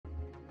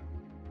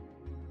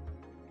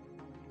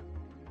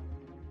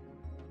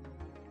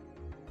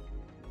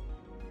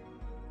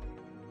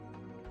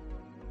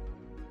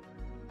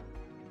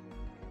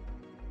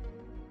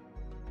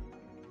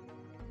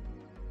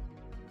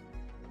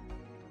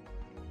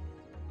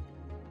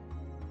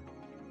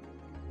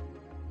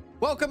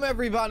Welcome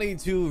everybody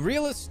to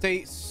Real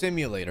Estate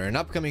Simulator, an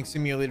upcoming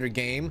simulator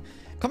game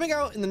coming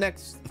out in the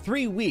next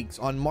 3 weeks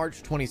on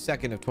March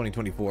 22nd of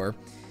 2024.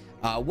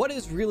 What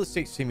is Real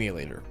Estate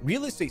Simulator?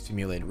 Real Estate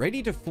Simulator,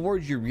 ready to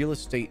forge your real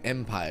estate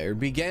empire.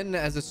 Begin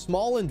as a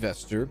small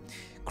investor,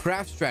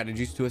 craft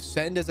strategies to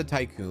ascend as a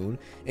tycoon,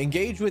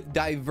 engage with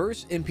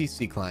diverse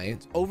NPC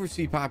clients,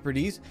 oversee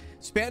properties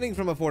spanning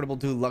from affordable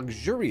to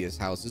luxurious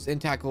houses, and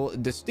tackle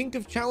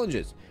distinctive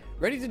challenges.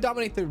 Ready to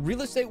dominate the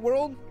real estate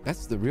world?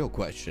 That's the real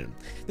question.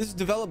 This is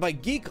developed by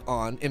Geek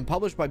On and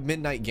published by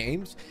Midnight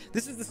Games.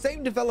 This is the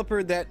same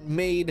developer that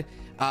made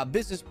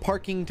Business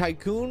Parking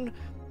Tycoon.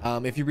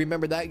 If you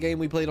remember that game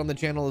we played on the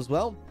channel as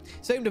well.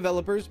 Same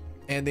developers,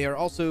 and they've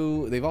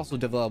also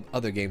developed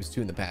other games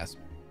too in the past.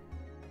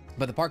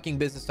 But the Parking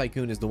Business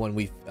Tycoon is the one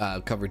we've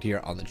covered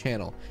here on the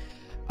channel.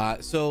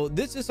 So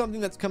this is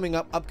something that's coming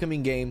up,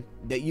 upcoming game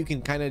that you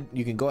can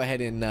go ahead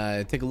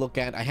and take a look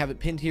at. I have it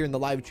pinned here in the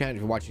live chat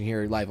if you're watching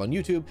here live on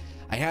YouTube.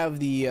 I have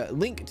the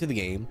link to the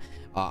game.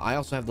 I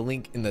also have the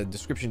link in the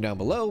description down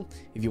below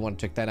if you want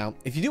to check that out.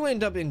 If you do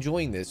end up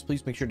enjoying this,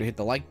 please make sure to hit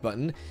the like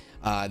button.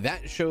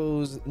 That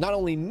shows not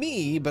only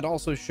me, but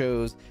also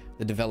shows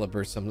the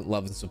developer some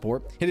love and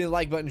support. Hitting the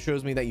like button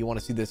shows me that you want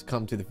to see this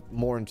come to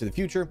more into the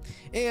future,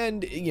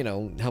 and you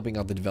know, helping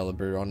out the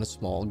developer on a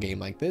small game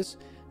like this.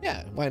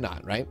 Yeah, why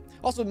not, right?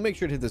 Also, make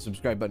sure to hit the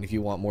subscribe button if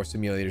you want more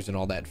simulators and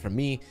all that from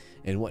me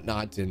and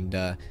whatnot. And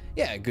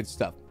yeah, good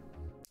stuff.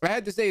 I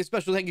had to say a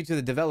special thank you to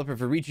the developer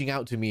for reaching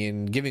out to me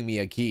and giving me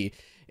a key.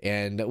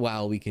 And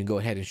wow, we can go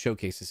ahead and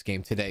showcase this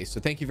game today. So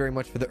thank you very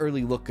much for the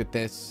early look at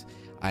this.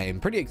 I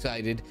am pretty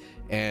excited,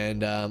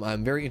 and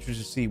I'm very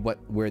interested to see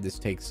where this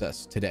takes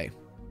us today.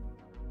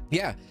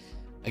 Yeah,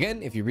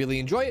 again, if you really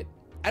enjoy it,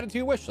 add it to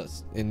your wish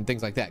list and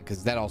things like that,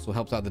 because that also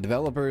helps out the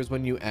developers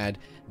when you add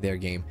their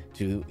game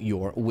to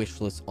your wish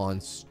list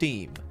on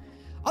Steam.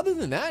 Other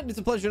than that, it's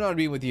a pleasure and honor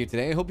being with you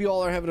today. I hope you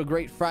all are having a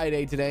great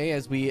Friday today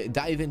as we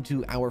dive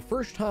into our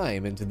first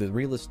time into the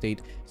real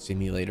estate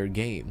simulator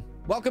game.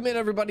 Welcome in,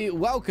 everybody.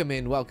 Welcome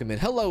in, welcome in.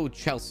 Hello,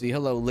 Chelsea.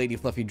 Hello, Lady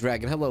Fluffy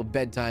Dragon. Hello,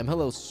 Bedtime.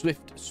 Hello,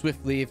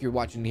 Swiftly, if you're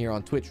watching here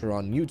on Twitch or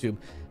on YouTube.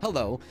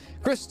 Hello,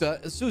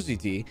 Krista, Susie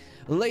T,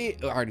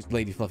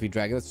 Lady Fluffy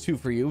Dragon. That's 2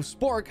 for you.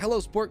 Spork. Hello,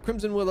 Spork.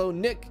 Crimson Willow.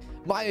 Nick,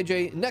 Maya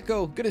J,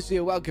 Neko. Good to see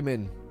you. Welcome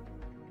in.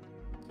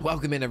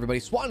 Welcome in, everybody.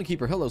 Swan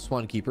Keeper. Hello,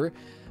 Swan Keeper.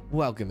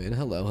 Welcome in.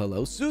 Hello,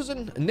 hello.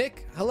 Susan,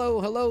 Nick. Hello,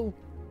 hello.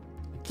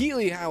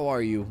 Keely, how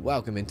are you?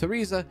 Welcome in.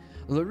 Teresa,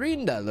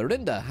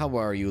 Lorinda, how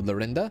are you,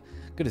 Lorinda?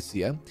 Good to see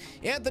you.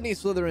 Anthony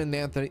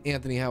Slytherin,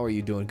 Anthony, how are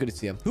you doing? Good to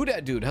see you. Who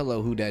Dat Dude?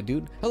 Hello, Who Dat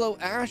Dude? Hello,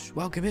 Ash.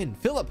 Welcome in.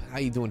 Philip, how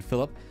you doing,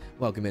 Philip?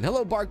 Welcome in.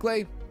 Hello,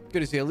 Barclay. Good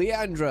to see you.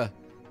 Leandra.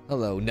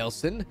 Hello,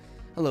 Nelson.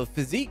 Hello,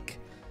 Physique.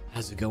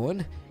 How's it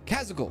going?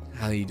 Kazagal,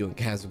 how are you doing,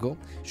 Kazagal?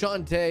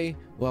 Shantae,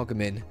 welcome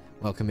in.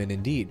 Welcome in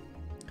indeed.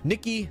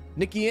 Nikki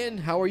in,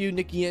 how are you,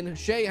 Nikki in?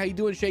 Shay, how you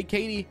doing, Shay?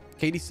 Katie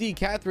C,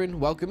 Catherine,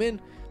 welcome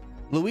in.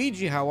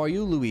 Luigi, how are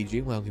you,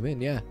 Luigi? Welcome in,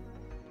 yeah.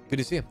 Good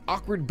to see you.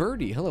 Awkward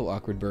Birdie, hello,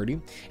 Awkward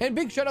Birdie. And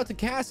big shout out to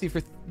Cassie for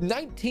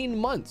 19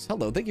 months.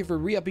 Hello, thank you for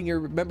re-upping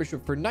your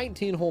membership for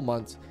 19 whole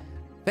months.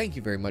 Thank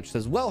you very much.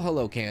 Says, well,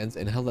 hello, Cans,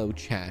 and hello,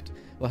 chat.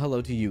 Well, hello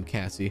to you,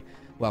 Cassie.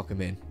 Welcome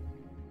in.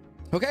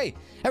 Okay,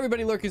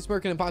 everybody lurking,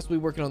 smirking, and possibly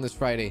working on this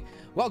Friday.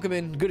 Welcome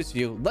in, good to see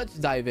you. Let's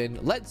dive in.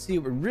 Let's see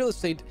what real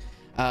estate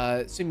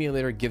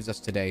simulator gives us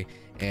today,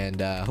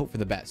 and hope for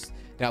the best.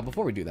 Now,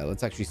 before we do that,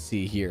 let's actually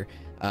see here.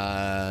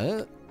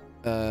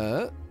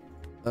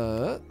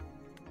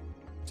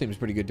 Seems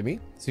pretty good to me.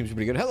 Seems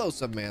pretty good. Hello,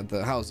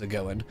 Samantha. How's it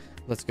going?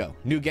 Let's go.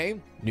 New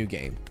game.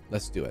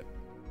 Let's do it.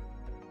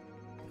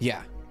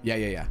 Yeah.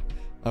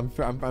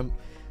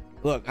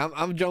 Look,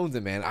 I'm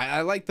jonesing, man.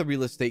 I like the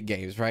real estate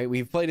games, right?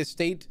 We've played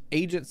Estate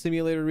Agent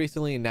Simulator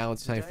recently, and now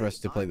it's time for us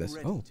to play this.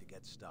 Oh. To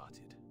get started.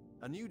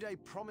 A new day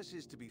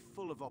promises to be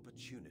full of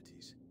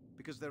opportunities,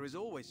 because there is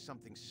always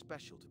something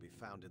special to be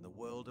found in the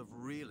world of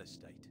real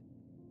estate.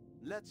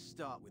 Let's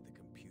start with the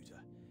computer.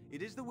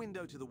 It is the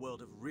window to the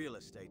world of real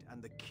estate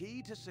and the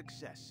key to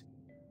success.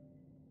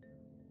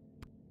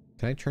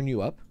 Can I turn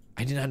you up?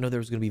 I did not know there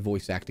was going to be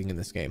voice acting in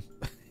this game.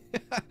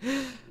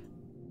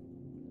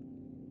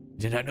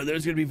 Did not know there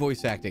was going to be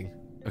voice acting.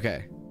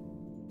 Okay.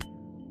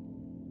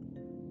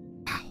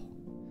 Wow.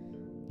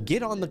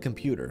 Get on the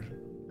computer.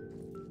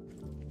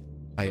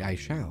 I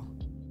shall.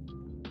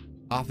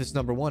 Office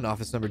number 1,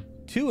 office number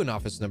 2, and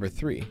office number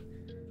 3.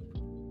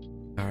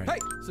 All right. Hey,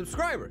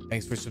 subscriber.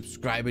 Thanks for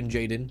subscribing,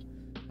 Jaden.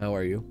 How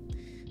are you?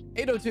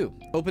 802.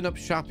 Open up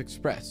Shop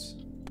Express.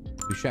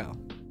 We shall.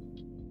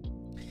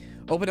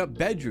 Open up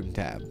Bedroom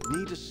tab.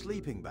 Need a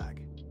sleeping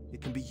bag. It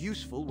can be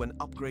useful when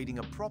upgrading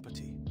a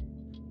property.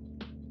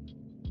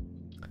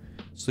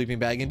 Sleeping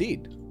bag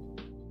indeed.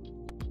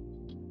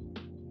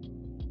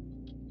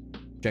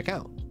 Check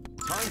out.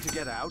 Time to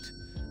get out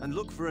and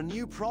look for a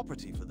new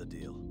property for the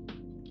deal.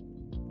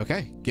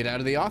 Okay, get out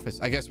of the office.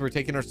 I guess we're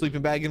taking our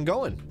sleeping bag and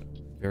going.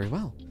 Very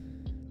well.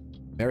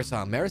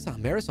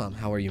 Marisam,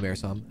 how are you,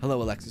 Marisam? Hello,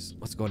 Alexis.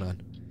 What's going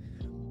on?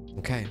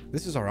 Okay,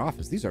 this is our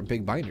office. These are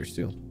big binders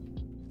too.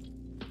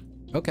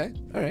 Okay,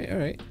 all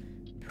right.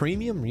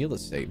 Premium real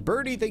estate.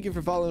 Birdie, thank you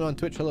for following on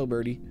Twitch. Hello,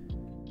 Birdie.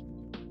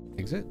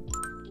 Exit.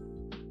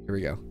 Here we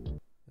go.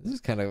 This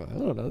is kind of, I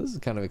don't know, this is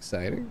kind of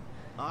exciting.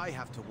 I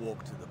have to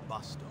walk to the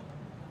bus stop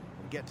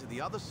and get to the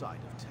other side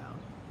of town.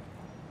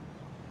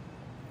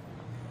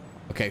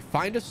 Okay,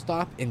 find a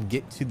stop and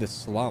get to the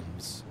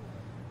slums.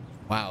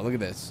 Wow, look at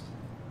this.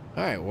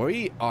 All right,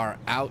 we are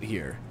out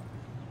here.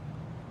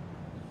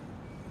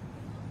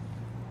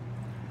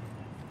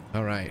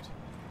 All right,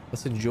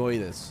 let's enjoy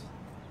this.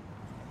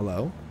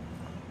 Hello.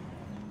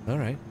 All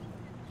right.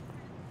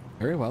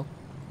 Very well.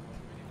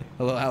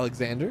 Hello,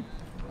 Alexander.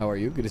 How are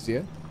you? Good to see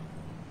you.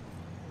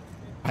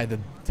 Buy the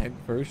tent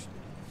first.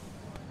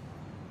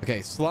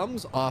 Okay,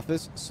 slums,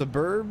 office,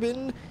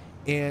 suburban,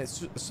 and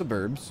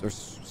suburbs or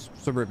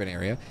suburban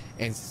area,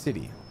 and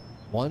city.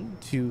 1,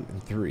 2,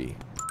 and 3.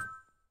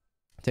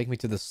 Take me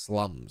to the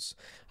slums.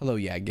 Hello,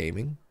 yeah,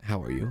 gaming.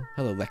 How are you?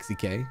 Hello, Lexi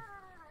K.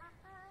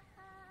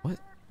 What?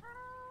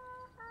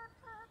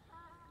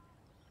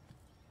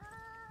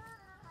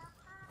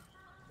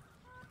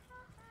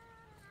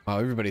 Oh,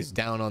 everybody's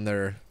down on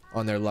their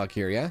luck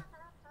here, yeah?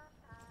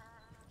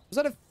 Was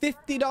that a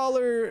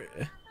 $50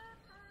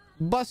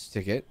 bus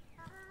ticket?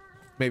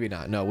 Maybe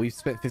not. No, we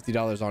spent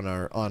 $50 on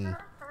our on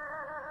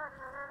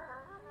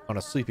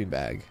a sleeping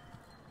bag.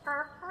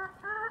 I'm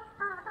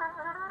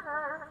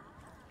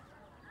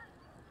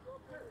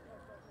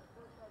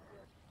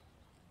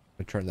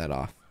gonna turn that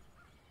off.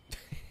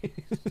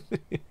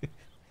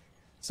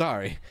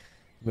 Sorry.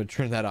 I'm gonna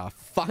turn that off.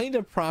 Find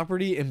a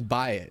property and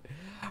buy it.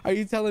 Are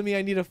you telling me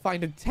I need to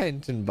find a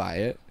tent and buy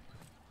it?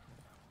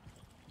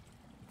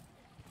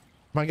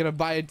 Am I gonna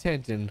buy a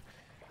tent and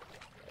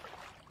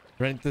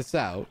rent this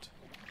out?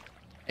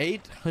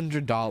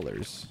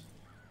 $800.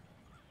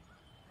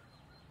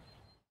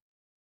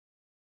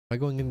 Am I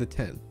going in the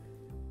tent?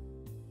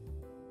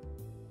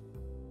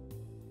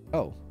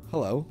 Oh,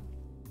 hello.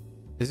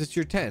 Is this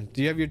your tent?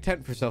 Do you have your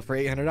tent for sale for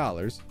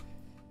 $800?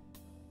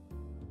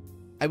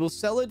 I will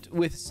sell it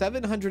with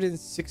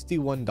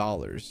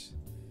 $761.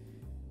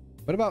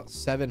 What about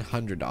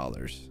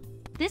 $700?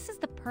 This is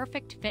the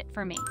perfect fit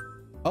for me.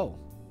 Oh.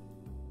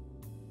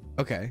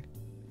 Okay.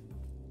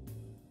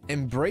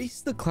 Embrace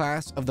the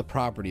class of the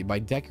property by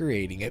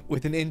decorating it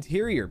with an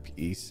interior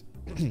piece.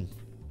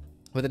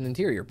 With an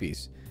interior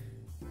piece.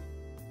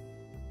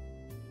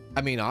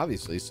 I mean,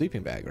 obviously,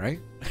 sleeping bag, right?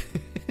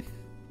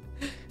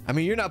 I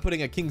mean, you're not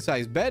putting a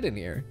king-size bed in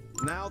here.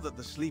 Now that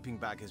the sleeping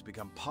bag has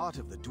become part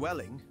of the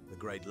dwelling, the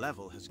grade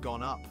level has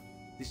gone up.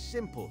 This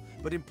simple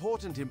but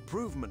important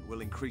improvement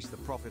will increase the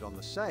profit on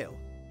the sale.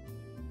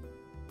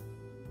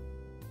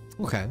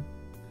 Okay.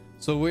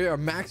 So we are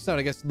maxed out,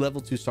 I guess,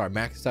 level 2 star,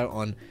 maxed out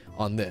on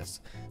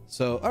this.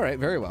 So, all right,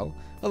 very well.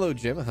 Hello,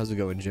 Jim. How's it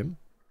going, Jim?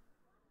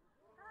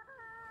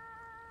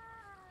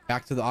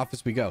 Back to the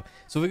office we go.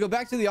 So if we go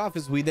back to the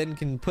office, we then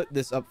can put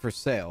this up for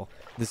sale.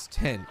 This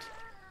tent.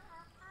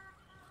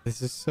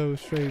 This is so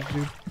strange,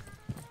 dude.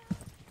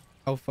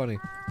 How funny.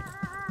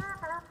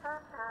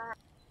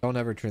 Don't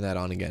ever turn that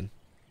on again.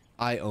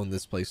 I own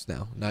this place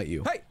now, not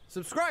you. Hey,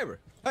 subscriber.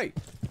 Hey,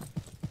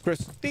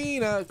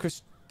 Christina,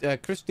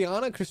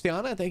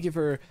 Christiana, thank you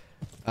for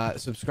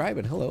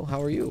subscribing. Hello, how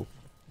are you?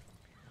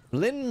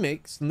 Lynn,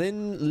 thanks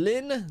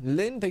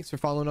for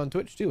following on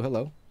Twitch too.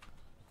 Hello.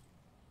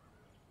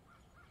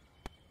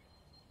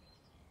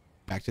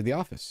 Back to the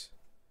office.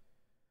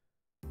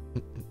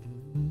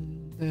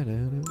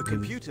 The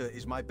computer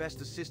is my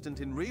best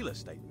assistant in real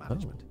estate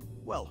management. Oh.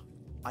 Well,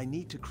 I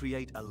need to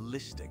create a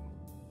listing.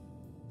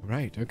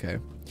 Right, okay.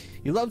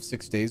 You love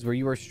 6 days where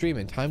you are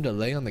streaming. Time to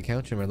lay on the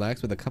couch and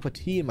relax with a cup of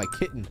tea and my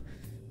kitten.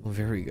 Oh,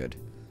 very good.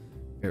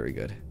 Very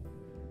good.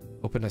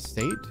 Open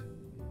estate.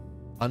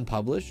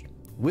 Unpublished.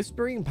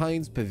 Whispering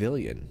Pines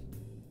Pavilion.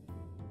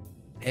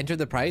 Enter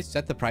the price.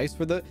 Set the price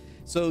for the...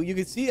 So you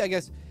can see, I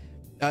guess,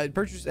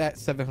 purchased at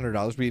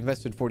 $700. We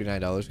invested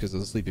 $49 because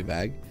of the sleeping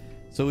bag.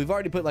 So we've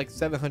already put like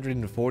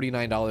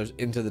 $749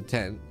 into the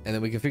tent. And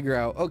then we can figure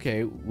out,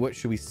 okay, what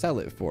should we sell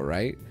it for,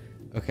 right?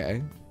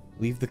 Okay.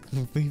 Leave the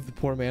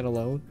poor man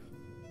alone.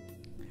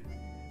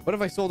 What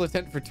if I sold a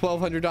tent for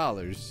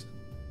 $1,200?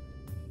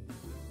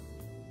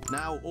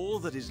 Now all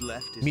that is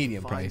left is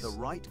medium to find price. the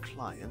right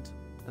client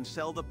and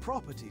sell the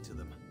property to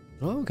them.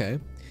 Oh, okay.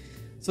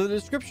 So the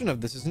description of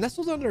this is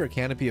nestled under a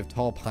canopy of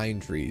tall pine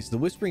trees. The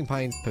Whispering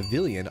Pines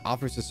Pavilion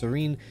offers a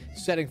serene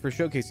setting for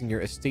showcasing your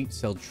estate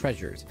sale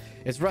treasures.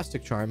 Its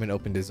rustic charm and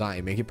open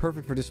design make it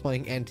perfect for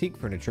displaying antique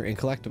furniture and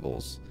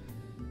collectibles.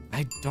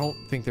 I don't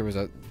think there was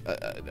a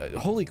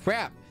holy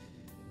crap.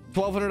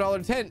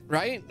 $1,200 tent,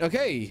 right?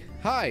 Okay.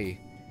 Hi.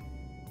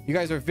 You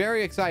guys are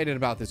very excited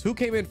about this. Who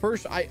came in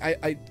first?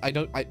 I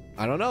don't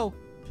know.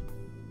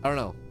 I don't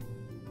know.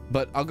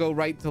 But I'll go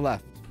right to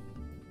left.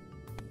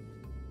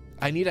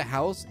 I need a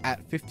house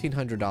at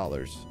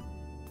 $1,500.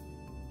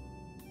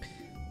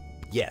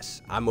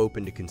 Yes, I'm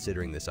open to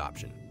considering this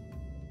option.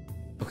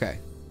 Okay.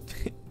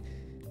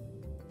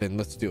 Then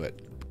let's do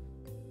it.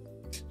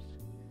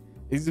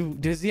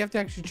 Does he have to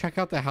actually check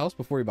out the house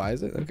before he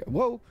buys it? Okay.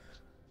 Whoa.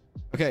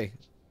 Okay.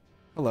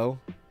 Hello.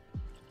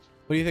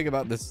 What do you think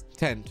about this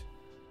tent?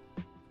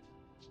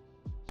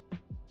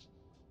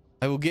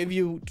 I will give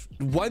you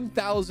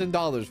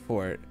 $1,000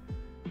 for it.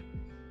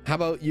 How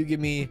about you give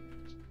me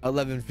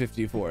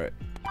 $11.50 for it?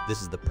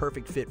 This is the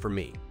perfect fit for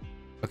me.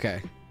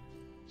 Okay.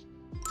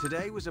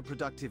 Today was a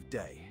productive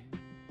day,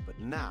 but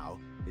now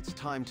it's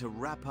time to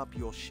wrap up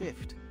your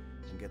shift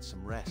and get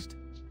some rest.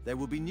 There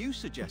will be new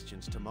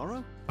suggestions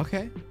tomorrow.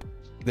 Okay.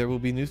 There will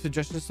be new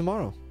suggestions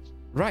tomorrow.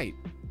 Right.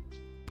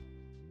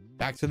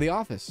 Back to the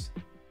office.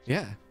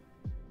 Yeah.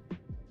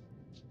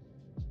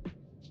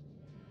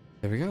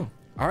 There we go.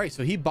 All right,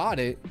 so he bought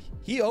it.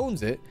 He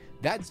owns it.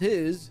 That's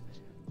his.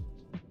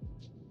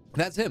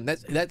 That's him.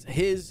 That's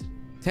his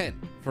tent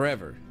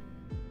forever.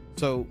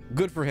 So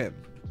good for him.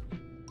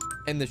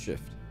 End the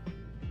shift.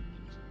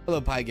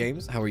 Hello, Pie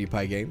Games. How are you,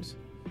 Pie Games?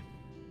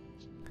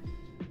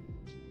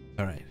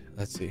 All right,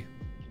 let's see.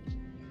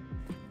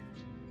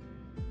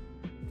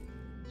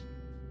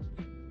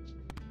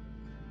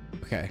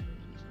 Okay.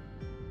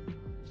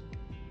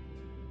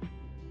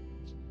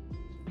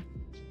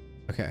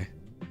 Okay.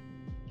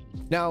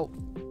 Now,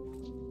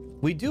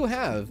 we do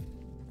have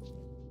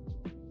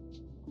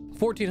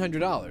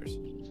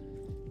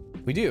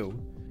 $1,400. We do.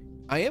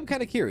 I am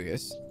kind of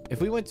curious if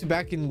we went to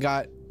back and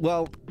got,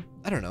 well,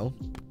 I don't know.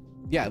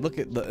 Yeah, look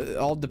at the, it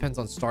all depends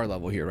on star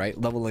level here, right?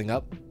 Leveling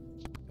up.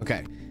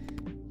 Okay.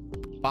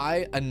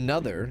 Buy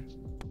another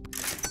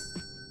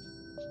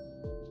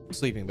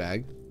sleeping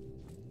bag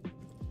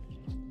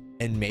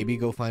and maybe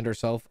go find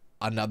ourselves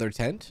another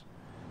tent.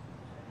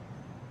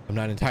 I'm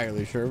not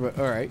entirely sure, but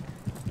all right.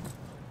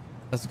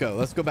 Let's go.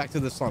 Let's go back to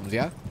the slums,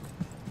 yeah?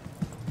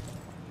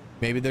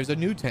 Maybe there's a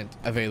new tent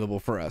available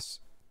for us.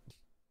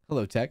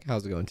 Hello, Tech.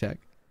 How's it going, Tech?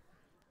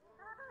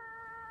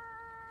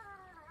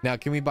 Now,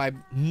 can we buy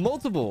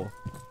multiple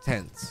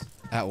tents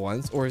at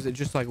once, or is it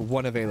just like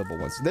one available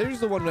one? So there's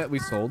the one that we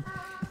sold.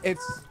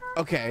 It's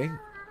okay.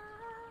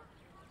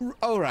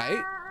 All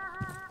right.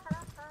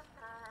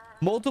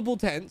 Multiple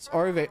tents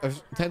are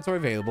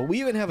available. We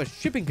even have a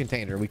shipping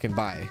container we can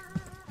buy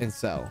and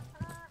sell.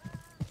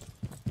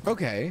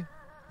 Okay.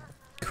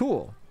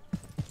 Cool.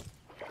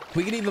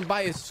 We can even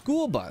buy a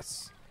school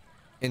bus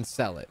and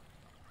sell it.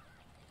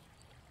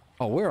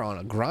 Oh, we're on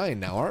a grind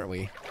now, aren't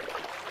we?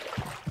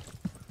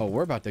 Oh,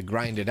 we're about to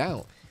grind it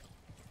out.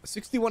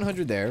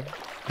 6,100 there.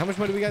 How much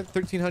money we got?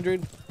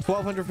 1,300.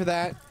 1,200 for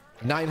that.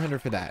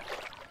 900 for that.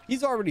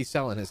 He's already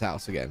selling his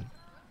house again.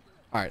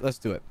 All right, let's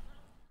do it.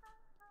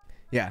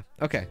 Yeah.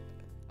 Okay.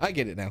 I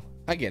get it now.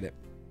 I get it.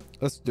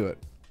 Let's do it.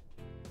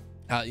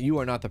 You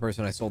are not the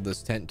person I sold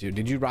this tent to.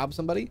 Did you rob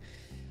somebody?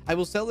 I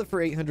will sell it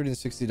for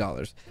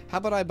 $860. How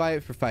about I buy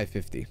it for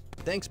 $550?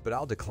 Thanks, but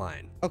I'll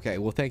decline. Okay,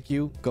 well, thank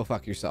you. Go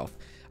fuck yourself.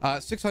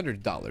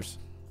 $600.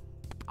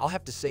 I'll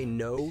have to say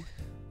no.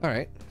 All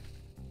right.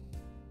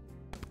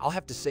 I'll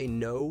have to say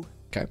no.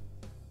 Okay.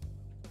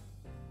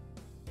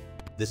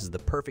 This is the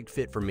perfect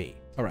fit for me.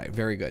 All right,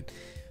 very good.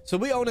 So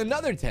we own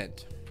another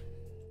tent.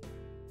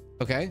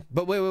 Okay,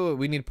 but wait.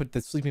 We need to put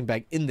the sleeping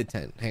bag in the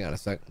tent. Hang on a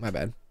sec. My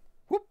bad.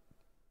 Whoop.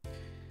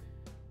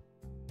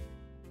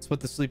 Let's put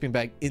the sleeping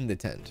bag in the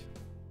tent.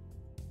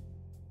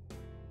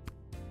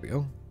 There we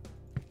go.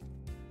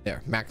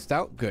 There, maxed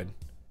out. Good.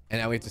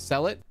 And now we have to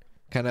sell it.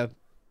 Kind of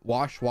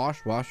wash,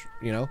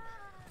 you know.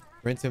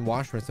 Rinse and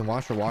wash, or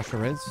wash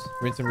and rinse.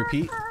 Rinse and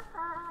repeat.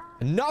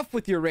 Enough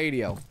with your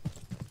radio.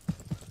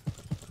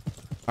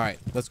 All right,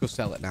 let's go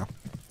sell it now.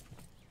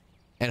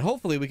 And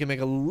hopefully we can make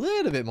a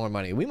little bit more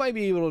money. We might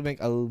be able to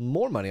make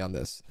more money on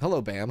this.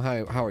 Hello, Bam.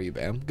 How are you,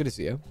 Bam? Good to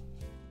see you.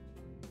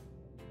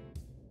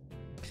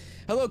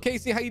 Hello,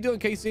 Casey. How you doing,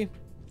 Casey?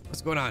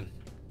 What's going on?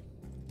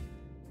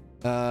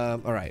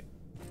 All right.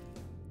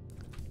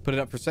 Put it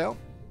up for sale.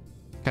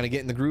 Kind of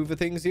get in the groove of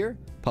things here.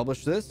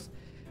 Publish this.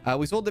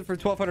 We sold it for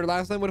 $1,200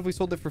 last time. What if we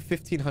sold it for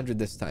 $1,500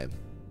 this time?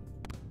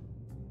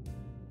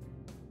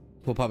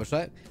 We'll publish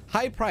that.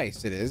 High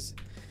price it is.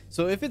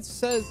 So if it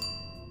says...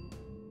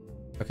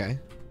 Okay.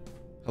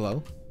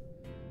 Hello.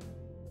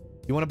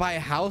 You want to buy a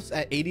house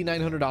at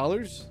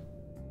 $8,900?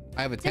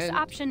 I have a tent. This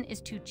option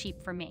is too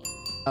cheap for me.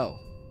 Oh.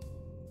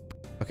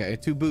 Okay,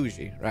 too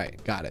bougie.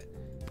 Right, got it.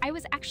 I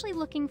was actually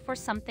looking for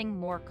something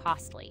more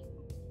costly.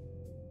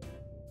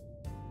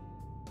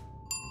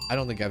 I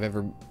don't think I've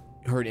ever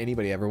heard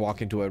anybody ever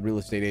walk into a real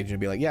estate agent and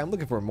be like, yeah, I'm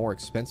looking for a more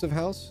expensive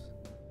house.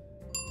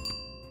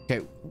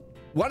 Okay,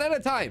 one at a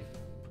time.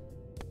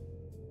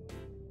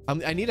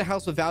 I need a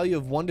house with value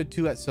of 1 to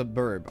 2 at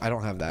suburb. I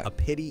don't have that. A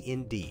pity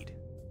indeed.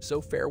 So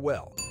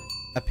farewell.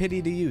 A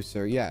pity to you,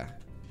 sir. Yeah.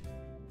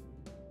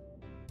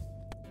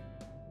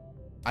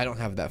 I don't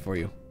have that for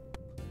you.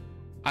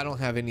 I don't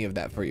have any of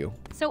that for you.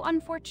 So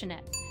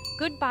unfortunate.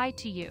 Goodbye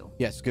to you.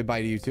 Yes,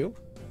 goodbye to you too.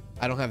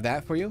 I don't have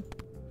that for you.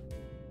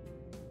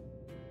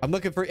 I'm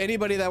looking for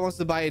anybody that wants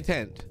to buy a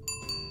tent.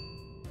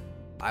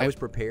 I was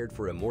prepared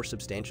for a more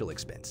substantial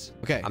expense.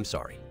 Okay. I'm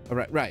sorry. All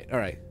right. All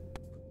right.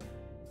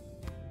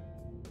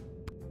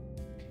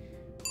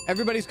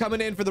 Everybody's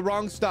coming in for the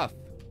wrong stuff.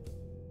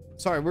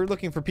 Sorry, we're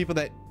looking for people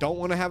that don't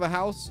want to have a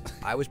house.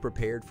 I was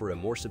prepared for a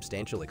more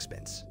substantial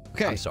expense.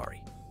 Okay. I'm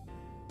sorry.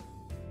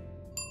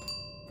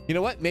 You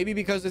know what? Maybe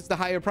because it's the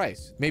higher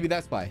price. Maybe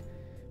that's why.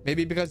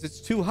 Maybe because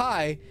it's too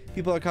high,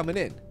 people are coming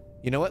in.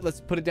 You know what?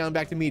 Let's put it down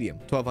back to medium.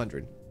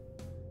 1,200.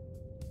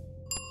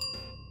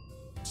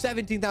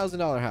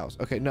 $17,000 house.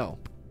 Okay, no.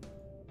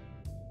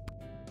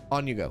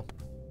 On you go.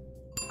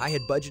 I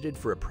had budgeted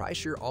for a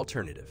pricier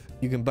alternative.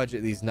 You can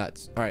budget these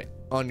nuts. All right,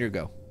 on your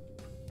go.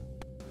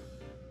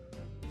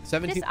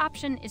 17. This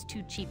option is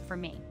too cheap for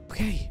me.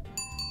 Okay.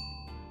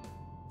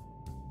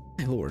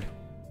 My lord.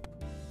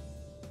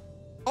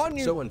 On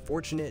your. So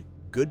unfortunate.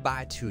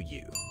 Goodbye to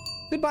you.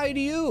 Goodbye to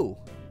you.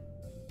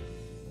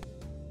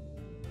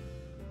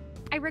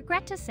 I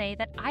regret to say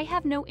that I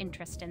have no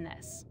interest in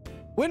this.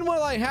 When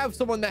will I have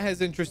someone that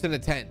has interest in a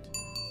tent?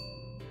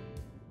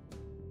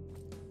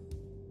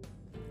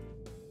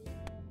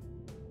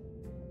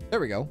 There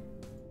we go.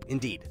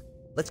 Indeed.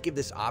 Let's give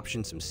this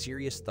option some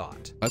serious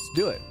thought. Let's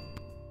do it.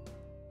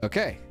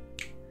 Okay.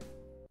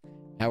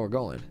 Now we're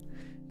going.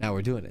 Now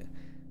we're doing it.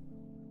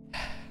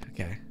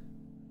 Okay.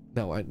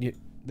 No,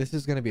 this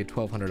is going to be a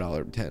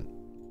 $1,200 tent.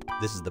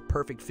 This is the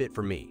perfect fit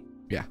for me.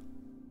 Yeah.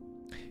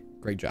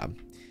 Great job.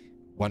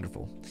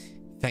 Wonderful.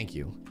 Thank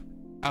you.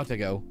 Out I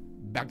go.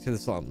 Back to the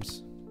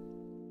slums.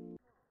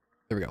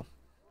 There we go.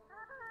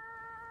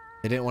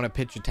 They didn't want to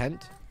pitch a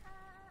tent.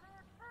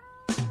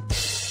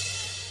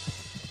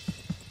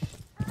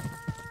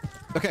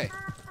 Okay.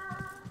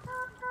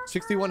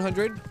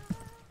 $6,100.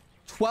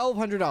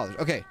 $1,200.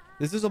 Okay.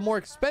 This is a more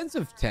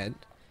expensive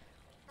tent.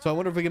 So I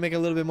wonder if we can make a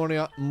little bit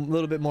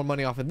more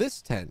money off of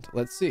this tent.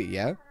 Let's see.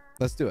 Yeah.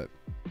 Let's do it.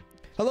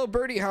 Hello,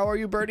 Birdie. How are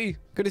you, Birdie?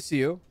 Good to see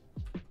you.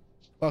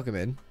 Welcome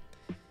in.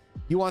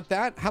 You want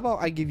that? How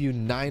about I give you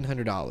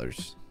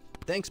 $900?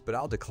 Thanks, but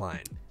I'll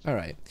decline. All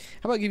right.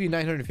 How about I give you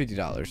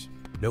 $950?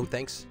 No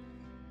thanks.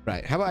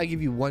 Right. How about I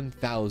give you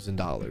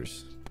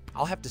 $1,000?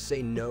 I'll have to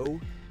say no.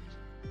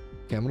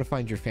 Okay, I'm gonna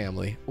find your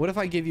family. What if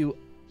I give you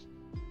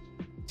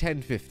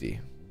 $1,050?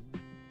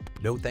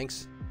 No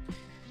thanks.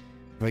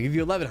 If I give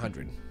you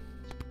 $1,100?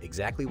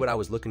 Exactly what I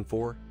was looking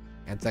for.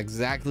 That's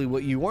exactly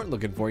what you weren't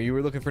looking for. You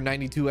were looking for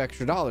 $92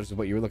 extra of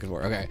what you were looking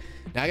for. Okay.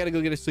 Now I gotta go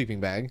get a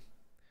sleeping bag.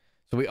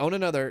 So we own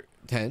another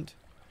tent,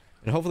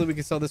 and hopefully we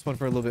can sell this one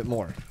for a little bit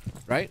more,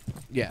 right?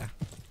 Yeah.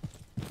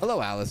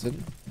 Hello,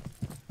 Allison.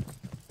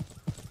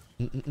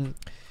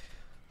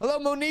 Hello,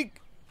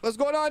 Monique. What's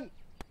going on?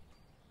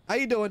 How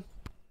you doing?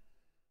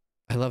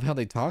 I love how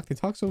they talk. They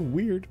talk so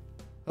weird.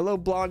 Hello,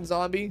 blonde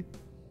zombie.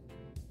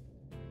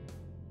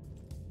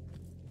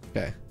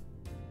 Okay.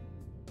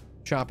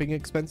 Shopping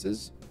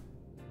expenses.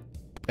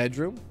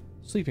 Bedroom.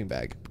 Sleeping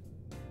bag.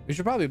 We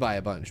should probably buy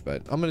a bunch,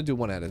 but I'm going to do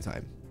one at a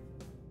time.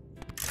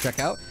 Check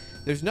out.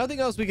 There's nothing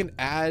else we can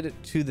add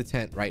to the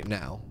tent right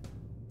now.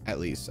 At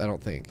least, I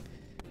don't think.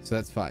 So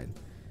that's fine.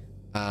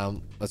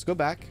 Let's go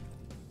back.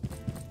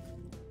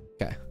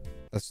 Okay.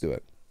 Let's do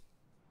it.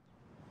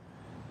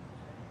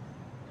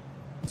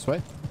 This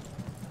way.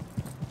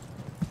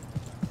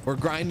 We're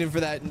grinding for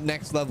that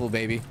next level,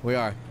 baby. We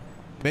are.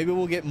 Maybe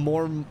we'll get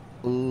more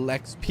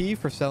XP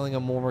for selling a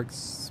more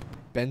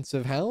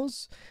expensive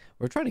house.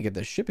 We're trying to get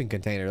the shipping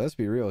container. Let's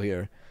be real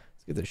here.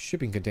 Let's get the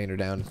shipping container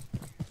down.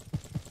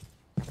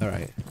 All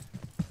right.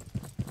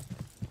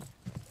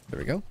 There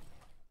we go.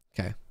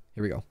 Okay.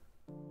 Here we go.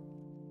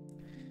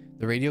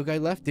 The radio guy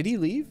left. Did he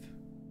leave?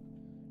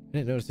 I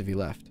didn't notice if he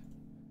left.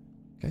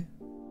 Okay.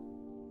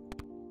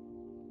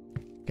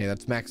 Okay,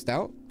 that's maxed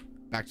out.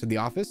 Back to the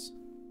office.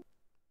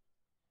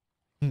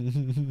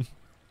 He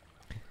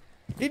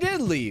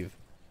did leave.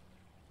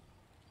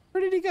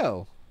 Where did he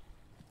go?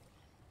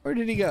 Where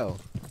did he go?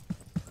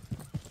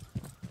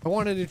 I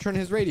wanted to turn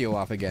his radio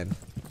off again.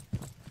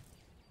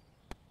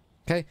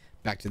 Okay,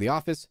 back to the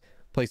office.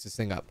 Place this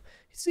thing up.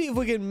 See if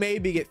we can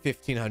maybe get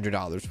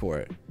 $1,500 for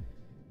it.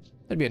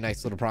 That'd be a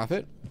nice little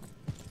profit.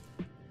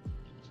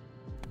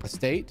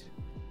 Estate.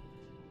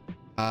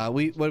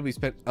 What did we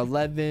spend?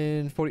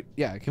 1140.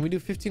 Yeah, can we do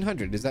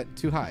 1,500? Is that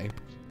too high?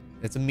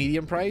 It's a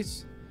medium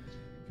price.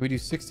 Can we do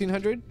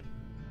 1,600?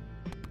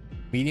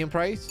 Medium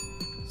price.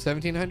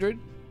 1,700.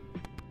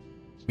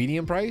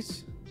 Medium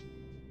price.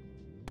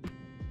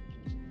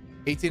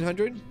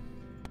 1,800.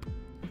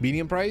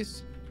 Medium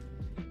price.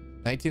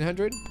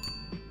 1,900.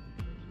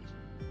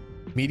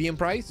 Medium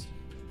price.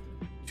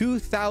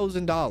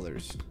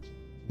 $2,000.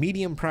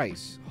 Medium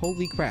price.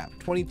 Holy crap.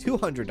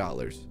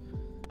 $2,200.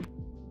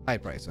 High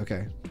price.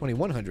 Okay.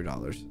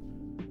 $2,100.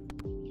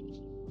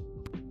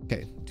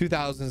 Okay.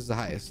 2,000 is the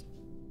highest.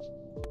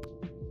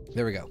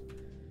 There we go.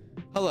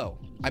 Hello.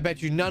 I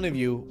bet you none of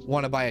you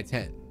want to buy a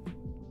tent.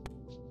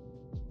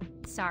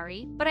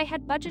 Sorry, but I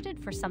had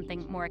budgeted for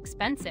something more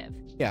expensive.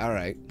 Yeah, all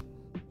right.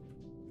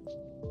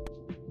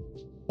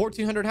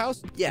 1,400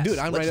 house? Yes, dude,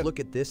 I'm let's right look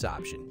at this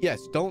option.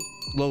 Yes, don't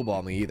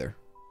lowball me either.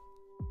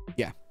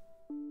 Yeah.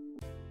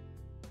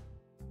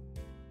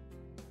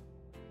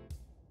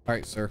 All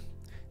right, sir.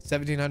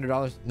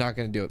 $1,700, not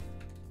going to do it.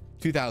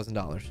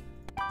 $2,000.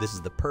 This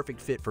is the perfect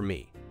fit for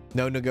me.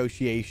 No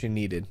negotiation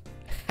needed.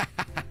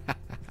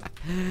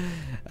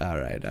 All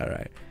right, all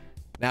right.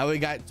 Now we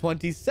got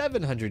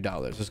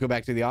 $2,700. Let's go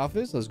back to the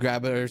office. Let's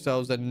grab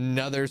ourselves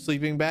another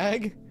sleeping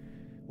bag.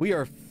 We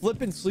are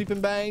flipping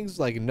sleeping bags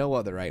like no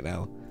other right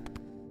now.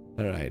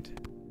 All right.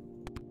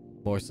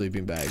 More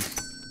sleeping bags.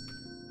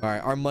 All right,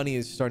 our money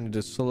is starting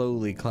to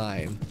slowly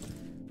climb.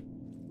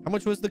 How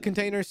much was the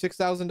container?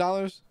 $6,000? And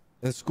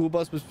the school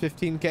bus was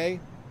 15K?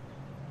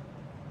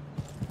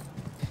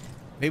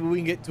 Maybe we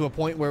can get to a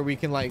point where we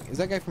can, like, is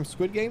that guy from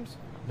Squid Games?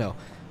 No.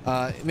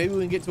 Maybe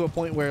we can get to a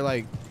point where,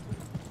 like,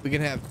 we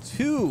can have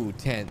 2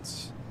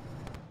 tents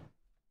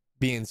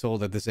being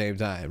sold at the same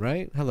time,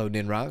 right? Hello,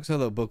 Ninrox.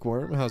 Hello,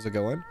 Bookworm. How's it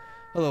going?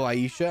 Hello,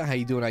 Aisha. How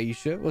you doing,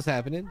 Aisha? What's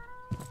happening?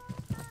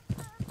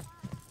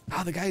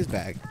 Oh, the guy's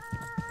back.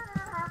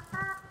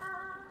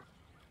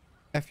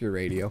 F your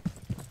radio.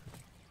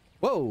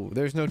 Whoa,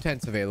 there's no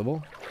tents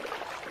available.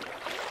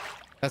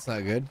 That's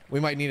not good. We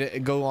might need to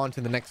go on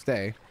to the next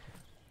day.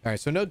 All right,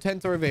 so no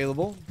tents are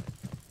available.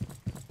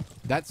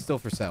 That's still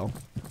for sale.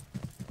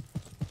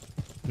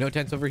 No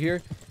tents over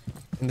here.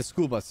 And the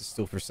school bus is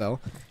still for sale.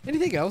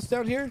 Anything else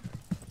down here?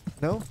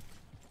 No?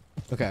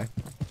 Okay.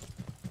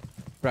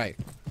 Right.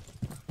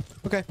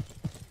 Okay.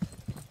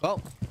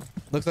 Well,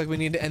 looks like we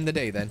need to end the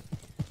day then.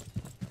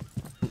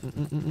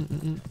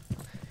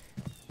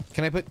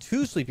 Can I put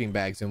 2 sleeping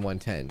bags in one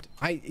tent?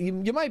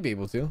 You might be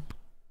able to.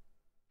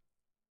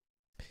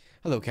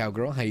 Hello,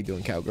 cowgirl. How you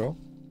doing, cowgirl?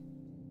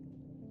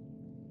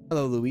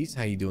 Hello, Louise.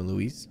 How you doing,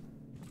 Louise?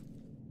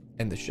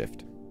 End the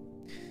shift.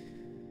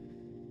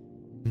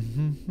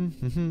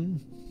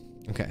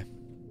 Okay.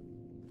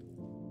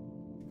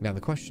 Now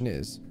the question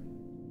is,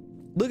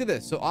 look at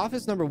this. So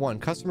office number 1,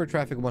 customer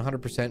traffic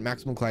 100%,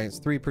 maximum clients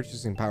 3,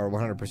 purchasing power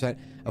 100%,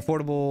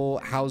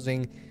 affordable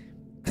housing,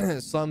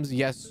 slums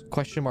yes,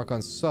 question mark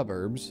on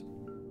suburbs.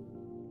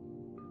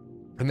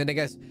 And then I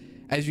guess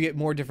as you get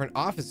more different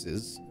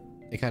offices,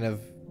 it kind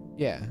of,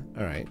 yeah,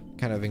 all right,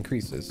 kind of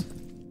increases.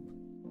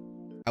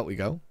 Out we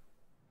go.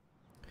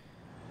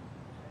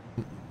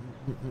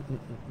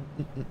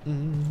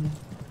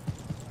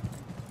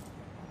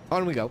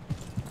 On we go.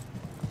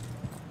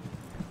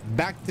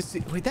 Back to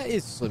see. Wait, that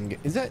is Slim.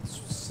 Is that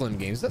Slim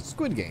Games? Is that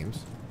Squid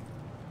Games?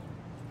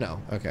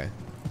 No. Okay.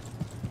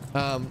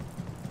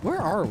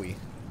 Where are we?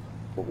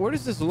 Where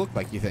does this look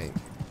like, you think?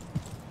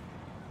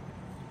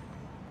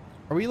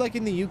 Are we like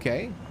in the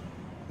UK?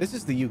 This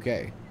is the UK.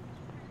 Are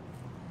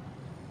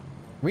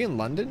we in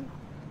London?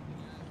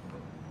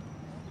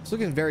 It's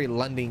looking very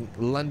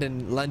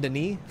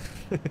London-y.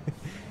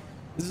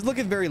 This is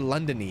looking very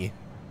London-y.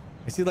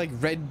 I see like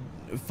red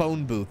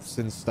phone booths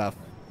and stuff.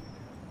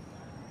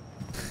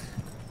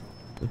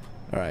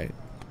 All right.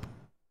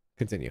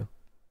 Continue.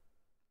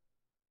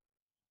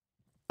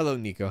 Hello,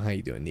 Nico. How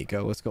you doing,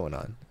 Nico? What's going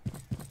on?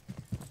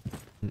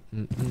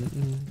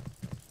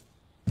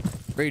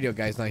 Radio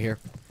guy's not here.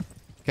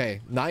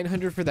 Okay,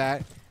 $900 for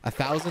that.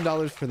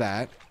 $1,000 for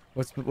that.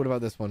 What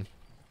about this one?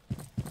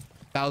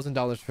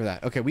 $1,000 for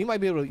that. Okay, we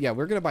might be able to. Yeah,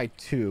 we're gonna buy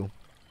 2.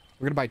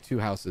 We're gonna buy 2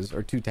 houses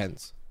or 2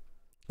 tents.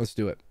 Let's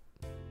do it.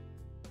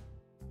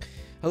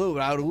 Hello,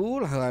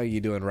 Raul. How are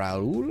you doing,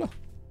 Raul?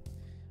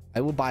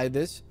 I will buy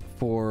this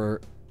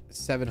for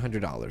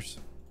 $700.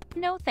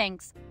 No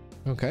thanks.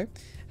 Okay.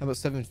 How about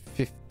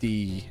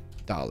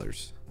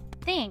 $750?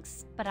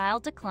 Thanks, but I'll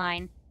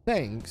decline.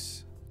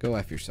 Thanks. Go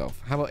F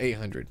yourself. How about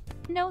 $800?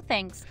 No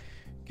thanks.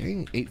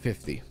 Okay,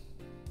 $850.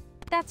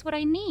 That's what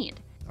I need.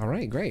 All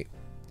right, great.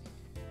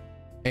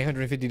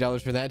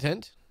 $850 for that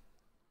tent.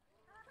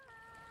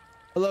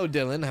 Hello,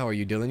 Dylan. How are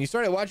you, Dylan? You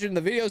started watching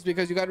the videos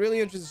because you got really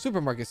interested in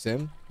Supermarket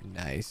Sim.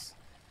 Nice.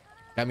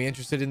 Got me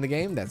interested in the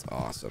game. That's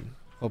awesome.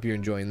 Hope you're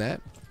enjoying that.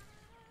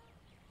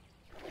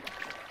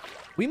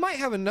 We might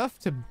have enough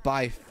to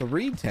buy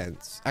 3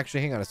 tents.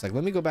 Actually, hang on a sec.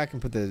 Let me go back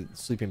and put the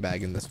sleeping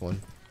bag in this one.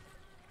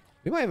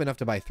 We might have enough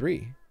to buy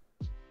 3.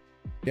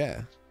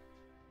 Yeah.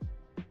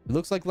 It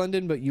looks like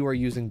London, but you are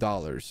using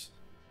dollars.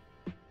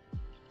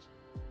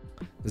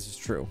 This is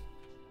true.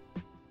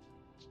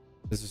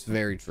 This is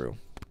very true.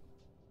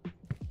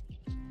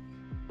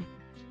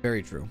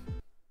 Very true.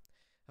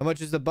 How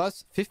much is the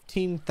bus?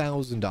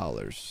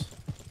 $15,000.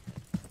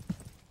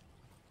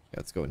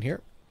 Let's go in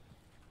here.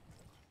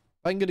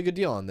 I can get a good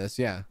deal on this,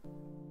 yeah.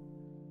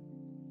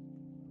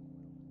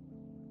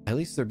 At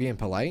least they're being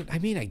polite. I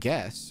mean, I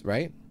guess,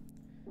 right?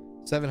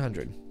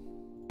 $700.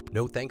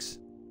 No thanks.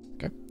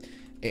 Okay.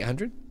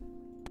 $800.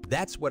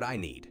 That's what I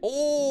need.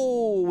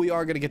 Oh, we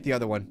are gonna get the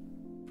other one,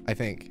 I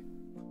think.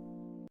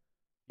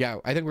 Yeah,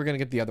 I think we're gonna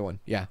get the other one.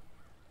 Yeah.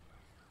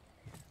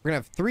 We're gonna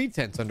have 3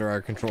 tents under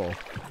our control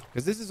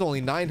because this is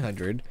only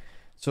 900,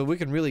 so we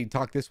can really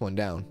talk this one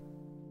down.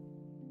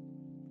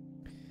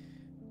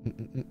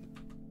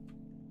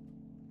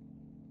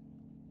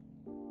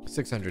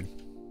 600.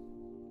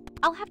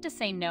 I'll have to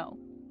say no.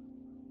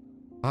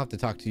 I'll have to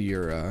talk to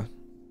your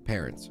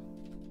parents.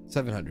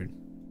 700.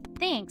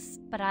 Thanks,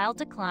 but I'll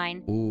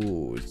decline.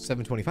 Ooh,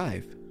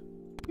 725.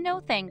 No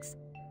thanks.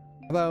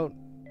 How about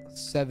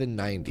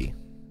 790?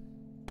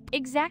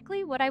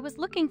 Exactly what I was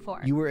looking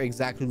for. You were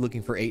exactly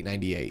looking for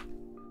 898.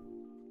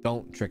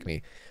 Don't trick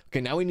me.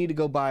 Okay, now we need to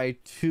go buy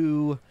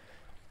 2.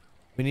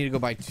 We need to go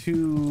buy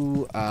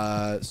 2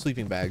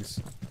 sleeping bags,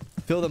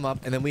 fill them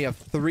up, and then we have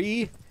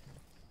 3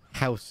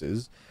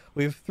 houses.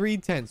 We have 3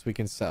 tents we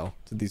can sell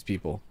to these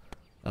people.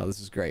 Oh, this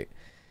is great.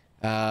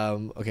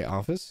 Okay,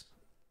 office.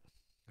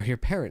 Are your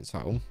parents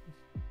home?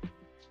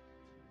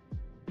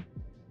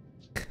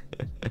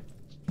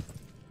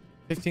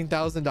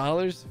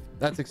 $15,000?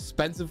 That's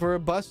expensive for a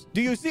bus.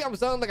 Do you see I'm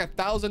selling like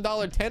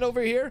 $1,000 tent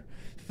over here?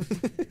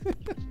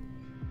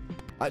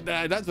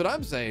 That's what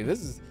I'm saying.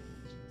 This is,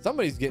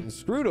 somebody's getting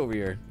screwed over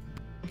here.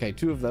 Okay,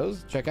 2 of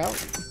those. Check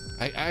out.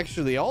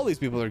 Actually, all these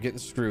people are getting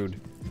screwed.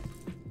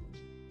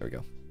 There we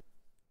go.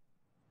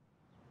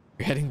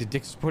 You're heading to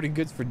Dick's Sporting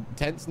Goods for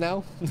tents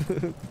now?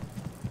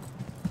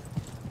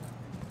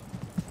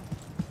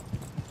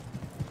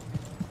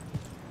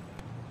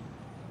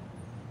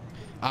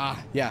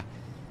 Ah, yeah.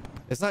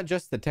 It's not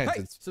just the tents.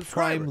 Hey, it's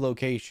subscriber. prime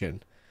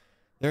location.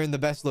 They're in the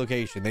best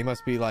location. They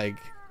must be like...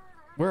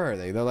 Where are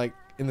they? They're like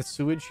in the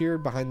sewage here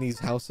behind these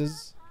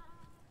houses.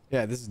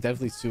 Yeah, this is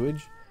definitely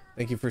sewage.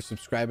 Thank you for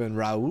subscribing,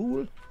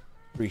 Raul.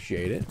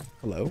 Appreciate it.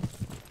 Hello.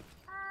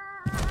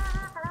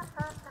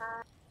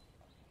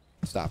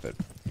 Stop it.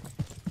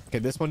 Okay,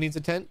 this one needs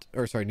a tent.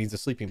 Or sorry, needs a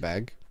sleeping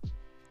bag.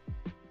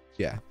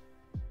 Yeah.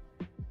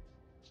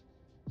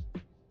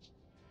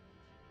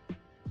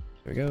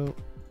 There we go.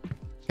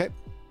 Okay.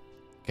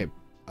 Okay.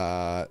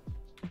 Now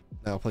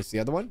I'll place the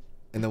other one.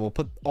 And then we'll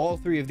put all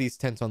 3 of these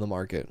tents on the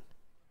market.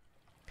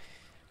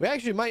 We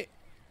actually might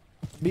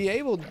be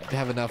able to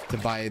have enough to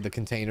buy the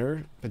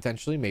container.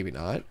 Potentially. Maybe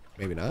not.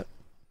 Maybe not.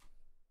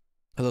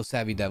 Hello,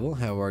 Savvy Devil.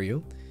 How are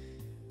you?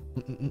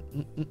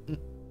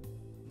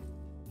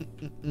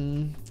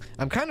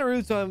 I'm kind of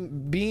rude, so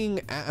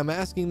I'm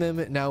asking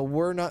them now.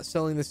 We're not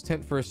selling this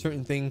tent for a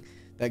certain thing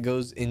that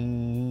goes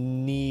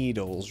in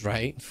needles,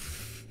 right?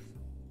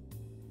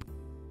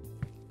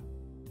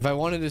 If I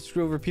wanted to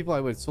screw over people,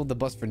 I would have sold the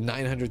bus for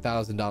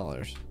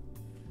 $900,000.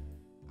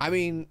 I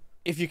mean,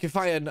 if you can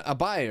find a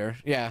buyer,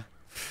 yeah.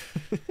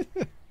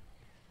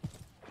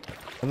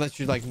 Unless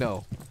you're like,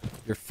 no,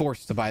 you're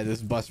forced to buy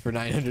this bus for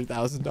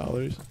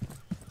 $900,000.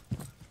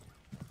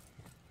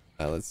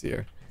 Let's see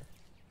here.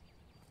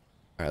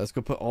 All right, let's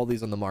go put all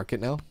these on the market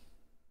now.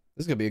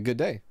 This is gonna be a good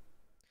day.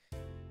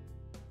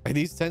 Are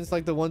these tents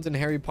like the ones in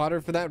Harry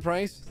Potter for that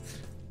price?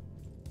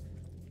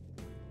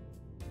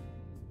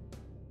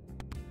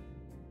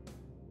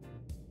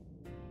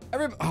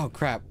 Oh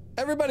crap.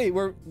 Everybody,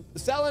 we're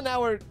selling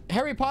our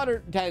Harry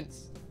Potter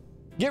tents.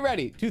 Get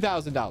ready.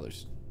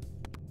 $2,000.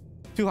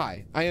 Too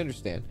high. I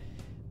understand.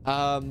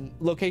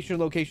 Location.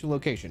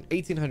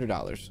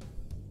 $1,800.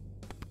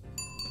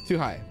 Too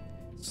high.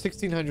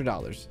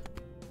 $1,600.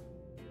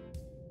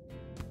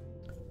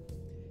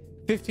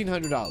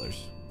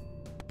 $1,500.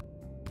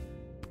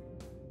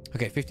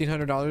 Okay,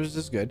 $1,500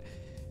 is good.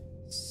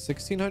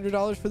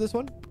 $1,600 for this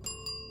one.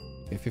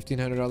 Okay,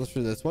 $1,500 for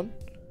this one.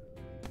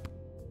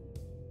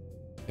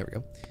 There we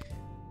go.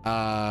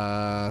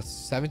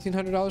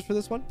 $1,700 for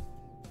this one.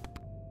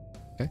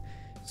 Okay,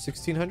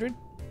 $1,600.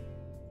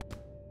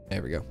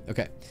 There we go.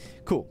 Okay,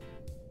 cool.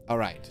 All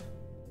right.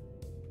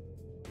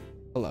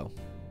 Hello.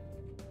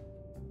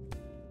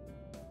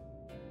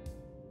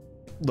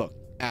 Look,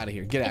 out of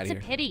here. Get out of here.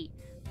 It's a pity.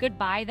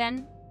 Goodbye,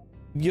 then.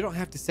 You don't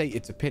have to say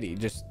it's a pity.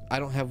 Just, I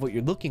don't have what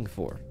you're looking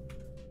for.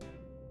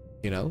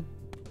 You know?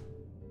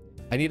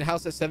 I need a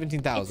house at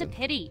 $17,000. It's a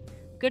pity.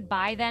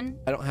 Goodbye, then.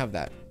 I don't have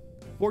that.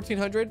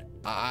 $1,400.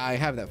 I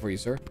have that for you,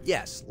 sir.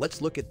 Yes,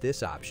 let's look at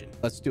this option.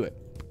 Let's do it.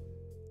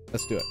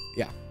 Let's do it.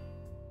 Yeah.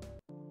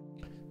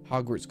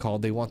 Hogwarts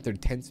called. They want their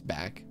tents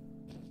back.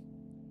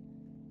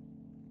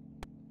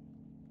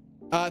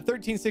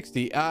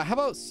 $1,360. How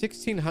about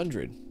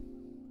 $1,600?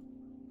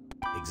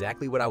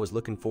 Exactly what I was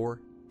looking for.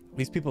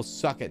 These people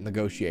suck at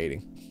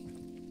negotiating.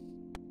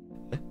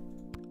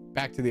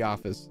 Back to the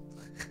office.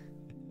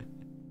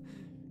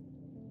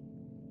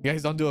 You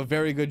guys don't do a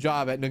very good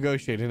job at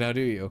negotiating now, do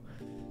you?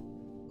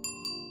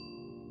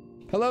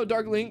 Hello,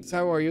 Dark Links.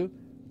 How are you?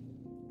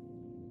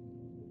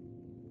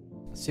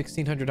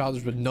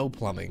 $1,600 with no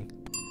plumbing.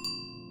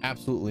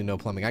 Absolutely no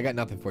plumbing. I got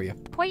nothing for you.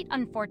 Quite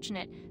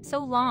unfortunate. So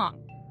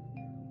long.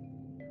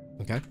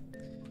 Okay.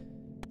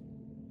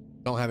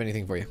 Don't have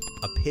anything for you.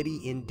 A pity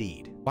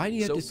indeed. Why do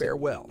you have to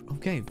farewell?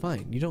 Okay,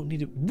 fine. You don't need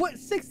to. What?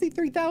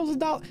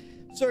 $63,000?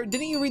 Sir,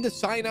 didn't you read the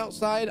sign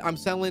outside? I'm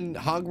selling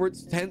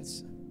Hogwarts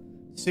tents.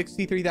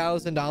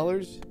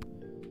 $63,000.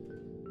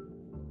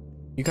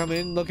 You come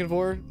in looking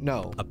for?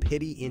 No. A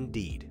pity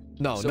indeed.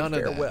 No, so none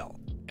of that. Farewell.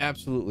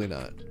 Absolutely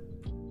not.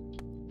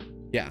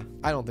 Yeah,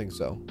 I don't think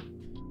so.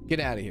 Get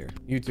out of here.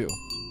 You too.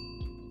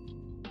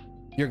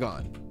 You're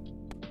gone.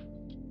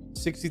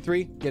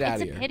 63. Get out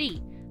of here. It's a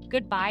pity.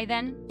 Goodbye,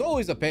 then. It's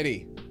always a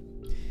pity.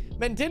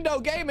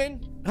 Nintendo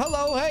Gaming.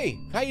 Hello. Hey.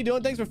 How you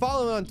doing? Thanks for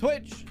following on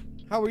Twitch.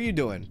 How are you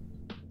doing?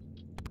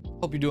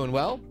 Hope you're doing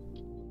well.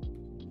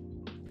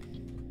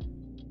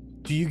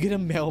 Do you get a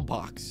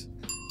mailbox?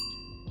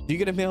 Do you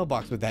get a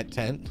mailbox with that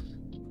tent?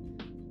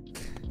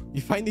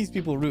 You find these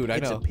people rude. I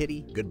know. It's a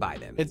pity. Goodbye,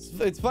 then.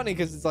 It's funny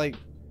because it's like,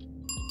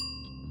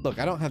 look,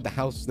 I don't have the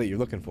house that you're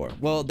looking for.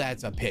 Well,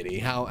 that's a pity.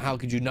 How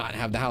could you not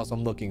have the house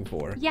I'm looking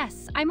for?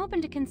 Yes, I'm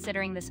open to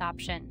considering this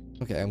option.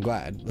 Okay, I'm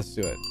glad. Let's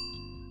do it.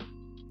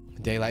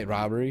 Daylight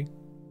robbery.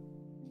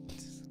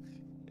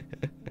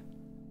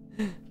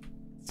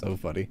 So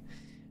funny.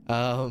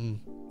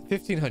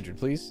 1500,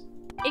 please.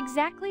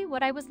 Exactly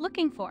what I was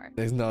looking for.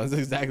 No, that's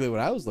exactly what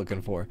I was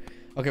looking for.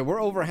 Okay,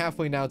 we're over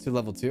halfway now to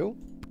level 2.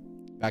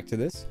 Back to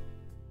this.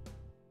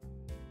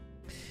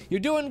 You're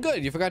doing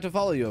good. You forgot to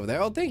follow you over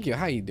there. Oh, thank you.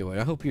 How you doing?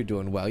 I hope you're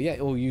doing well.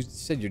 Yeah, well, you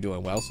said you're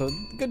doing well, so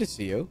good to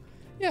see you.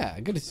 Yeah,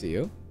 good to see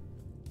you.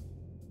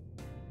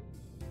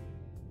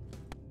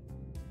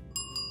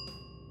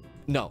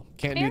 No,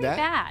 can't do that.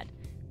 Very bad.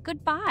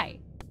 Goodbye.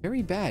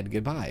 Very bad.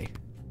 Goodbye.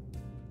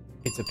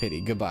 It's a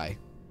pity. Goodbye.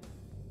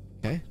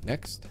 Okay,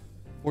 next.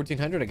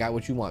 1400. I got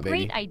what you want, baby.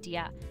 Great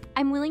idea.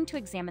 I'm willing to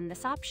examine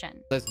this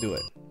option. Let's do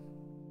it.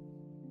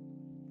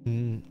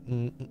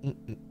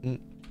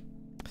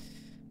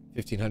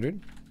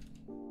 1500.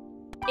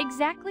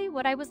 Exactly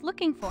what I was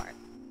looking for.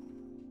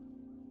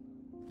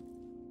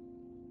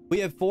 We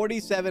have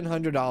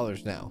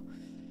 $4,700 now.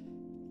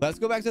 Let's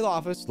go back to the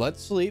office.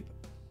 Let's sleep.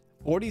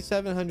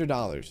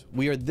 $4,700.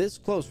 We are this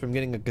close from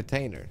getting a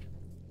container.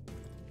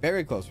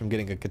 Very close from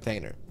getting a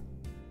container.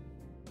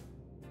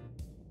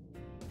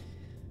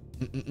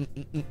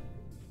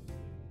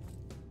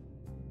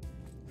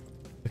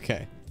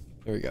 Okay,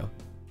 here we go.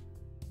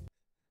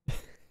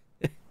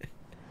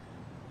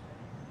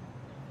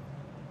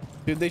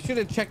 Dude, they should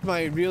have checked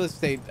my real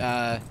estate.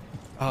 Oh,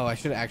 I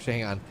should have actually.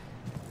 Hang on.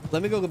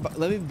 Let me go.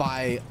 Let me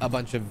buy a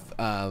bunch of.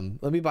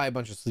 Let me buy a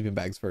bunch of sleeping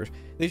bags first.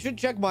 They should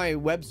check my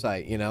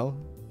website. You know.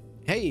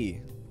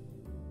 Hey.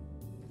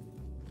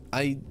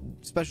 I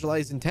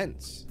specialize in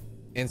tents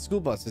and school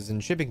buses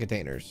and shipping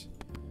containers.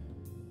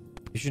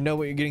 You should know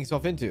what you're getting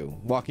yourself into.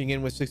 Walking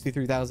in with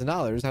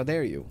 $63,000. How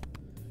dare you?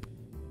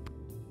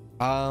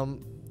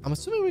 I'm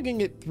assuming we can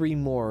get 3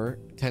 more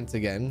tents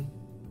again.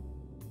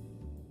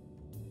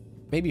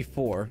 Maybe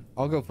 4.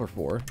 I'll go for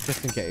 4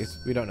 just in case.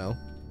 We don't know.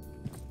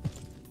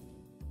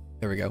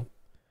 There we go.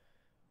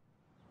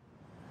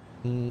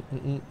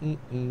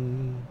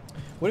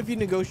 What if you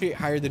negotiate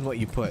higher than what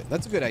you put?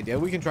 That's a good idea.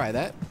 We can try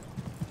that.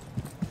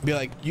 Be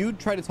like, you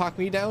try to talk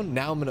me down.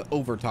 Now I'm going to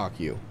over talk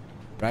you.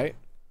 Right?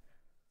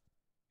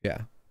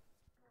 Yeah.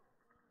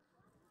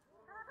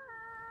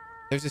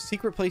 There's a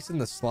secret place in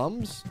the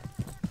slums?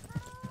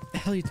 What the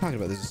hell are you talking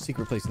about? There's a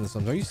secret place in the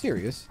slums. Are you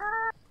serious?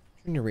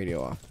 Turn your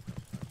radio off.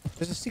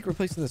 There's a secret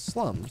place in the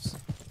slums.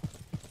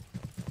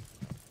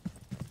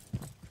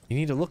 You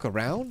need to look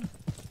around?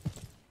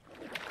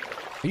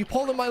 Are you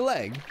pulling my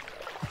leg?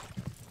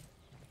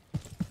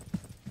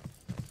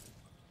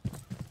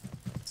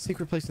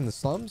 Secret place in the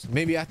slums?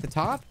 Maybe at the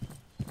top?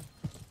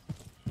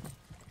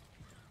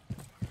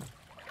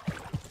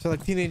 So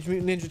like Teenage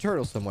Mutant Ninja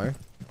Turtles somewhere.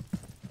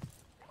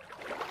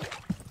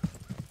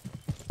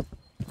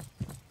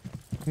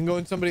 You can go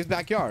in somebody's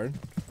backyard.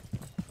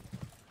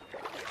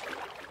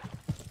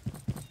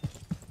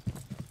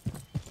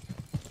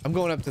 I'm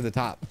going up to the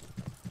top.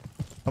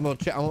 I'm gonna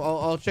check.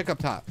 I'll check up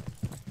top.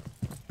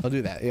 I'll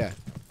do that. Yeah.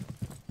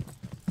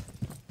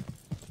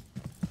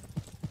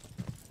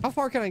 How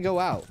far can I go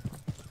out?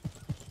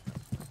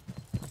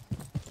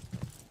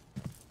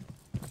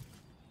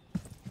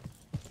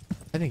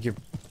 I think you're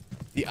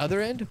the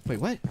other end. Wait,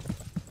 what?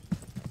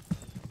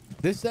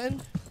 This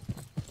end?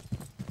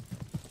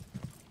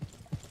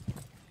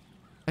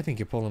 I think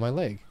you're pulling my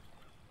leg.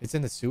 It's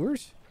in the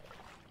sewers?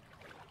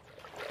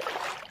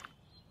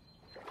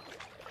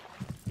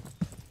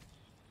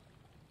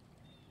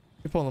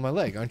 You're pulling my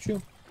leg, aren't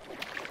you?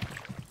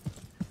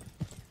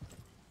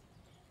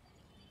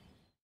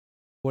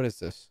 What is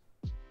this?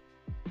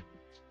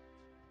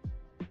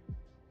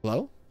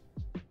 Hello?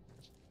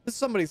 This is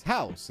somebody's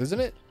house, isn't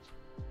it?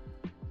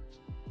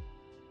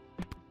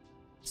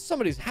 It's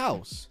somebody's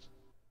house.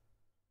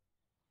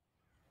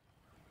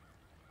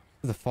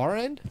 The far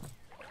end?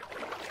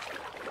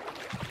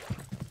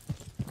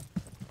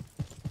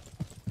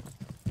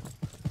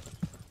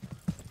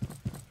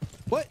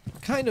 What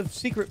kind of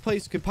secret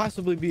place could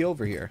possibly be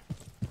over here?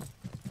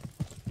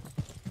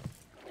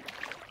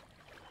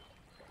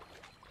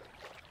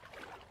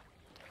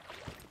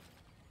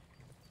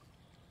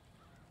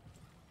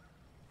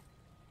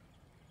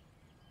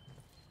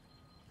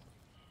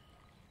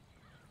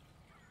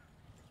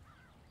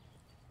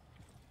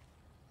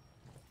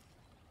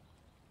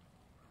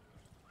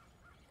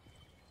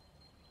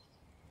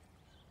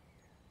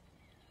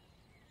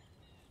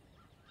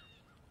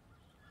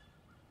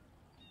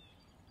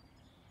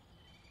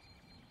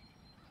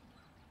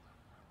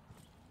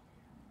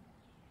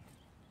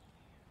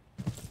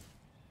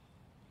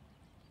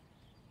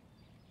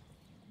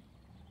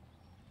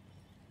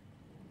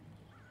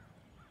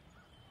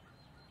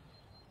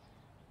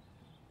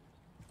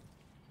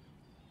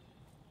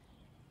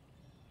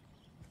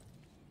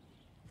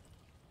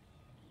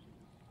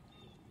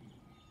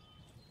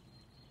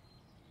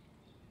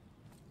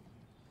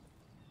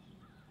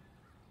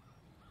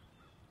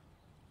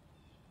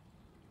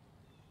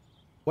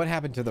 What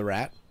happened to the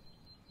rat?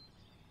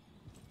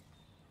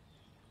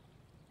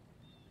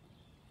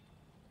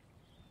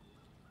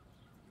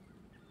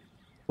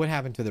 What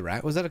happened to the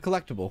rat? Was that a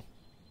collectible?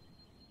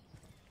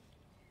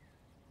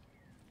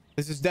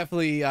 This is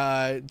definitely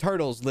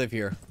turtles live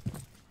here.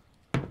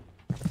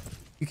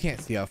 can't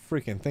see a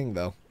freaking thing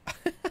though.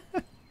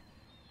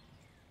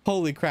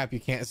 Holy crap, you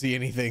can't see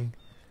anything.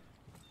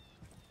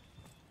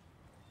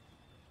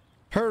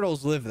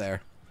 Turtles live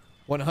there.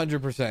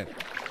 100%.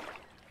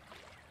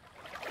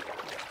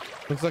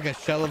 Looks like a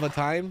shell of a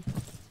time.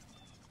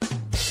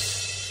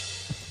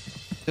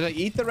 Did I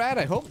eat the rat?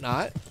 I hope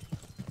not.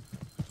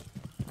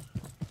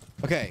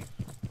 Okay.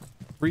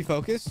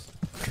 Refocus.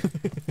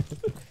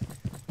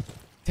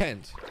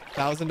 Tent.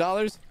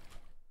 $1,000.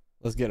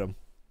 Let's get him.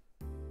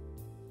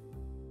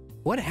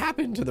 What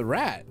happened to the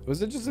rat?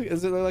 Was it just,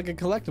 is it like a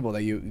collectible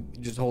that you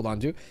just hold on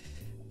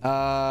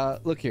to?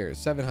 Look here,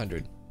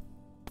 700.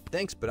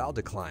 Thanks, but I'll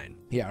decline.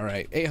 Yeah, all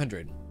right,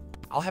 800.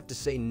 I'll have to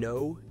say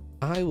no.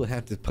 I will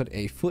have to put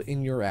a foot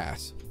in your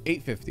ass.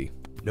 850.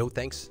 No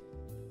thanks.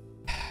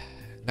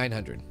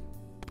 900.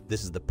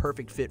 This is the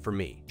perfect fit for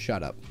me.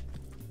 Shut up.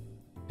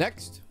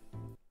 Next.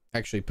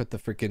 Actually, put the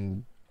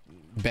freaking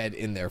bed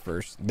in there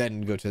first,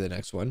 then go to the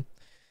next one.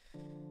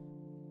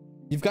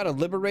 You've got a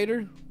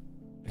liberator.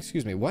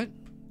 Excuse me, what?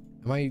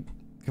 Am I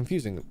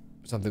confusing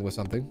something with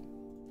something?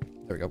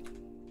 There we go.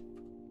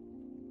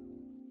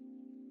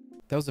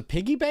 That was a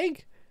piggy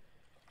bank?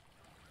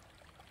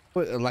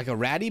 What, like a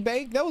ratty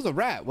bank? That was a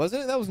rat,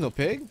 wasn't it? That was no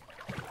pig.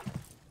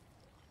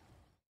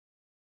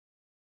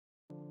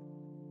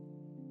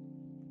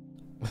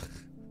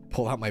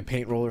 Pull out my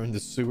paint roller in the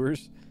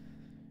sewers.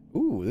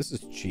 Ooh, this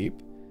is cheap.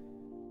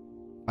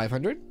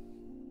 500?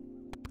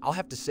 I'll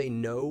have to say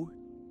no.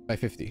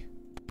 550.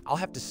 I'll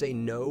have to say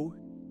no.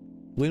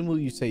 When will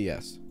you say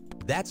yes?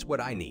 That's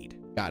what I need.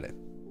 Got it.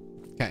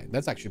 Okay,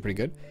 that's actually pretty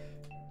good.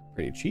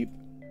 Pretty cheap.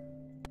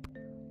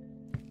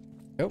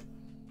 Go.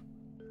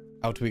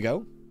 Out we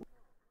go.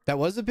 That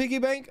was a piggy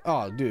bank?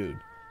 Oh, dude.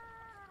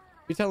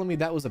 You're telling me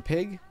that was a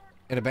pig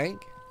in a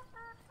bank?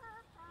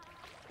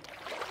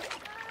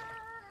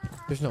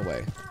 There's no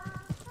way.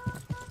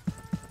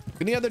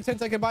 Any other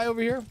tents I can buy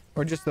over here?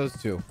 Or just those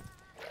two?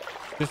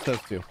 Just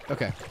those two.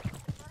 Okay.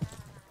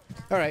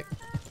 All right.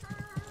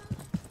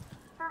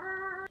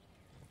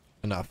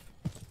 Enough.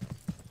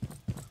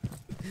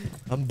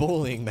 I'm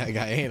bullying that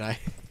guy, ain't I?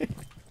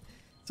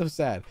 So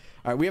sad.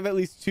 All right, we have at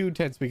least 2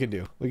 tents we can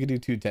do. We can do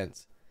 2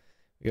 tents.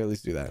 We can at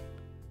least do that.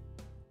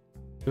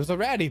 It was a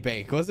ratty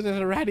bank, wasn't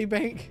it? A ratty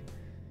bank?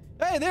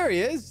 Hey, there he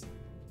is.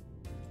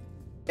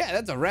 Yeah,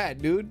 that's a rat,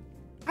 dude.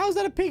 How's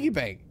that a piggy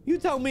bank? You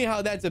tell me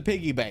how that's a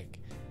piggy bank.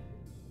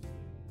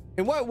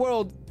 In what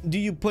world do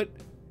you put...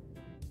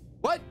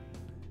 What?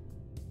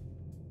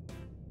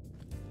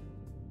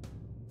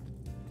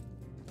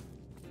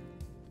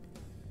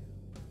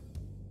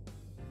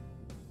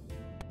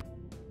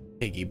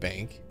 Piggy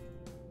bank.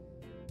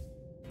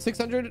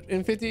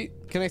 650.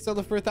 Can I sell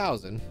it for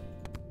 1,000?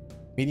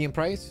 Medium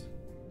price.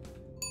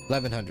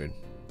 1,100.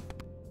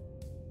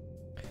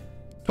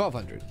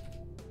 1,200.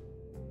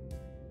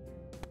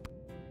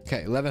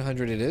 Okay,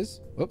 1,100 it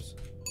is. Whoops.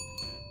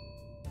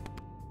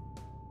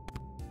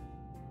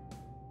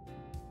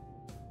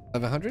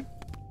 1,100.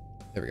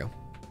 There we go.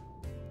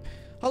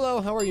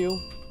 Hello, how are you?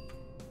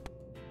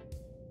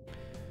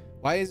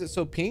 Why is it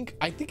so pink?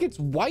 I think it's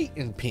white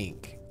and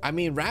pink. I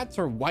mean, rats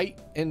are white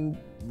and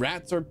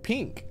rats are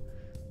pink,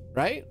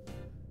 right?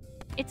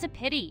 It's a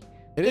pity.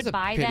 It is a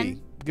Goodbye, pity.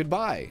 then.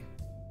 Goodbye.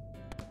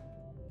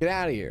 Get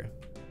out of here.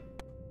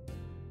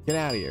 Get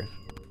out of here.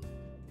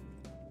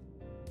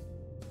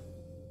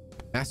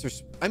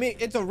 I mean,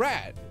 it's a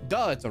rat.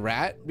 Duh, it's a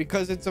rat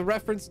because it's a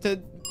reference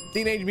to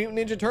Teenage Mutant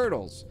Ninja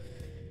Turtles.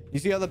 You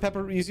see all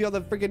the you see all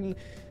the freaking,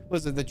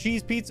 was it the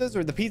cheese pizzas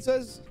or the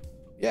pizzas?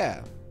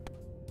 Yeah.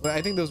 Well,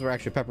 I think those were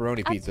actually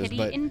pepperoni pizzas, A pity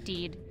but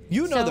indeed.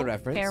 you know So, the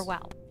reference.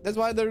 farewell. That's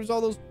why there's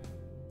all those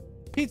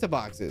pizza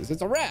boxes.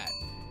 It's a rat.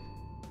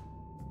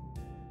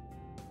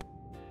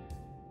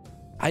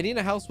 I need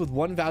a house with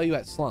 1 value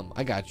at slum.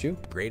 I got you.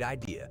 Great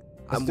idea.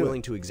 Let's I'm do it.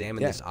 willing to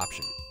examine Yeah. this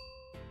option.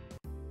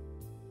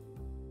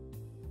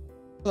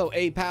 Hello,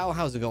 A-Pal.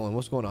 How's it going?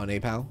 What's going on,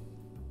 A-Pal?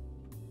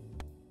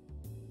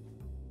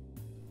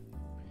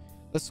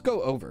 Let's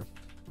go over.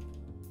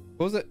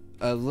 What was it?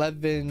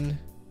 11.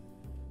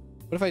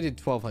 What if I did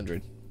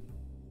 1,200?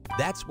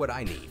 That's what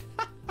I need.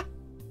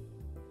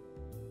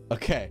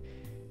 Okay.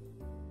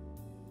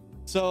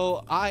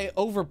 So I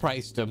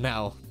overpriced him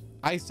now.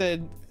 I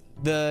said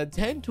the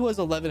tent was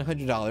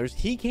 $1,100.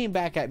 He came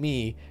back at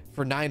me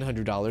for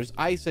 $900.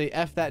 I say,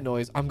 F that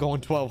noise. I'm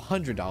going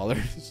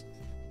 $1,200.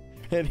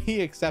 And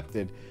he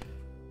accepted.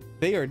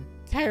 They are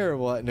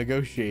terrible at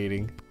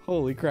negotiating.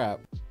 Holy crap.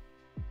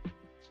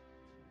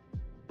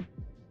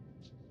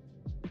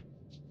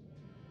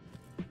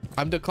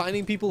 I'm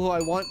declining people who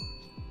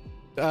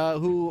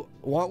who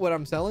want what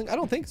I'm selling. I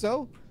don't think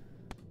so.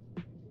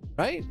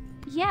 Right?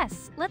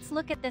 Yes, let's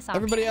look at this option.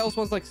 Everybody else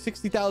wants like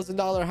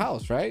 $60,000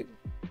 house, right?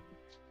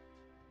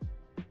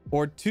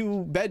 Or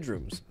 2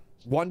 bedrooms,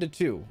 1 to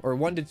 2, or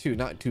 1 to 2,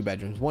 not 2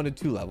 bedrooms, 1 to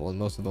 2 level, and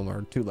most of them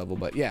are 2 level,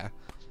 but yeah.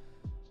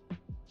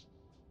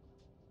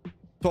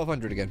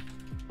 1,200 again.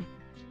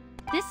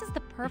 This is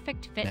the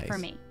perfect fit for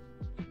Nice. me.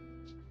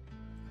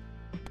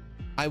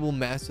 I will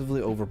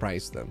massively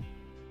overprice them.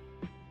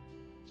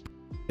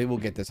 They will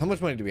get this. How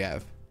much money do we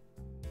have?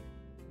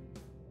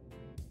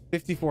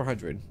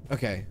 5,400.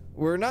 Okay,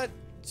 we're not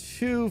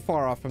too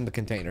far off from the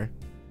container,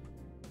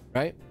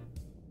 right?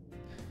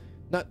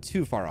 Not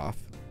too far off.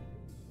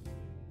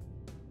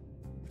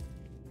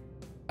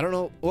 I don't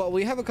know. Well,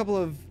 we have a couple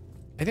of,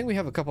 I think we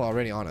have a couple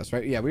already on us,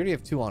 right? Yeah, we already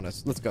have 2 on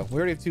us. Let's go. We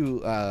already have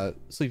 2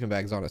 sleeping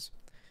bags on us.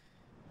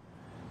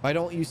 Why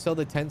don't you sell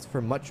the tents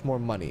for much more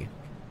money?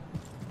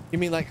 You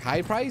mean like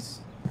high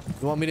price?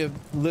 You want me to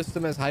list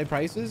them as high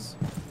prices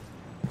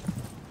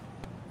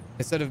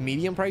instead of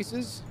medium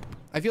prices?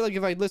 I feel like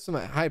if I list them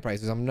at high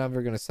prices, I'm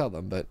never going to sell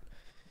them, but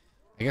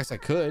I guess I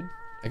could.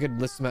 I could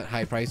list them at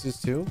high prices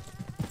too.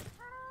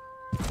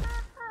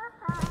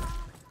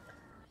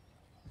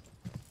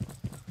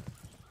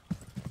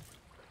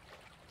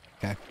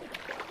 Okay.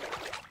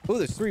 Oh,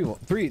 there's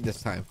three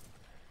this time.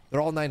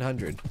 They're all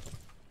 900.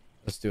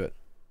 Let's do it.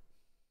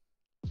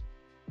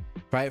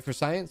 Try it for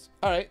science.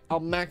 All right, I'll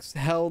max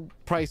held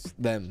price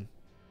them.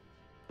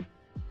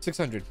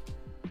 600.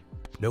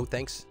 No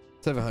thanks.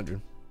 700.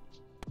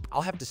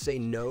 I'll have to say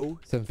no.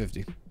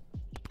 750.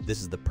 This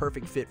is the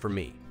perfect fit for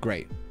me.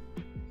 Great.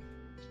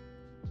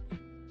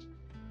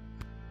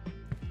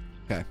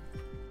 Okay.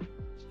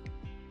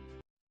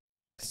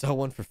 Sell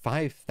one for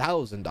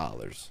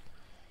 $5,000.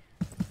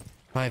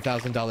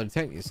 $5,000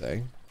 tent, you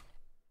say?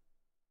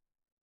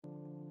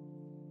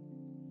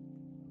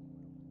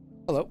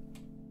 Hello.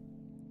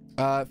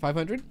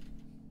 500.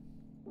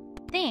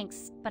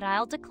 Thanks, but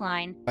I'll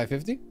decline.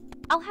 550.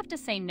 I'll have to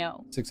say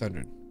no.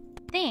 600.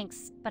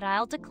 Thanks, but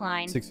I'll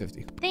decline.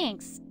 650.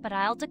 Thanks, but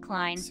I'll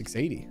decline.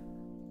 680.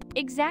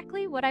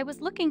 Exactly what I was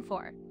looking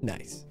for.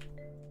 Nice.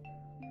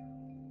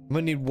 I'm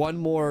gonna need one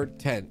more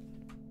tent,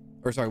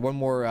 or sorry, one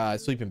more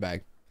sleeping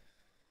bag.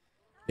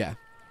 Yeah.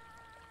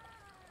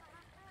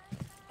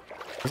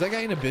 Was that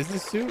guy in a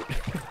business suit?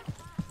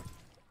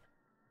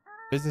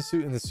 Business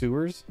suit in the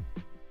sewers?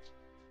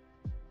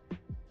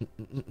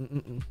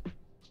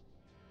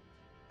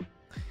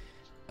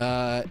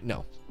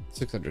 No.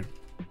 600.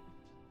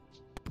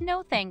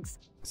 No thanks.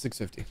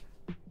 650.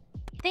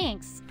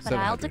 Thanks, but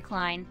I'll 700.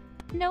 decline.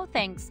 No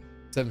thanks.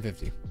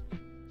 750.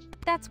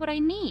 That's what I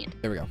need.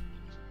 There we go.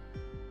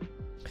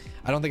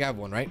 I don't think I have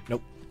one, right?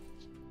 Nope.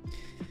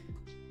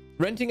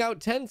 Renting out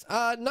tents?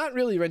 Not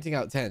really renting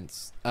out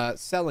tents.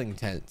 Selling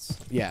tents.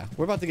 Yeah,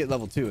 we're about to get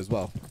level 2 as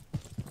well.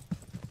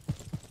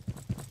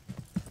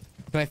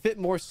 Can I fit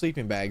more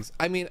sleeping bags?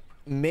 I mean,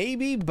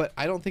 maybe, but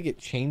I don't think it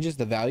changes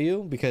the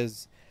value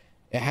because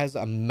it has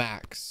a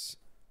max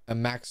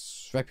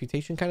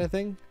reputation kind of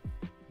thing.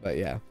 But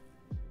yeah.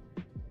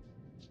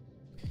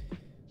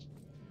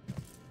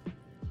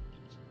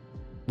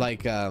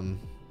 Like,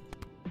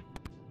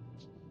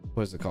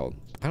 what is it called?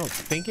 I don't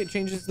think it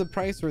changes the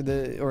price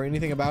or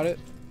anything about it.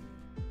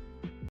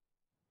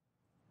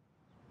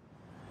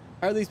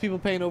 Are these people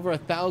paying over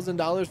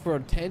 $1,000 for a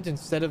tent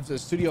instead of a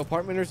studio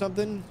apartment or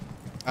something?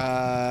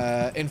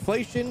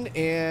 Inflation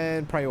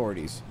and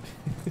priorities.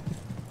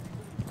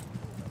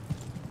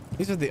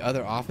 These are the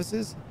other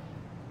offices.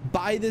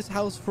 Buy this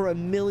house for $1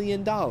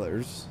 million.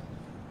 Or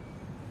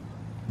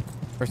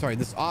sorry,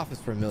 this office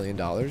for $1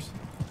 million.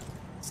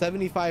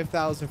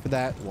 75,000 for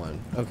that one.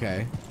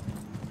 Okay.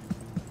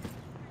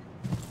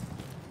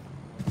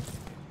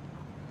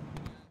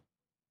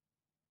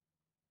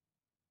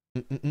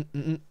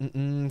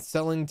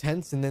 Selling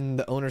tents and then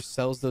the owner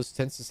sells those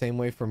tents the same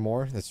way for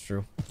more. That's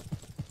true.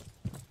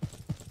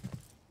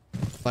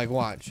 Like,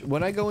 watch.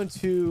 When I go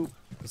into,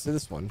 let's say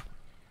this one.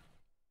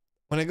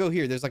 When I go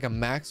here, there's like a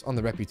max on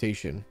the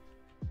reputation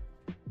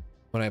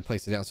when I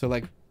place it down. So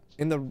like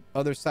in the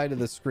other side of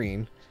the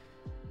screen,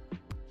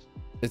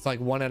 it's like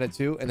 1 out of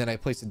 2, and then I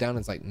place it down and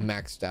it's like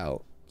maxed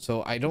out.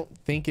 So I don't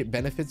think it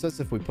benefits us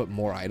if we put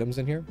more items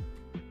in here.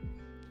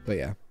 But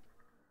yeah.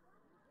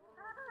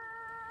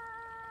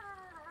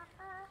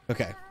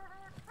 Okay.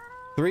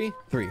 3.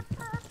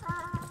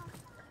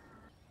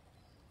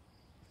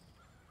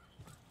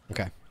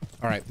 Okay.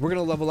 All right. We're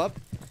going to level up.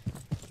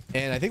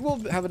 And I think we'll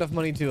have enough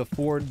money to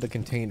afford the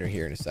container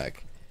here in a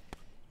sec.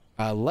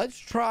 Let's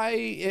try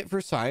it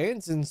for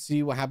science and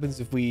see what happens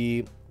if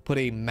we put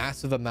a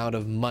massive amount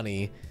of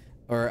money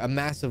or a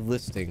massive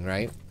listing,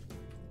 right?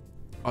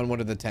 On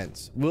one of the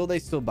tents. Will they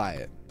still buy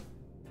it?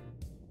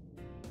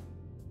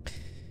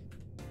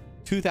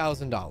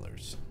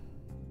 $2,000.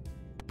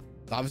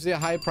 Obviously a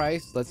high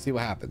price. Let's see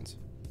what happens.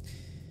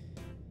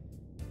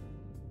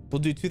 We'll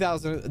do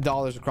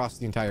 $2,000 across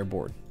the entire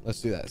board.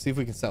 Let's do that. See if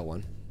we can sell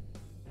one.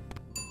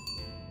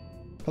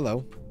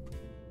 Hello.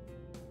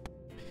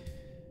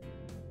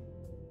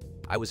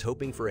 I was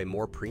hoping for a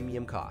more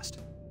premium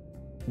cost.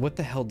 What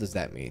the hell does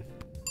that mean?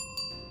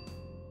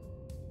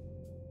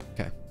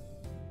 Okay.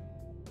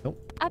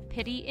 Nope. A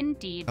pity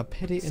indeed. A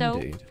pity so,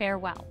 indeed.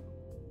 farewell.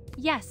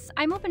 Yes,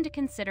 I'm open to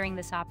considering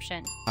this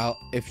option.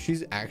 If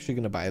she's actually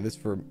going to buy this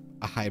for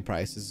a high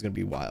price, this is going to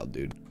be wild,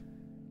 dude.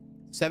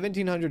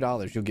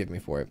 $1,700 you'll give me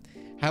for it.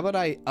 How about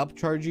I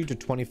upcharge you to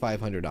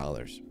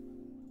 $2,500?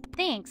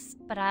 Thanks,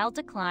 but I'll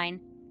decline.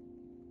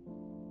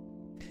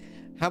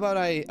 How about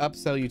I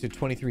upsell you to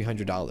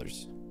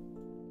 $2,300?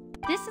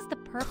 This is the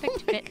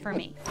perfect fit for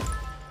me.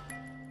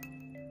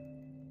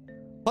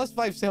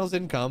 +5 sales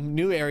income,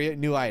 new area,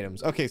 new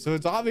items. Okay, so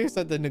it's obvious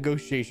that the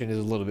negotiation is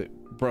a little bit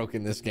broke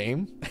in this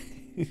game.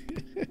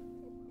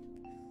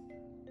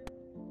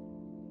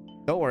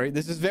 Don't worry,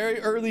 this is very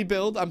early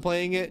build. I'm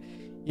playing it,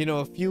 you know,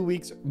 a few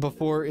weeks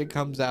before it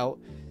comes out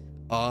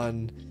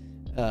on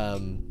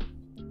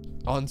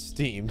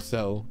Steam.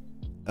 So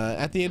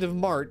at the end of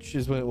March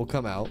is when it will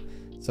come out.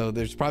 So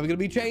there's probably gonna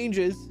be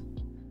changes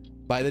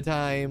by the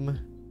time,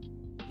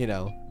 you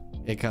know,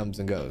 it comes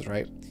and goes,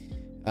 right?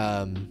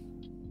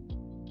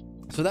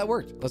 So that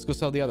worked. Let's go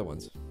sell the other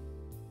ones.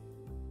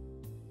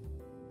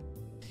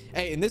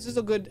 Hey, and this is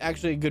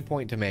actually a good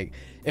point to make.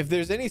 If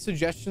there's any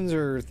suggestions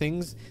or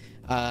things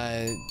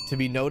to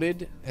be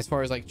noted as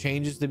far as like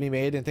changes to be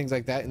made and things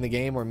like that in the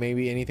game, or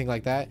maybe anything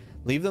like that,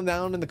 leave them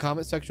down in the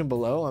comment section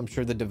below. I'm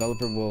sure the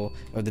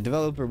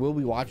developer will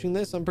be watching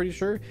this, I'm pretty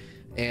sure,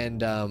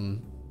 and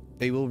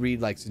they will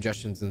read like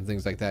suggestions and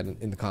things like that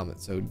in the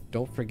comments, so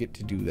don't forget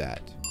to do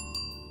that.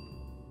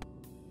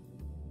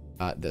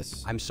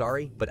 This. I'm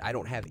sorry, but I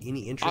don't have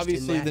any interest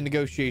Obviously, in that. the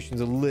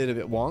negotiation's a little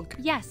bit wonk.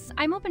 Yes,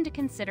 I'm open to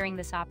considering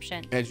this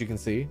option. As you can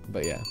see,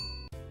 but yeah.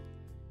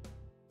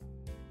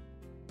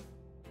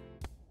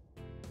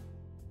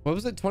 What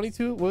was it?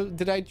 22? What,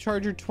 did I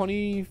charge her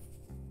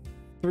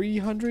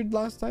 2,300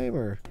 last time,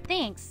 or?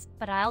 Thanks,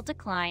 but I'll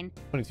decline.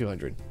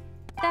 2,200.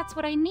 That's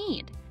what I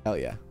need. Hell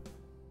yeah.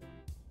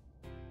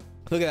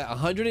 Look at that,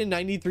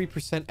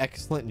 193%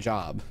 excellent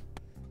job.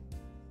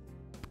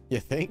 You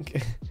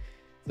think?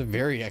 It's a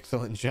very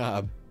excellent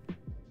job.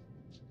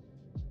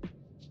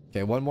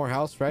 Okay, one more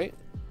house, right?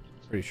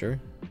 Pretty sure.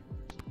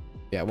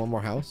 Yeah, one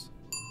more house.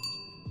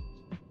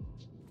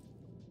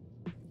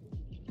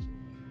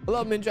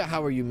 Hello, Minja.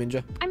 How are you,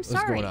 Minja? I'm What's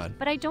sorry, going on?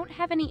 but I don't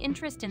have any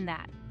interest in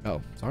that. Oh,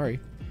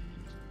 sorry.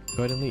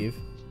 Go ahead and leave.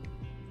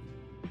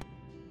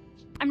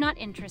 I'm not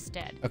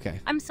interested. Okay.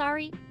 I'm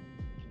sorry.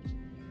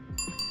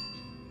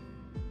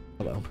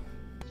 Hello.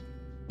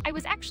 I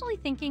was actually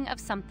thinking of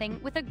something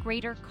with a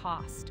greater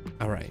cost.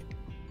 All right.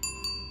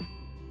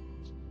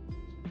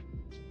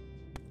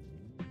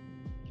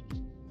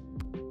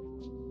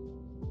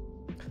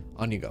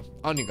 On you go.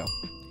 On you go.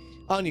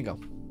 On you go.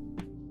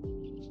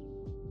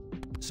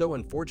 So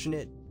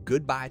unfortunate.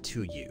 Goodbye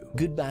to you.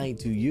 Goodbye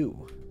to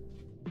you.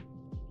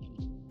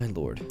 My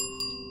lord.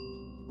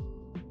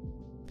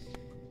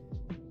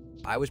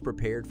 I was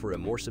prepared for a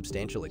more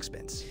substantial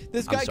expense.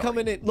 This I'm guy sorry.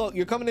 coming in. Look,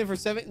 you're coming in for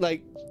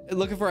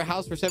looking for a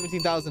house for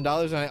 $17,000, and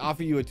I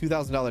offer you a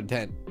 $2,000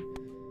 tent.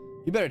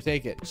 You better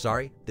take it.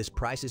 Sorry, this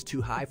price is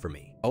too high for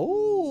me.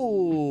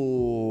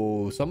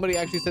 Oh, somebody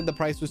actually said the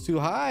price was too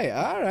high.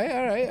 All right,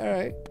 all right, all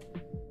right.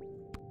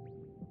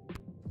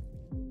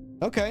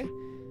 Okay.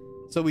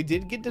 So we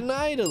did get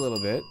denied a little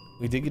bit.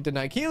 We did get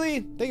denied. Keely,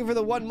 thank you for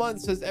the 1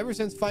 month. Says, ever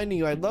since finding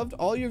you, I loved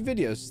all your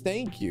videos.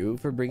 Thank you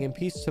for bringing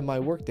peace to my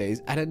work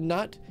days at a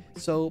not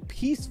so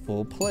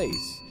peaceful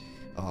place.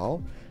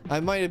 Oh,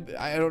 I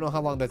don't know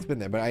how long that's been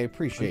there, but I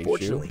appreciate you.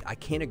 Unfortunately, I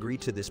can't agree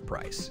to this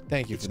price.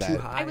 Thank you It's for that. too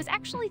high. I was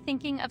actually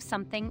thinking of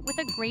something with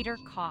a greater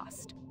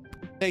cost.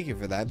 Thank you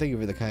for that. Thank you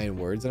for the kind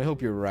words. And I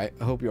hope you're right.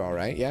 I hope you're all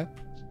right. Yeah.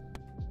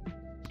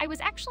 I was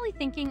actually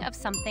thinking of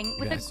something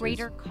with Yes, a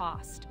greater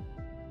cost.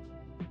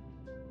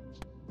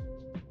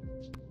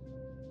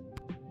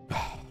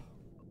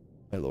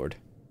 My lord.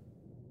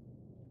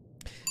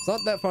 It's not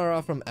that far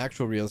off from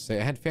actual real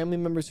estate. I had family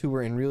members who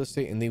were in real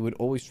estate and they would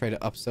always try to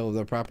upsell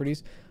their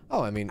properties.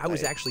 Oh, I mean, I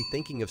was actually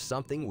thinking of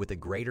something with a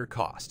greater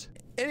cost.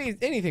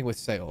 anything with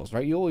sales,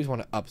 right? You always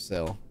want to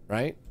upsell,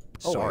 right?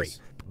 Sorry, Always.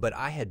 but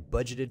I had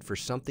budgeted for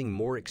something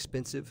more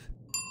expensive.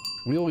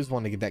 We always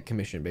want to get that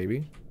commission,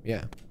 baby.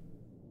 Yeah.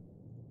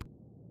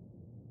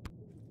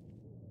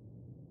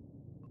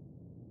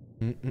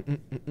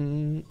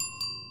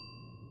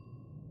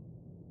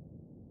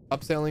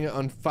 Upselling it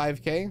on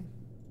 5K.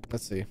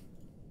 Let's see.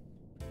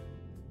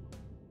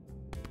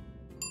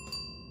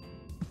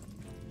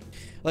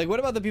 Like, what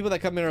about the people that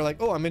come in and are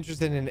like, oh, I'm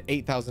interested in an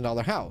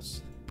 $8,000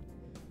 house,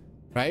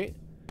 right?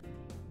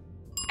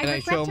 And I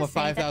show them a $5,000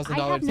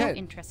 I have no tent.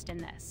 interest in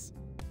this.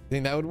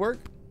 Think that would work?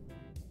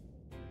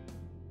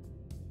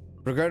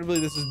 Regrettably,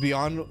 this is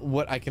beyond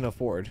what I can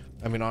afford.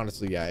 I mean,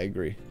 honestly, yeah, I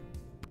agree.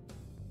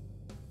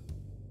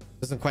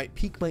 Doesn't quite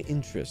pique my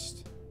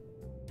interest.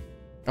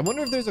 I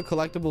wonder if there's a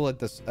collectible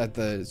at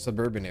the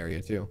suburban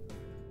area too.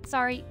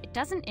 Sorry, it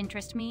doesn't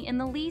interest me in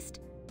the least.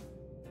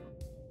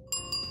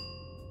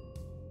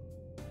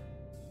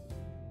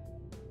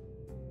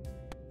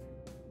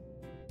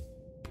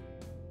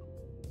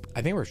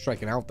 I think we're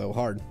striking out though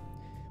hard,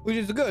 which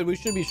is good. We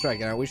should be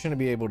striking out. We shouldn't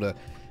be able to,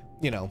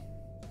 you know,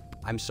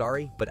 I'm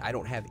sorry, but I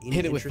don't have any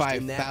hit it with interest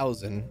in that.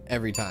 5,000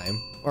 every time,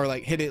 or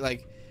like hit it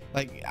like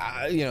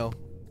you know,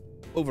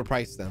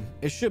 overprice them.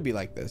 It should be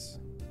like this.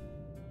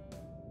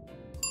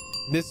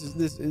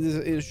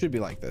 It should be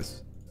like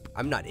this.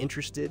 I'm not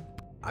interested.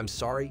 I'm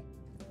sorry.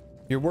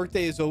 Your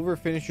workday is over.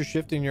 Finish your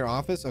shift in your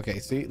office. Okay,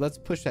 see, let's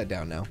push that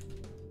down now.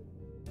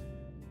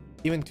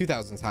 Even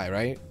 2,000 is high,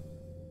 right?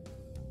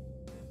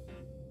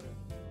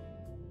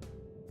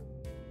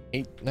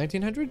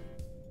 1900?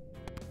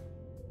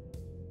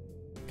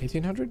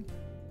 1800?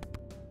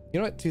 You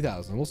know what?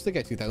 2,000. We'll stick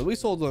at 2,000. We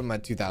sold them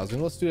at 2,000.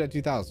 Let's do it at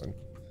 2,000.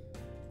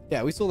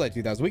 Yeah, we sold at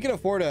 2,000. We can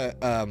afford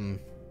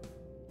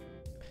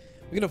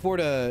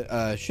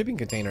a shipping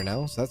container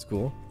now, so that's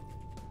cool.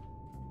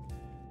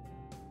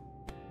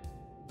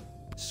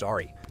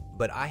 Sorry,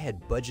 but I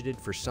had budgeted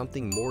for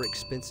something more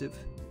expensive.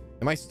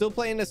 Am I still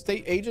playing a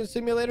state agent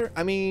simulator?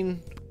 I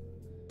mean,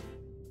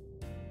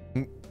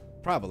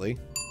 probably.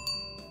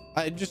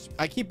 I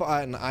keep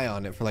an eye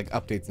on it for like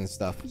updates and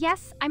stuff.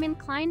 Yes, I'm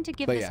inclined to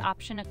give But this yeah.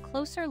 option a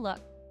closer look.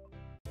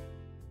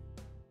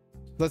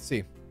 Let's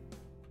see.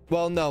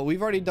 Well, no,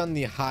 we've already done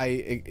the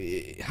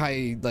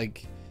high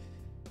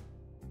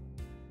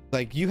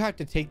like you have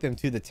to take them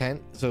to the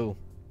tent. So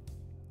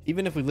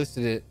even if we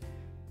listed it,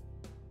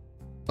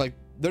 like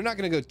they're not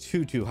going to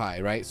go too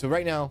high, right? So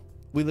right now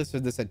we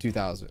listed this at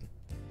 2,000.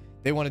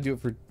 They want to do it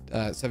for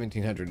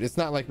 1,700. It's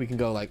not like we can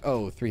go like,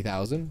 oh,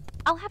 3,000.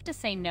 I'll have to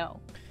say no.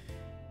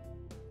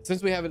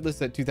 Since we have it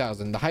listed at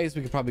 2,000, the highest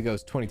we could probably go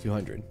is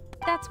 2,200.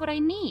 That's what I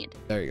need.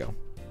 There you go.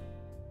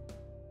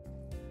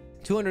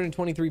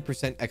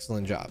 223%.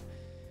 Excellent job.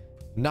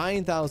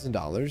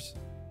 $9,000.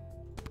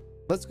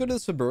 Let's go to the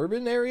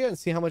suburban area and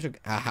see how much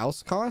a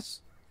house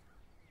costs.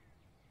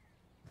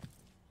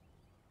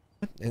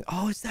 And,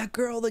 oh, it's that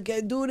girl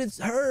again, dude. It's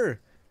her.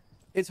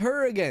 It's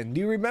her again.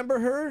 Do you remember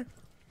her?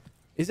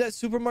 Is that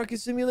Supermarket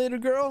Simulator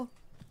girl?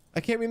 I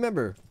can't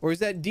remember. Or is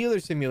that Dealer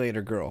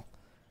Simulator girl?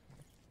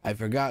 I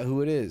forgot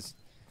who it is.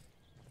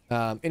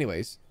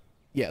 Anyways,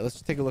 yeah,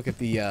 let's take a look at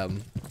the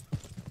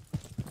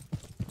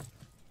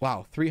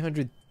wow,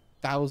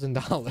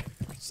 $300,000.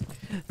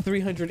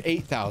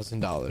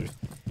 $308,000.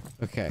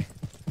 Okay.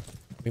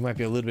 We might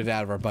be a little bit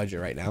out of our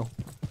budget right now.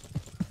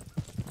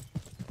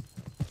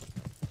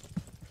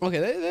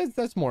 Okay,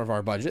 that's more of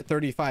our budget.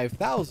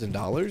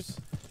 $35,000.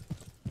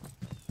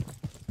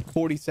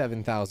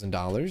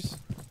 $47,000.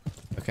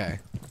 Okay.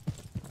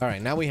 All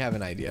right, now we have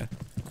an idea.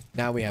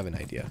 Now we have an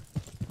idea.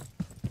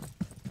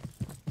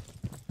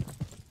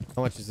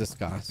 How much does this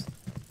cost?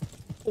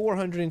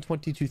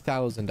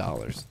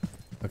 $422,000.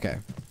 Okay.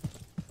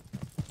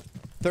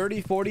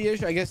 30,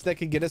 40-ish. I guess that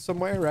could get us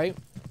somewhere, right?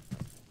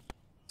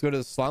 Let's go to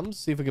the slums.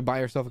 See if we could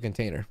buy ourselves a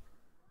container.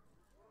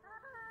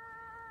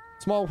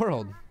 Small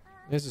world.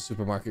 There's a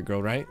supermarket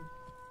girl, right?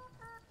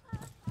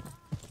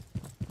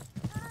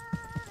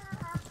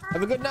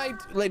 Have a good night,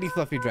 Lady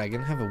Fluffy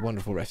Dragon. Have a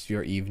wonderful rest of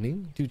your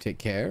evening. Do take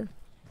care.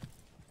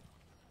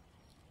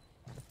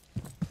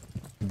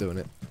 I'm doing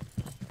it.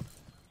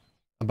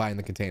 I'm buying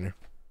the container.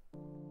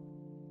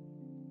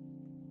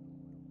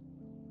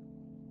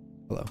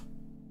 Hello.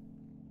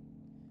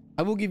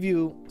 I will give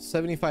you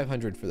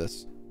 $7,500 for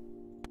this.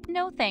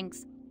 No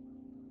thanks.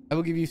 I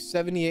will give you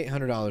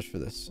 $7,800 for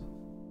this.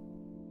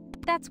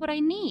 That's what I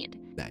need.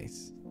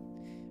 Nice.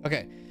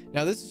 Okay.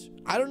 Now this is,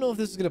 I don't know if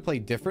this is going to play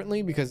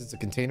differently because it's a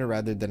container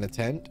rather than a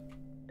tent.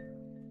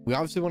 We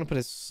obviously want to put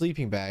a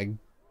sleeping bag,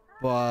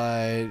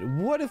 but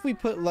what if we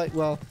put like,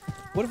 well,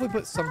 what if we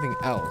put something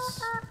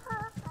else?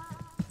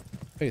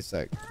 Wait a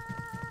sec.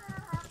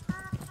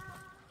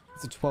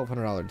 It's a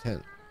 $1,200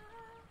 tent.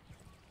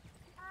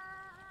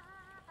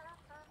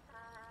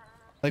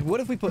 Like,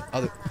 what if we put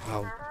other...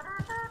 Oh.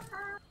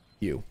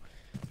 You.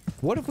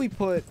 What if we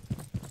put,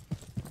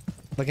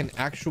 like, an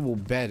actual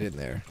bed in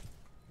there?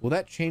 Will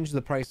that change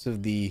the price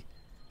of the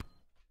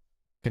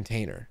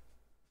container?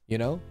 You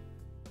know?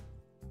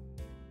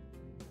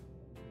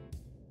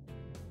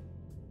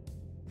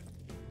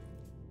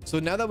 So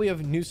now that we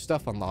have new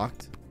stuff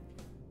unlocked,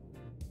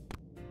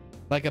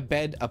 like a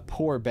bed, a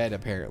poor bed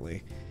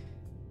apparently,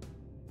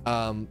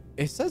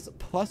 it says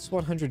plus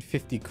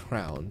 150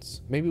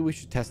 crowns. Maybe we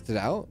should test it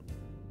out.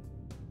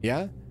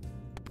 Yeah.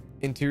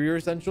 Interior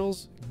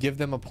essentials, give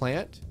them a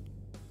plant,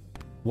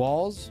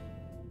 walls.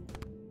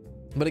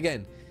 But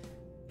again,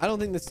 I don't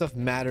think this stuff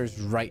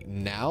matters right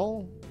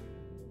now.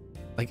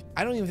 Like,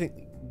 I don't even think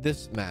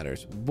this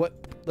matters.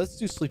 Let's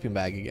do sleeping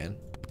bag again.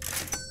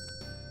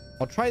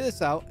 I'll try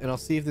this out and I'll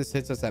see if this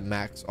hits us at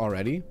max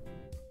already.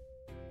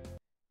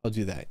 I'll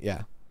do that.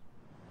 Yeah.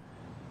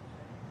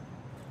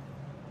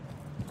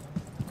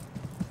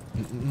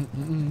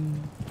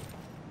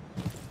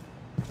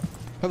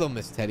 Hello,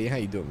 Miss Teddy. How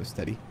you doing, Miss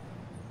Teddy?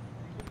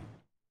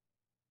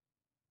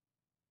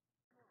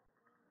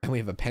 And we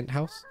have a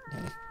penthouse.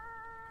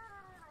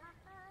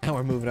 Now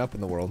we're moving up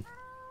in the world.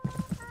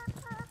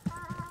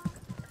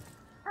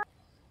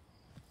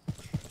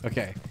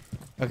 Okay.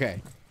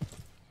 Okay.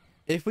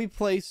 If we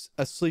place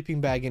a sleeping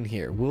bag in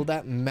here, will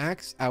that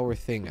max our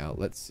thing out?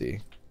 Let's see.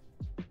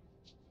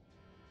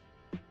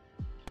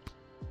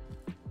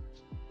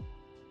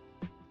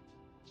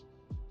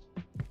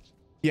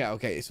 Yeah,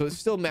 okay. So it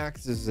still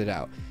maxes it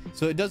out.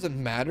 So it doesn't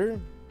matter.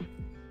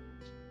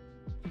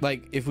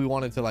 Like, if we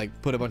wanted to,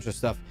 like, put a bunch of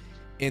stuff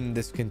in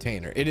this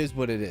container. It is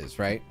what it is,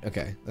 right?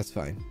 Okay, that's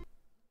fine.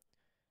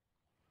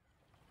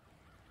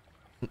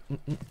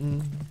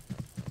 I'm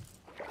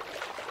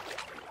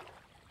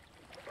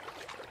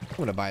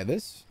gonna buy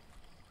this.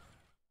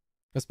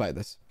 Let's buy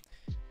this.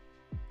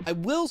 I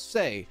will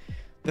say,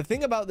 the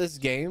thing about this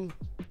game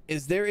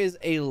is there is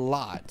a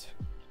lot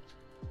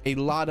a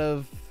lot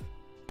of...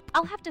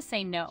 I'll have to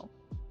say no.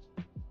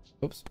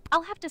 Oops.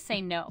 I'll have to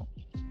say no.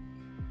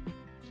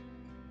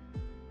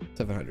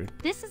 700.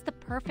 This is the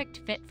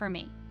perfect fit for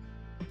me.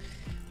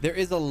 There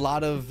is a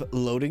lot of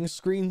loading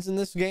screens in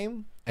this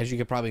game, as you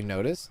could probably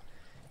notice.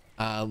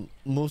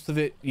 Most of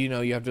it, you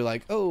know, you have to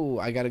like, oh,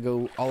 I got to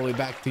go all the way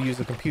back to use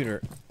a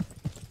computer.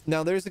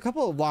 Now, there's a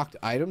couple of locked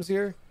items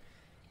here.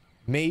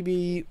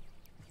 Maybe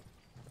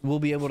we'll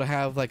be able to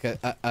have like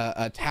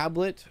a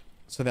tablet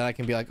so that I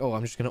can be like, oh,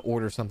 I'm just going to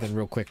order something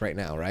real quick right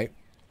now, right?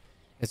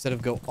 Instead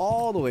of go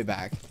all the way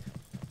back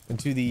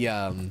into the,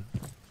 I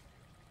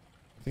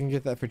can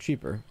get that for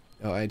cheaper.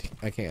 Oh,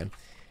 I can.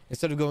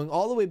 Instead of going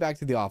all the way back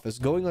to the office,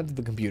 going onto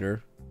the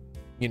computer,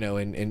 you know,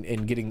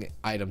 and getting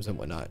items and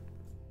whatnot.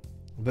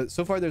 But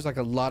so far, there's like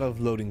a lot of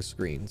loading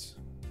screens.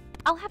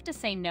 I'll have to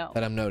say no.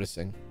 That I'm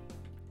noticing.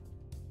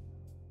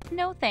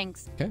 No,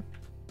 thanks. Okay.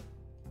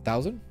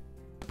 1,000?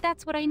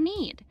 That's what I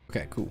need.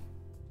 Okay, cool.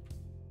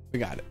 We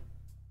got it.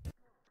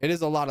 It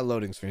is a lot of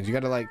loading screens. You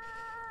got to like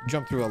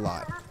jump through a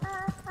lot.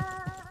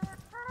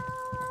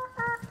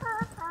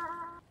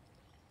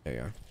 There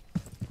you are.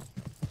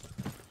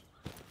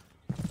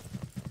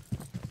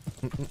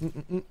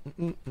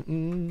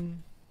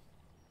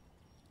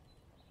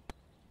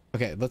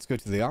 Okay, let's go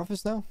to the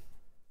office now.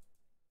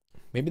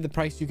 Maybe the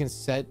price you can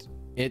set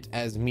it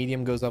as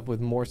medium goes up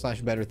with more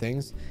 / better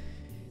things.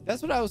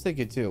 That's what I was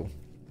thinking too.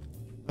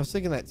 I was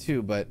thinking that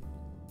too, but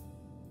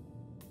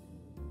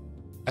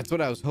that's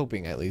what I was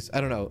hoping, at least.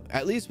 I don't know.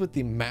 At least with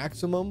the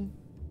maximum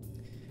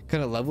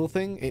kind of level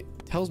thing, it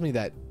tells me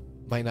that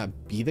might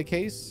not be the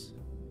case,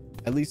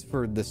 at least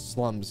for the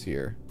slums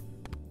here.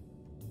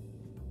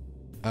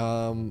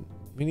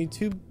 We need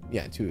 2.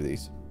 Yeah, 2 of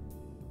these,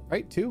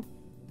 right? 2.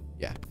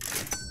 Yeah.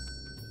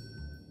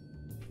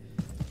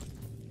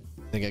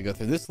 I think I go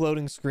through this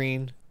loading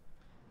screen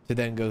to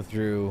then go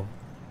through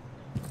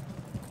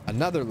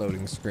another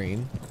loading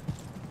screen.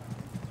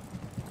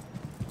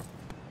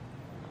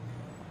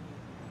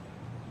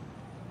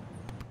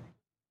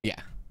 Yeah.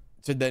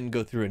 To then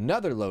go through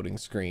another loading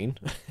screen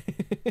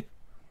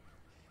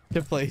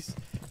to place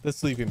the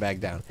sleeping bag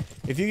down.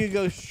 If you could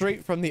go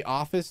straight from the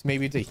office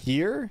maybe to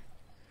here,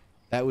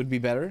 that would be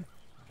better,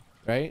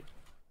 right?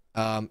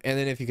 And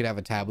then if you could have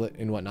a tablet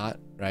and whatnot,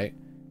 right?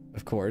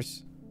 Of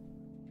course.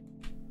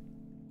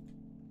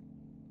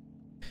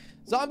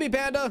 Zombie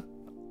Panda,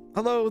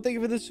 hello, thank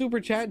you for the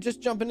super chat.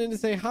 Just jumping in to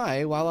say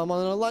hi while I'm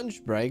on a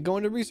lunch break,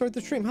 going to restart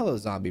the stream. Hello,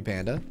 Zombie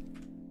Panda.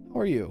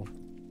 How are you?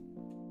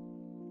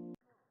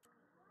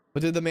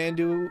 What did the man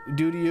do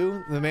to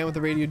you? The man with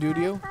the radio do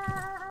to you?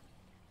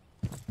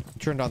 He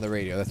turned on the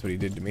radio. That's what he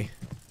did to me.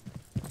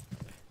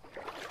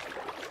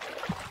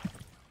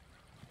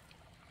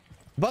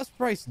 Bus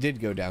price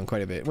did go down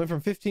quite a bit. It went from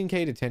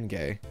 15K to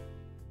 10K.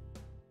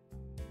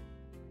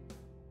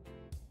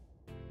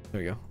 There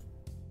we go.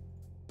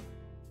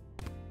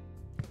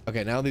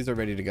 Okay, now these are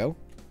ready to go.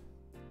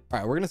 All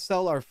right, we're gonna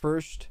sell our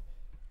first,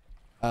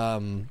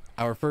 I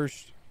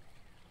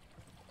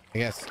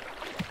guess,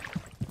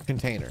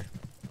 container.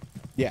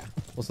 Yeah,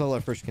 we'll sell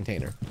our first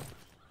container.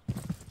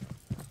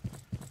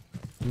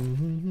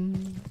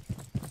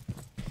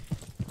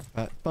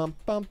 Bum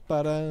bum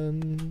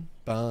ba-dum,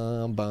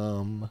 bum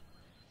bum.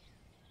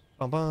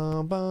 Bum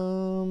bum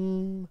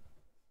bum.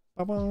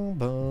 Bum bum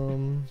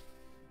bum.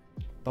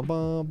 Bum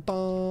bum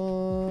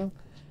bum.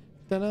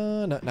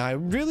 Da-da-da. Now I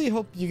really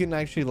hope you can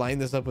actually line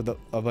this up with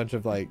a bunch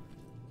of like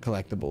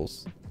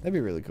collectibles. That'd be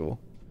really cool.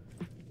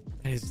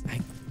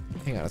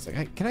 Hang on a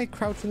second. Can I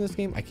crouch in this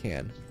game? I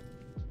can.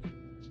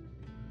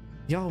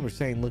 Y'all were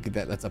saying, look at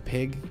that. That's a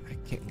pig. I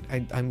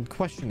can't. I'm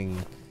questioning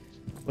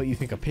what you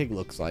think a pig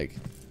looks like.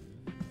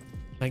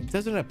 Like,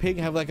 doesn't a pig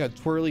have like a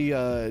twirly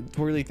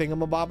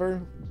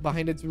thingamabobber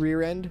behind its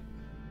rear end?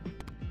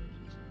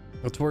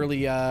 A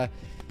twirly,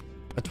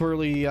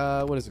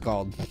 what is it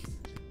called?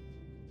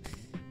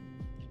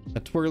 A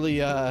twirly,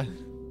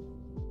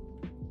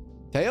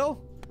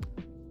 tail?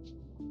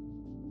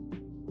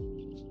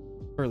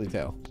 Twirly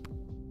tail.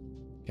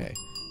 Okay.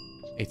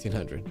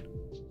 1,800.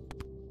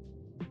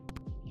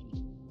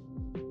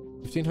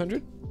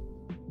 1,500?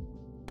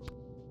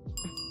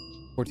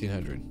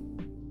 1,400.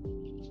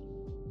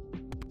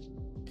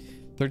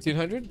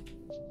 1,300?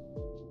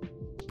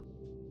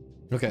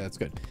 Okay, that's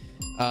good.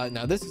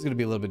 Now this is going to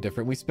be a little bit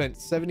different. We spent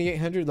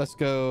 7,800. Let's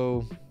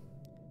go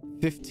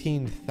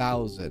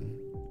 15,000.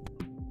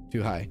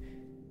 Too high.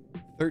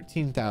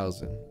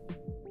 13,000.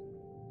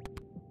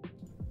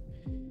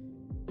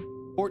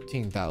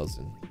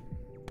 14,000.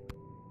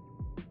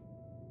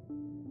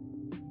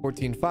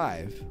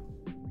 14,500.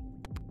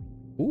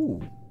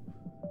 Ooh.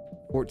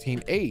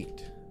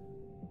 14,800.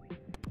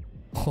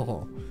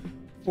 Oh.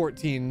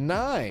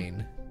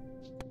 14,900.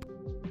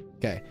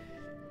 Okay.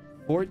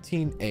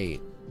 14,800.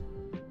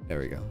 There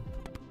we go.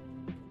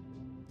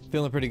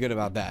 Feeling pretty good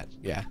about that.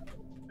 Yeah.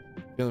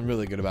 Feeling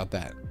really good about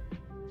that.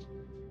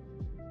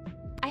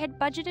 I had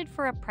budgeted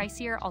for a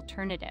pricier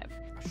alternative.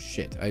 Oh,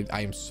 shit.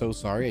 I am so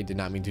sorry. I did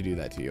not mean to do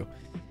that to you.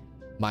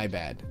 My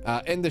bad.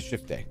 End the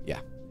shift day. Yeah.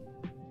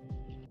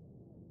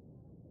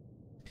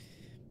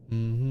 All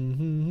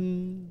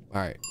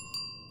right.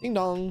 Ding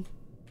dong.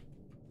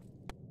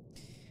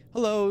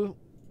 Hello.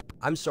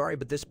 I'm sorry,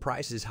 but this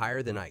price is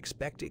higher than I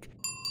expected.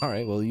 All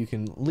right, well, you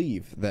can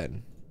leave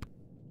then.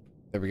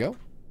 There we go.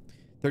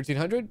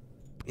 1,300.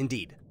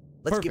 Indeed.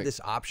 Let's Perfect. give this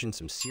option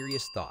some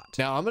serious thought.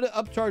 Now I'm gonna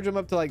upcharge them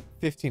up to like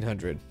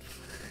 1,500.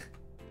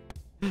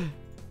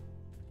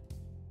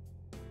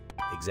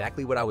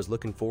 Exactly what I was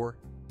looking for.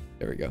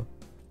 There we go.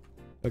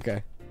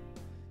 Okay.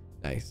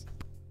 Nice.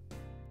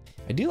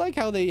 I do like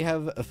how they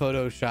have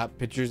Photoshop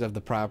pictures of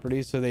the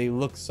property so they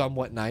look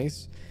somewhat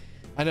nice.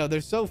 I know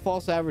they're so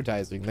false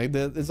advertising. Like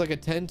it's like a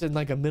tent in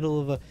like a middle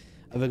of a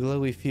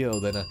glowy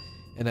field and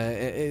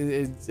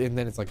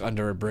then it's like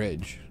under a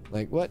bridge.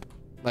 Like what?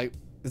 Like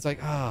it's like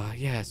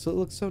yeah, so it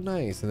looks so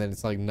nice, and then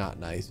it's like not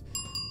nice.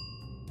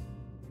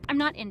 I'm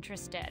not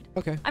interested.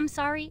 Okay. I'm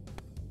sorry.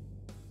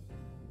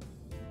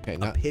 Okay.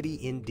 A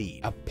pity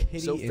indeed. A pity.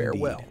 So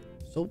farewell.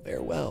 Indeed. So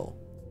farewell.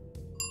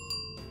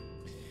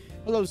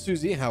 Hello,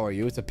 Susie. How are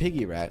you? It's a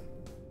piggy rat.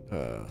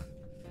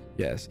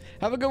 Yes.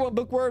 Have a good one,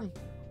 Bookworm.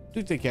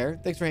 Do take care.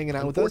 Thanks for hanging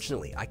out with us.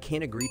 Unfortunately, I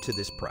can't agree to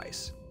this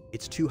price.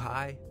 It's too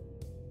high.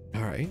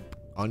 All right.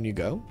 On you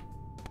go.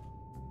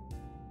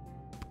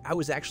 I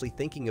was actually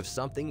thinking of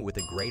something with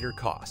a greater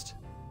cost.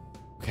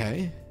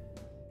 Okay.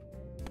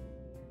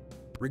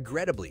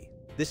 Regrettably,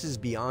 this is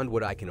beyond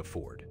what I can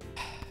afford.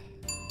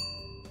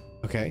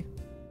 Okay.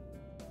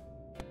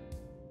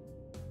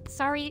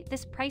 Sorry,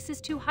 this price is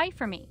too high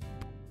for me.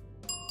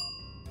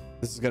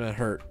 This is gonna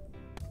hurt.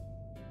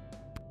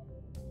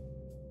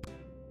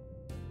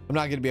 I'm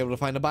not gonna be able to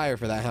find a buyer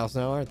for that house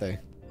now, aren't they?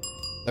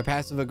 They're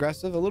passive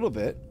aggressive a little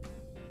bit.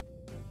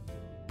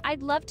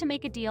 I'd love to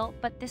make a deal,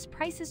 but this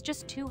price is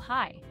just too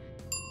high.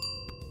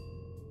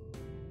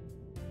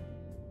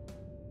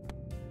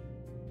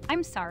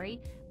 I'm sorry,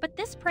 but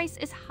this price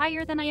is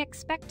higher than I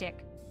expected.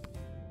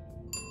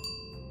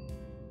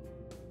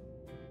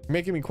 You're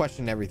making me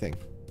question everything.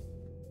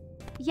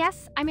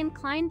 Yes, I'm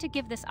inclined to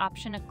give this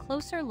option a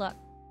closer look.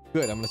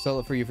 Good, I'm gonna sell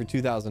it for you for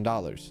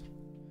 $2,000.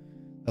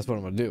 That's what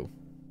I'm gonna do.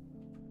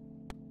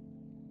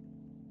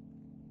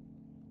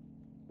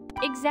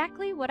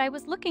 Exactly what I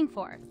was looking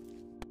for.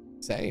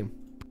 Same.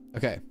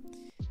 Okay.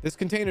 This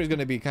container is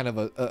gonna be kind of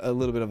a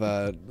little bit of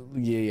a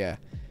yeah.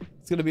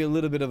 It's gonna be a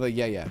little bit of a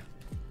yeah.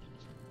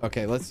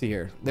 Okay, let's see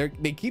here.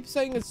 They keep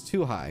saying it's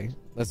too high.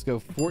 Let's go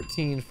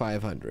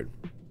 14,500.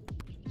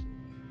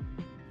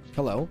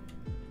 Hello.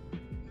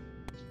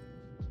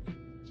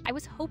 I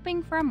was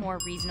hoping for a more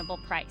reasonable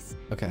price.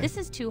 Okay. This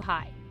is too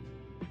high.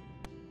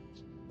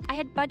 I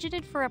had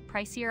budgeted for a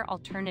pricier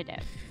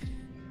alternative.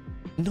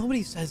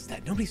 Nobody says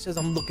that. Nobody says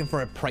I'm looking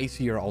for a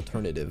pricier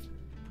alternative.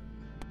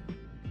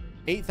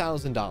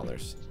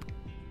 $8,000.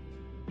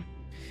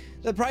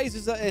 The price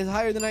is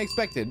higher than I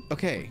expected.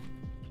 Okay.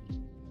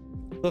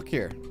 Look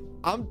here.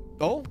 I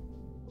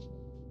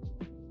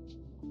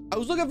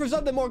was looking for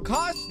something more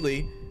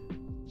costly.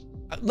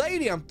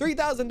 Lady, I'm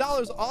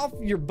 $3,000 off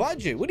your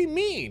budget. What do you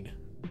mean?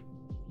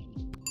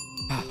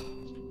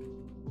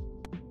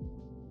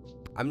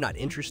 I'm not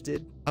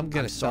interested. I'm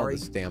gonna sell sorry.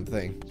 this damn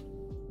thing.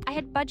 I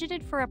had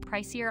budgeted for a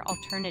pricier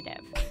alternative.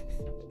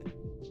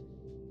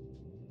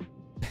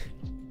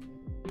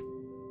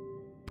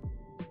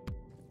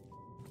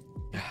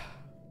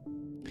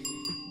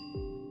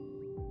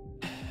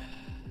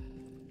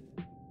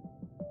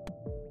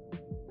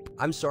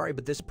 I'm sorry,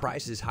 but this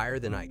price is higher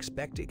than I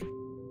expected.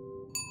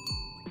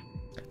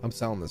 I'm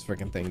selling this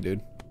freaking thing,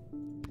 dude.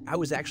 I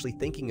was actually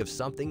thinking of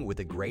something with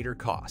a greater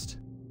cost.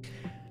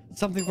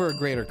 Something for a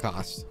greater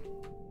cost.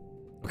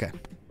 Okay.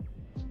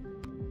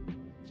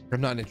 I'm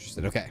not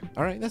interested. Okay.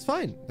 All right. That's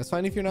fine. That's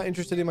fine if you're not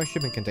interested in my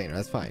shipping container.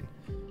 That's fine.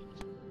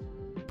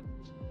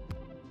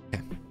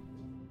 Okay.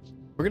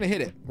 We're going to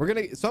hit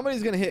it.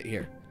 Somebody's going to hit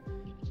here.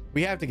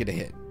 We have to get a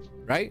hit,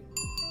 right?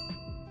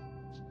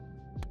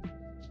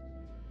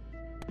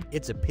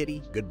 It's a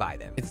pity. Goodbye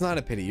then. It's not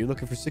a pity. You're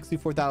looking for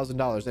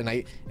 $64,000,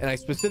 and I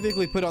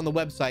specifically put on the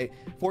website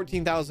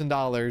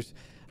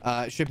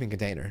 $14,000 shipping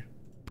container.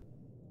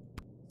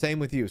 Same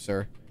with you,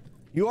 sir.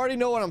 You already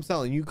know what I'm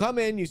selling. You come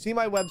in, you see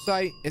my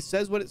website, it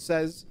says what it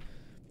says.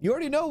 You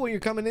already know what you're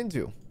coming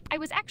into. I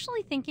was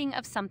actually thinking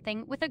of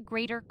something with a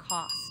greater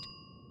cost.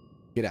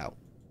 Get out.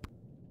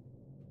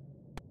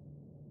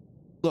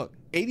 Look,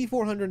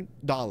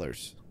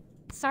 $8,400.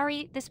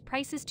 Sorry, this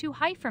price is too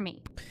high for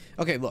me.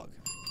 Okay, look.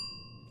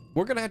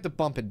 We're gonna have to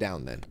bump it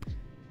down then.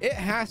 It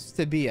has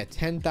to be a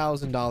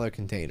 $10,000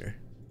 container.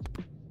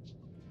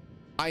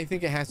 I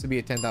think it has to be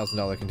a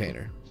 $10,000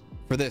 container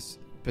for this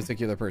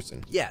particular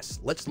person. Yes,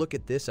 let's look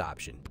at this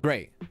option.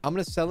 Great. I'm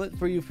gonna sell it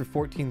for you for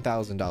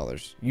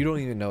 $14,000. You don't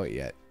even know it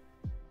yet.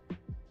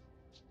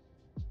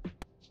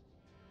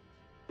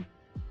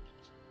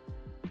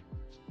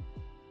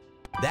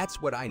 That's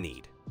what I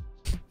need.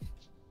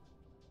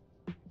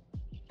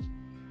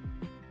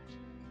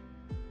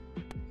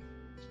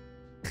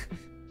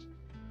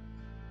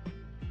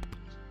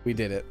 We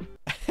did it.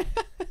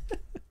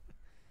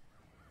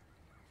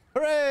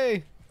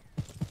 Hooray!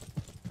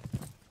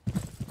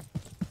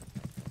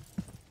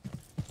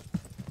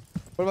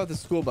 What about the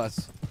school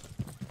bus?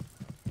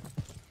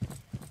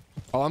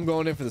 Oh, I'm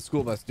going in for the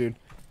school bus, dude.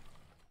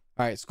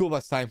 All right, school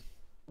bus time.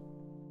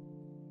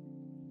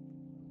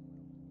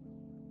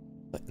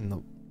 What in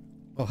the...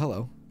 Oh,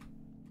 hello.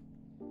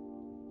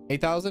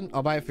 8,000?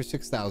 I'll buy it for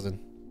 6,000.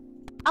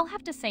 I'll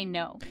have to say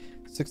no.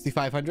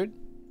 6,500?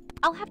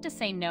 I'll have to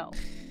say no.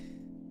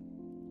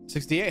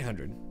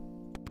 6,800.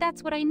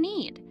 That's what I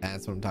need.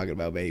 That's what I'm talking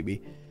about,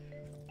 baby.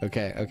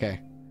 Okay, okay.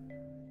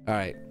 All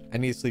right. I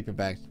need a sleeping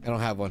bag. I don't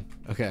have one.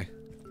 Okay.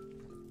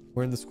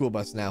 We're in the school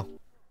bus now.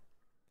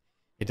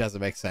 It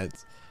doesn't make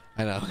sense.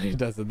 I know. It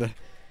doesn't.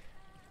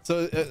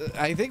 So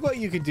I think what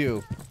you could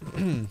do...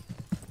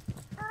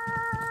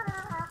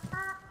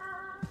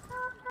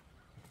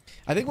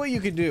 I think what you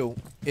could do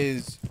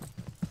is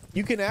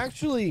you can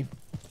actually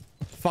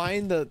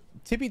find the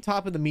tippy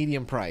top of the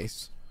medium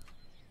price,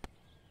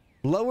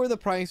 lower the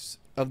price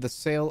of the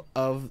sale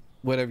of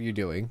whatever you're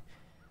doing,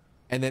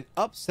 and then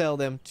upsell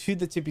them to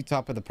the tippy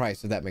top of the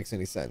price, if that makes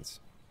any sense.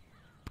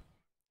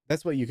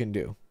 That's what you can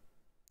do.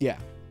 Yeah.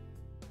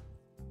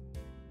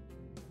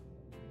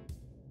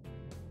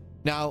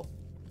 Now,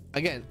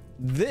 again,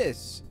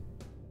 this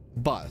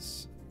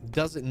bus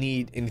doesn't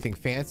need anything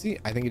fancy.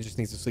 I think it just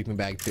needs a sleeping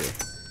bag too.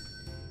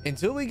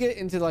 Until we get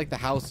into like the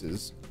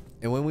houses,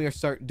 and when we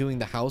start doing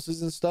the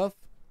houses and stuff,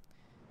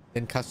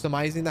 and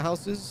customizing the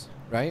houses,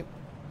 right?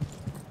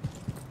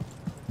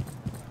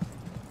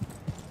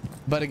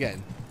 But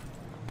again,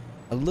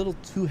 a little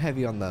too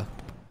heavy on the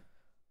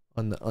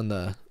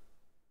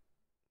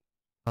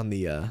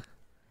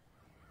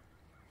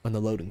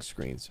loading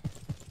screens.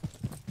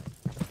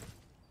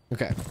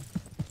 Okay,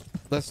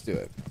 let's do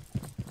it.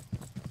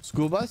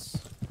 School bus.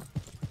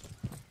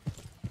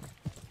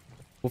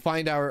 We'll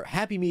find our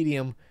happy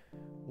medium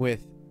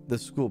with the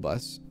school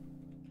bus.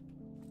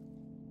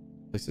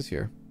 Place this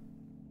here.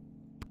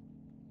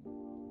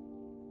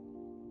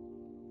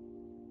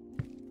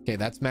 Okay,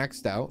 that's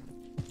maxed out.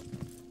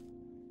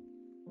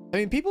 I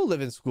mean, people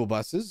live in school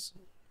buses.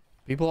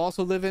 People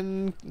also live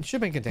in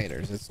shipping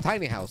containers. It's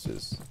tiny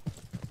houses.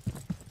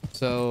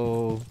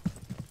 So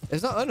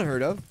it's not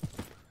unheard of.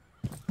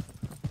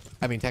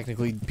 I mean,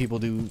 technically people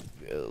do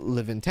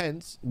live in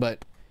tents,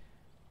 but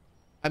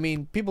I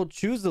mean, people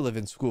choose to live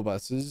in school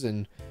buses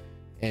and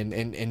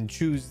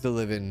choose to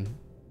live in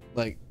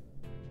like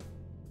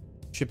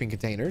shipping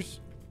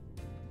containers.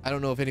 I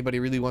don't know if anybody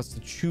really wants to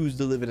choose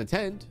to live in a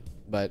tent,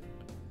 but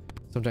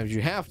sometimes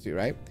you have to,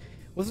 right?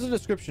 What's the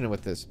description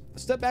with this?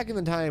 Step back in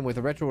the time with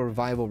a retro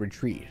revival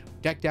retreat,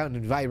 decked out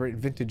in vibrant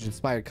vintage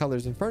inspired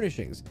colors and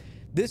furnishings.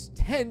 This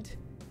tent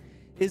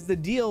is the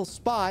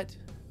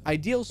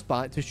ideal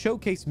spot to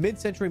showcase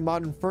mid-century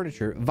modern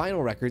furniture,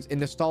 vinyl records, and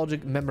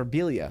nostalgic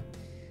memorabilia.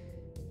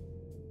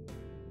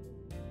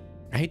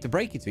 I hate to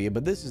break it to you,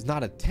 but this is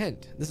not a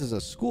tent. This is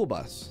a school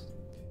bus.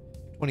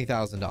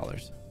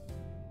 $20,000.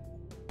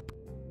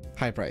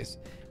 High price.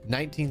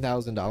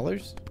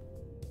 $19,000.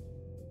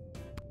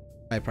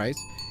 High price.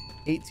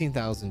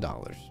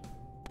 $18,000.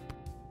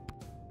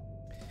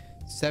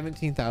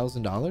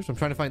 $17,000. I'm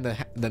trying to find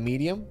the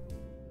medium.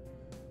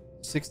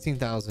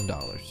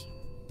 $16,000.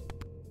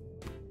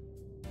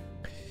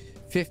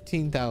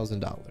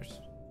 $15,000.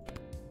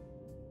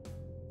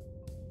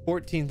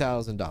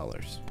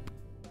 $14,000.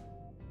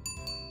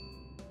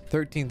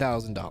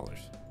 $13,000.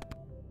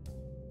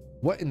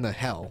 What in the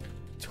hell?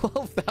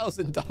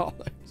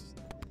 $12,000.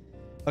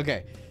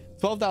 Okay,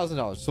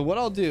 $12,000. So what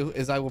I'll do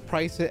is I will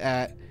price it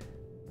at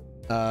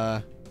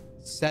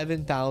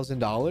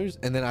 $7,000,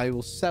 and then I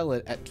will sell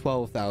it at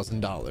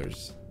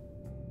 $12,000.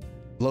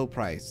 Low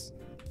price.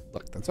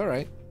 Look, that's all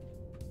right.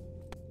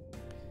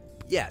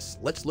 Yes,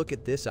 let's look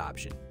at this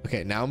option.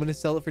 Okay, now I'm going to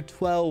sell it for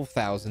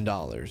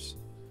 $12,000.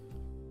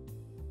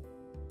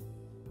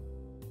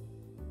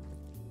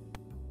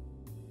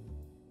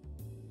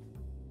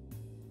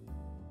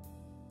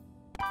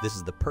 This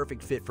is the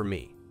perfect fit for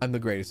me. I'm the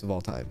greatest of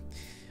all time.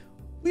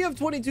 We have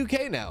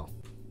 22K now.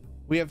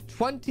 We have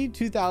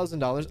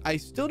 $22,000. I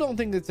still don't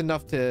think it's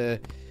enough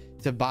to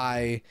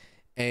buy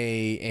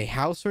a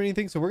house or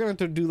anything. So we're going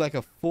to do like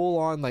a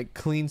full-on like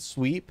clean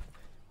sweep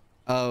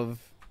of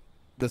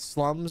the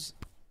slums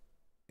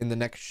in the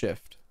next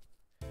shift.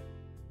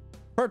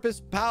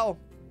 Purpose, pal.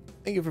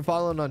 Thank you for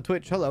following on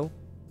Twitch. Hello.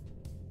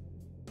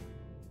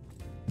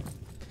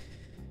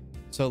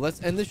 So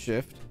let's end the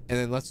shift, and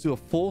then let's do a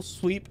full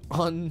sweep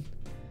on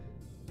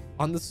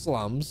the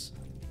slums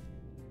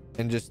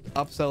and just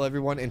upsell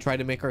everyone and try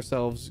to make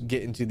ourselves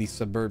get into the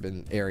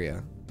suburban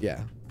area.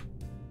 Yeah.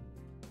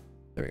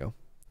 There we go.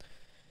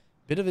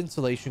 Bit of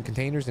insulation,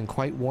 containers, and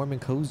quite warm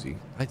and cozy.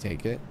 I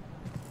take it.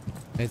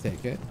 I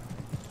take it.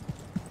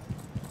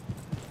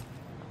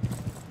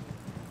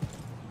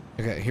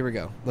 Okay, here we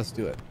go. Let's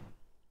do it.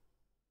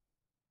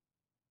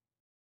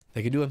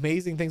 They can do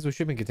amazing things with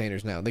shipping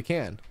containers now. They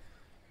can.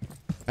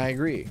 I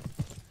agree.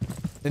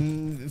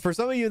 And for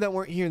some of you that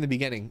weren't here in the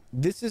beginning,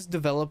 this is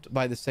developed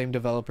by the same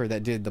developer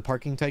that did the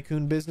Parking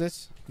Tycoon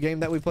business game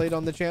that we played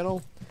on the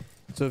channel.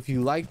 So if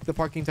you like the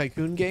Parking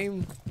Tycoon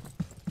game,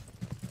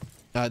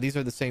 these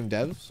are the same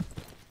devs.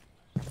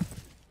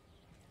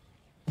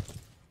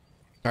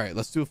 All right,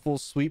 let's do a full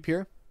sweep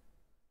here.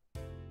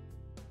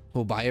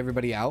 We'll buy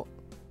everybody out.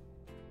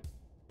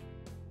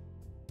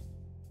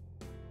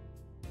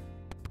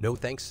 No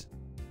thanks.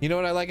 You know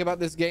what I like about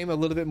this game a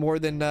little bit more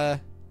than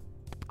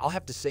I'll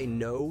have to say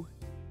no.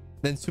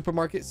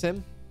 Supermarket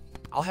Sim?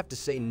 I'll have to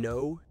say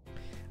no.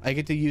 I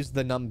get to use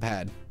the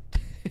numpad.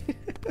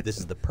 This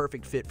is the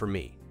perfect fit for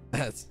me.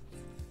 That's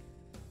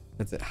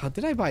it. How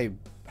did I buy?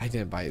 I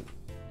didn't buy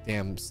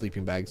damn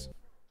sleeping bags.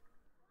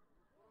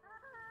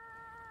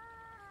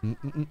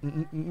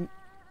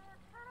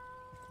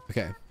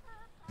 Okay.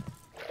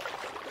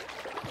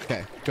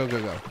 Okay, go,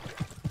 go, go.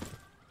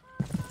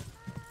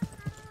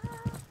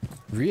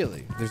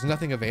 Really? There's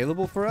nothing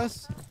available for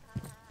us?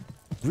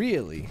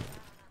 Really?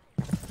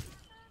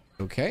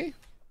 Okay.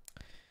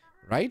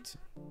 Right?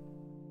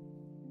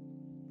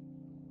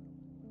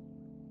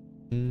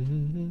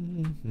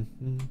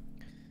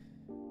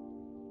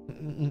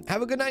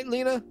 Have a good night,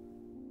 Lena.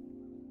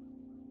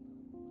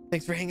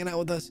 Thanks for hanging out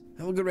with us.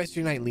 Have a good rest of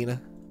your night,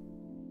 Lena.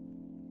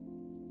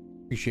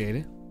 Appreciate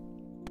it.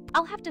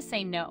 I'll have to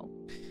say no.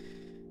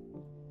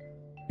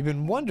 You've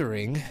been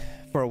wondering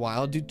for a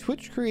while, do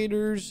Twitch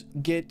creators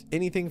get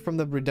anything from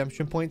the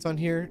redemption points on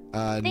here?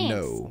 Thanks,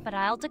 no. but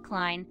I'll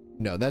decline.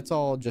 No, that's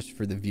all just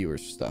for the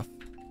viewers stuff.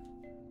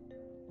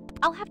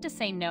 I'll have to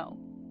say no.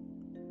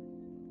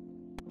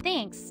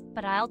 Thanks,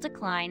 but I'll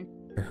decline.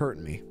 You're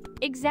hurting me.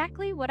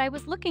 Exactly what I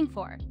was looking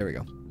for. There we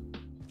go.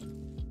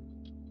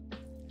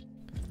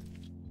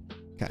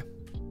 Okay.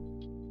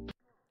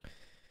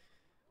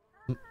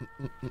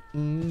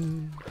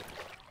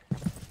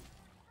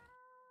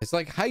 It's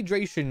like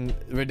hydration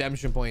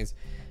redemption points.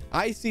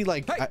 I see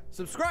like Hey,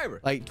 subscriber.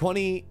 like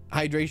 20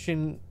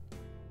 hydration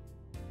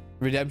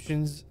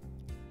redemptions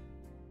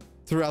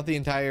throughout the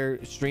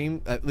entire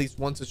stream, at least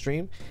once a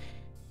stream.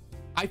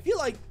 I feel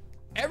like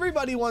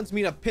everybody wants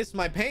me to piss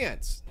my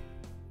pants.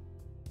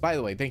 By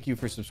the way, thank you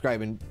for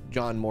subscribing,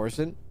 John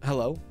Morrison.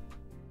 Hello.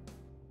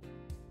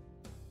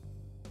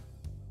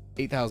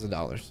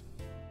 $8,000.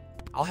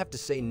 I'll have to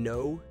say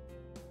no.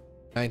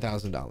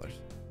 $9,000.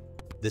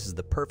 This is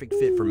the perfect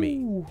fit for me.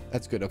 Ooh,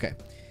 that's good. Okay.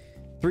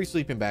 3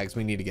 sleeping bags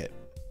we need to get.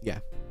 Yeah.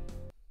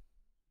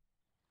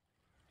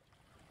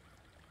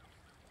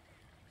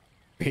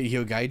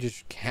 Radio guy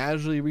just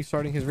casually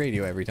restarting his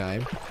radio every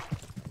time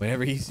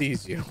whenever he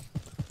sees you.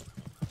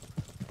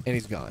 And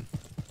he's gone.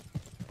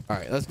 All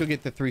right, let's go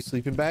get the 3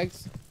 sleeping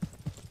bags.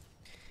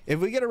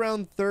 If we get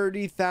around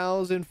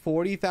 30,000,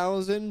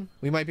 40,000,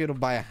 we might be able to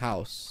buy a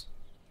house.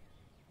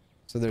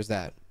 So there's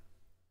that.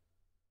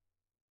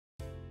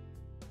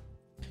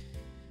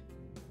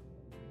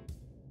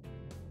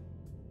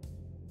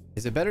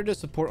 Is it better to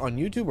support on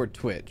YouTube or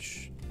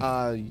Twitch?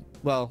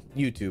 Well,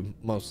 YouTube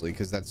mostly,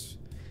 because that's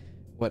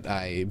what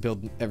I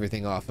build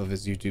everything off of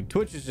is YouTube.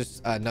 Twitch is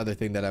just another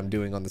thing that I'm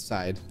doing on the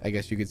side, I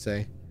guess you could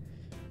say.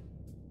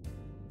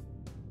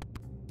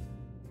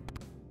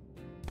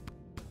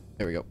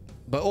 There we go.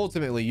 But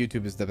ultimately,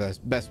 YouTube is the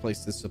best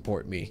place to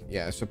support me.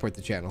 Yeah, support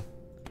the channel.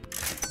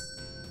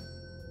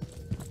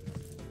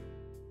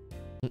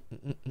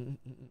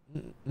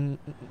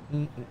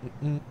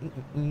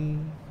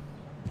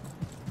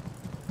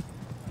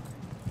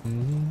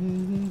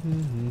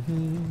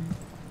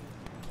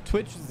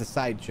 Twitch is the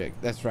side chick.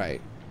 That's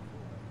right.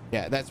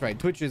 Yeah, that's right.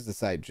 Twitch is the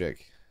side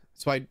chick.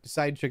 So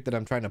side chick that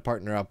I'm trying to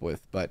partner up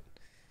with, but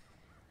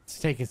it's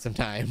taking some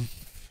time.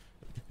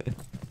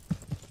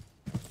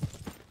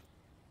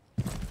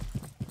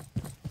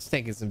 It's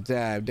taking some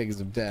time. Taking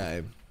some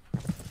time.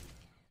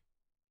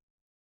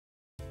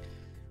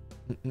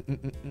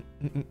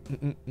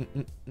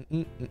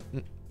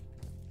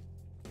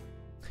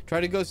 Try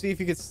to go see if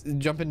you could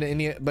jump into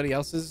anybody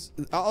else's.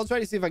 I'll try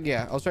to see if I can.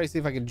 Yeah, I'll try to see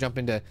if I can jump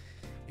into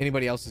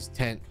anybody else's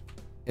tent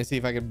and see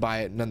if I can buy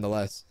it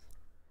nonetheless.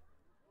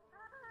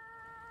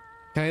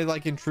 Can I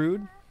like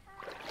intrude?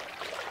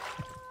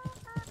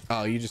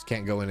 Oh, you just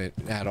can't go in it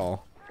at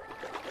all.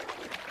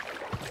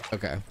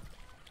 Okay.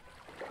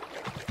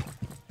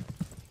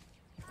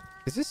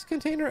 Is this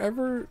container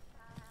ever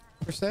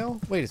for sale?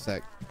 Wait a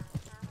sec.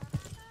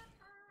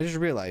 I just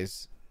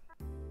realized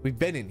we've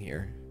been in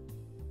here.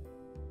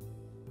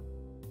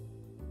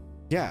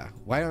 Yeah,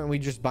 why aren't we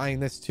just buying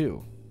this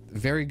too?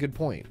 Very good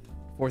point.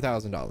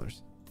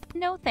 $4,000.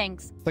 No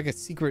thanks. It's like a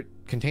secret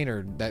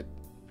container that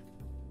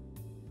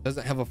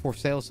doesn't have a for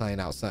sale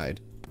sign outside.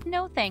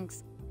 No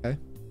thanks. Okay.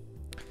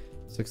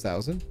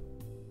 6,000.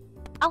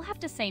 I'll have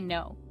to say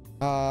no.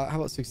 How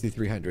about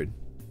 6,300?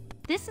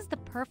 This is the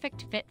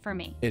perfect fit for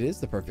me. It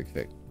is the perfect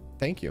fit.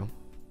 Thank you.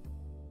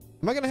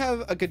 Am I gonna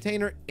have a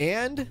container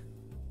and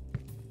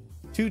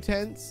 2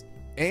 tents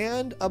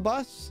and a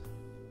bus?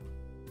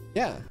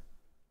 Yeah.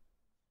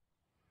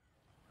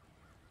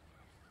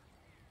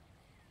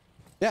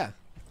 Yeah.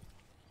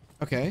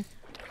 Okay.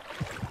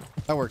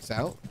 That works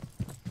out.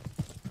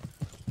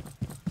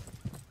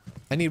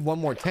 I need 1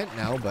 more tent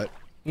now, but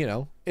you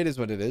know, it is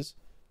what it is.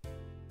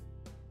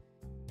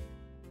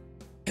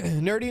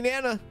 Nerdy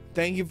Nana,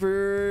 thank you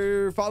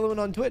for following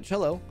on Twitch.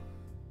 Hello.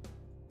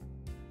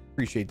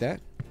 Appreciate that.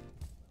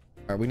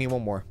 All right, we need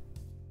 1 more.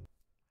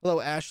 Hello,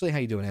 Ashley. How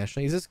you doing,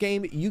 Ashley? Is this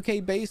game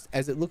UK based,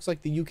 as it looks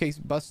like the UK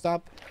bus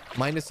stop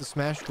minus the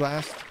smashed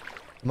glass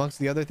amongst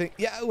the other things?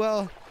 Yeah,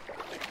 well,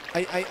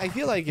 I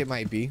feel like it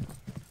might be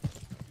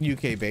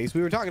UK based.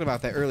 We were talking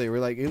about that earlier.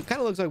 We're like, it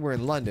kind of looks like we're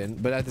in London,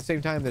 but at the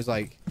same time, there's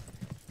like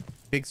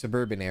big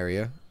suburban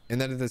area, and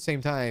then at the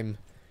same time,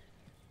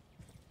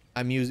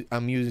 I'm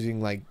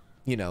using like,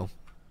 you know,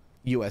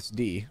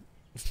 USD.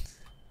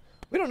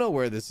 We don't know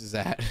where this is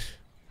at.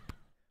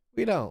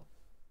 We don't.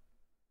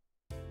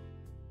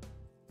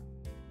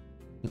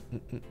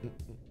 Okay,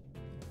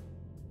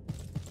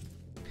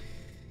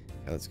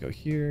 let's go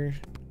here.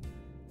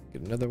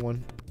 Get another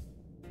one.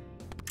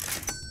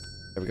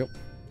 There we go.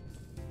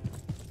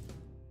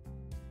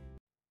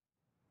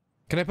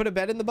 Can I put a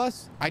bed in the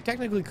bus? I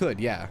technically could,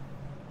 yeah.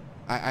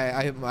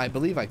 I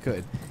believe I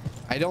could.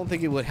 I don't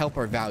think it would help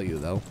our value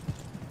though.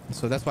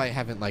 So that's why I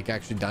haven't like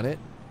actually done it.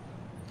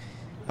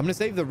 I'm gonna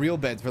save the real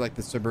beds for like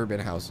the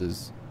suburban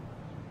houses.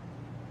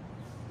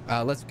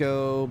 Let's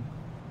go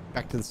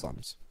back to the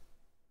slums.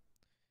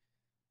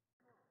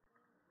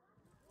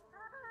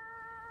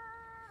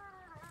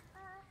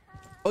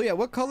 Oh yeah,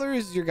 what color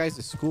is your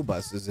guys' school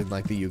buses in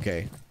like the UK?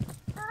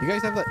 You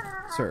guys have like,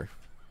 sir,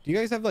 do you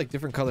guys have like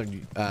different colored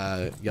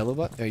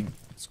yellow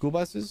school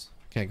buses?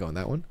 Can't go in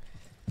that one.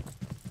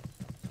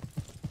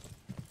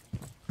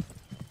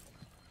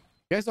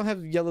 You guys don't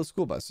have yellow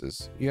school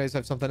buses. You guys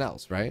have something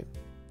else, right?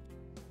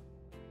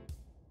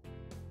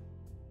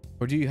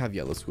 Or do you have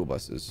yellow school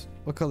buses?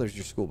 What color is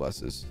your school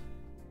buses?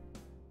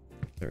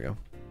 There we go.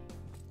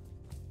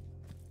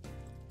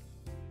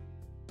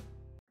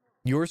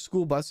 Your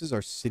school buses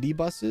are city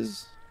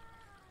buses?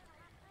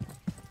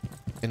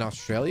 In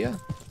Australia?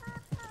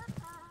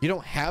 You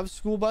don't have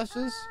school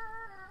buses?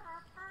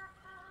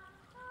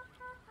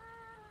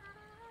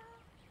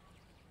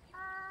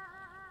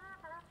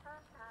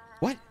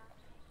 What?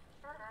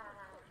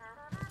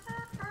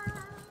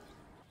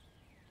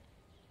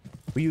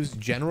 We use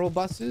general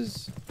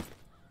buses?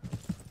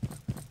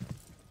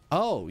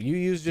 Oh, you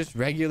use just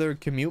regular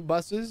commute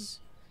buses?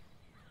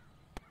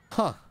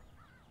 Huh.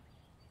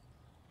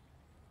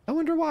 I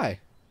wonder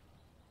why.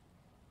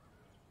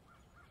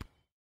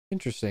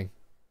 Interesting.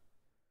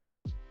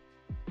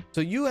 So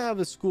you have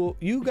a school,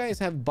 you guys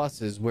have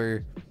buses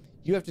where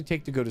you have to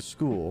take to go to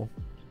school,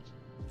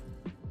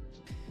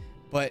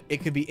 but it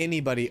could be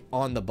anybody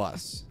on the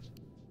bus.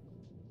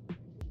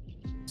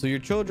 So your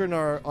children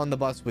are on the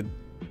bus with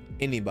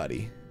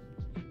anybody.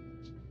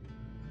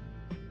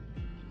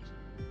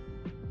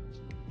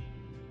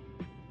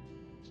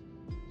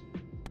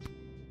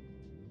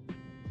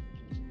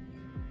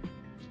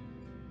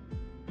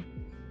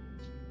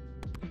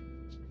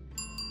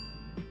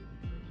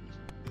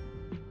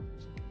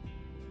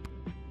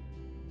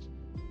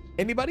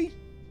 Anybody?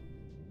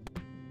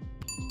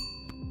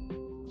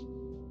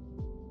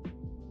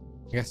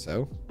 I guess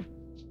so.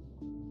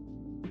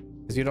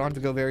 Because you don't have to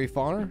go very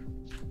far.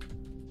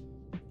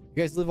 You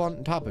guys live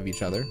on top of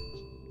each other.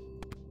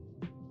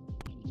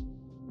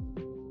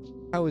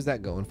 How is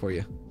that going for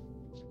you?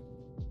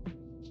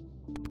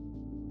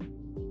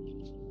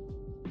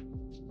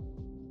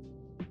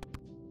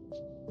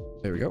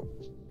 There we go.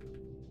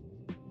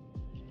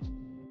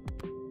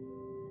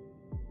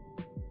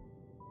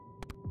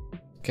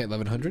 Okay,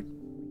 1100.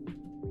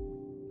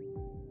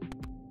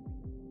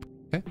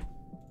 Okay.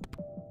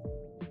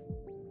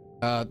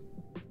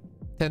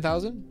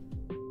 10,000.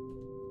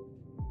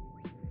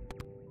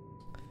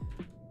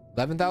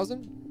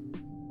 11,000.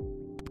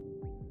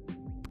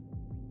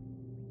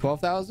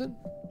 12,000.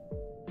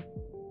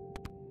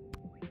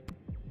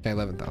 Okay,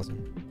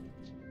 11,000.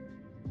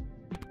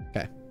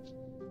 Okay.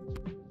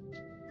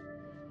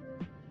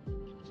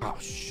 Oh,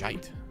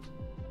 shite.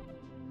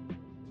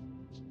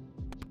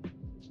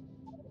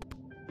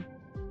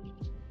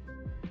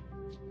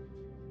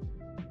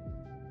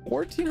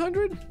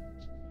 $1,400?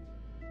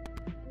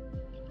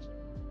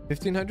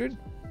 1,500?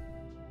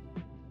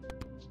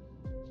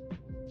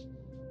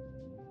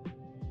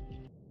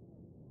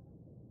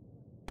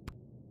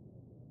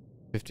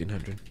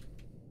 $1,500.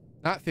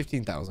 Not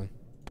 15,000.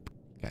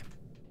 Okay.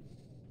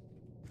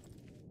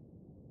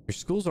 Your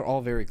schools are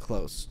all very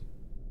close.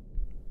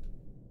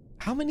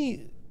 How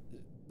many,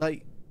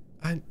 like,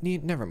 I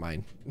need, never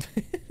mind.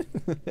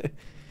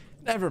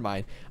 Never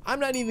mind. I'm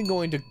not even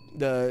going to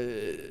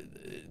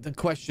the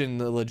question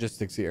the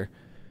logistics here.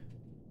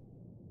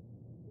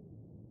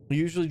 We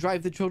usually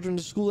drive the children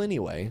to school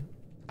anyway.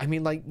 I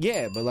mean, like,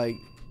 yeah, but like,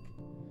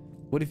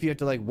 what if you have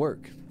to like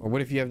work? Or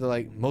what if you have to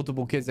like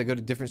multiple kids that go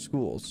to different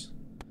schools?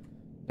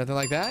 Nothing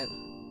like that?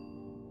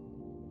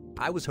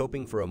 I was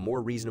hoping for a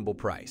more reasonable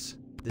price.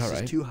 This All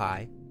right. is too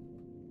high.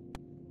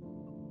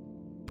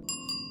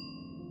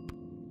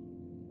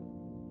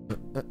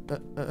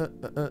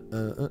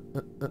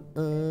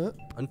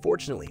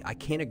 Unfortunately, I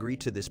can't agree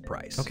to this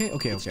price. Okay.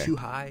 It's too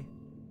high.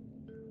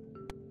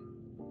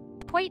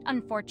 Quite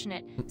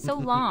unfortunate. So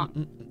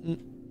long.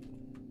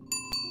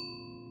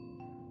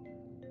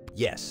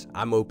 Yes,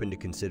 I'm open to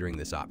considering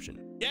this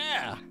option.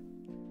 Yeah.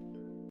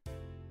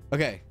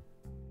 Okay.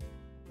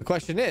 The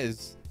question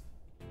is,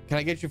 can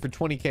I get you for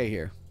 20K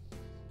here?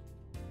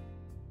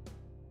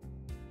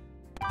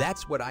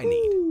 That's what I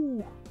need.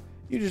 Ooh,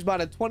 you just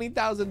bought a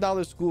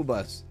 $20,000 school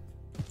bus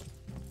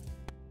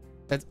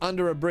that's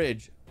under a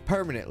bridge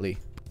permanently.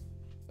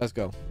 Let's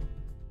go.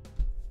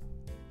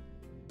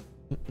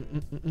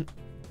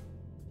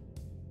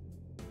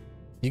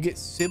 You get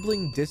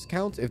sibling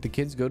discounts if the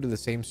kids go to the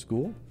same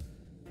school?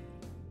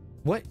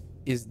 What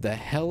is the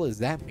hell does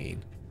that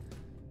mean?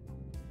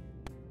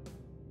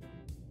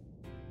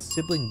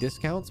 Sibling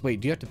discounts? Wait,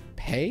 do you have to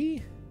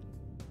pay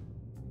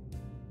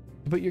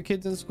to put your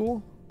kids in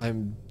school?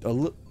 I'm a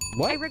little...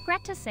 What? I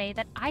regret to say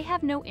that I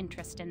have no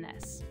interest in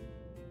this.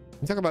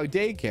 You talking about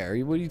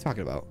daycare? What are you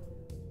talking about?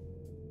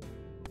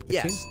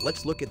 Yes,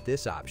 let's look at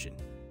this option.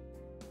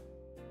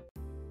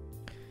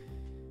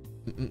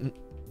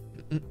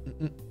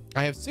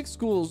 I have 6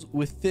 schools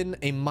within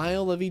a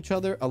mile of each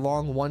other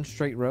along one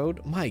straight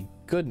road. My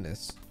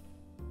goodness.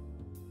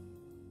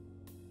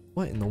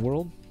 What in the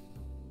world?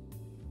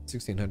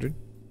 1600.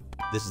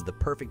 This is the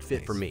perfect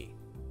fit for Nice. me.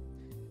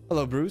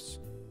 Hello, Bruce.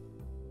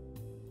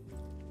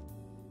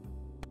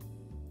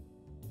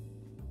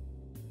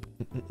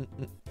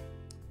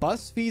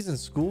 Bus fees and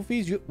school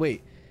fees?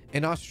 Wait,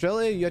 in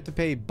Australia, you have to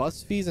pay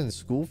bus fees and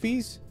school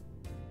fees?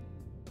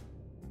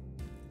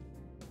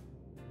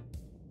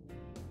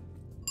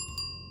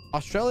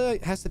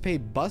 Australia has to pay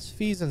bus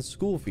fees and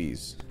school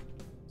fees.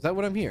 Is that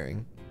what I'm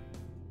hearing?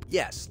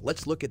 Yes,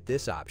 let's look at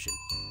this option.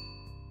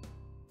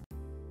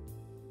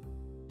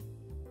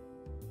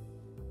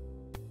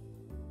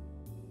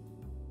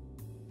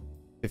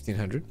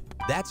 $1,500.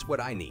 That's what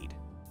I need.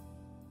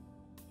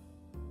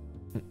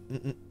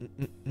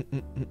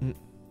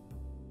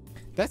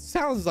 That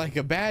sounds like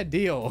a bad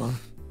deal.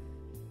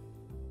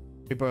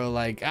 People are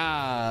like,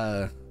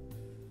 the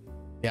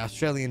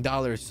Australian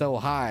dollar is so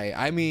high.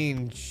 I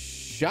mean,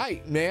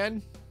 shite,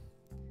 man.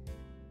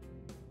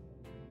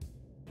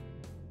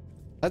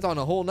 That's on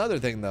a whole nother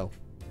thing, though.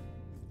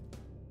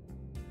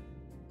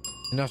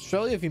 In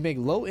Australia, if you make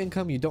low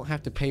income, you don't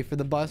have to pay for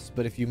the bus,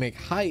 but if you make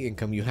high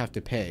income, you have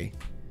to pay.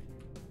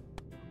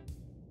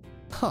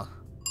 Huh.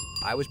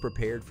 I was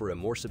prepared for a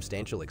more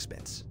substantial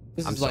expense.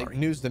 This I'm is sorry. like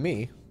news to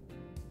me.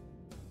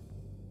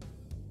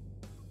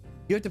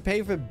 You have to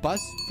pay for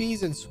bus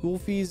fees and school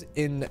fees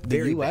in the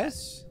Very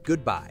US? bad.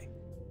 Goodbye.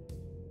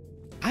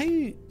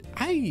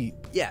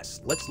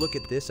 Yes, let's look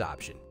at this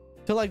option.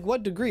 To like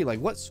what degree? Like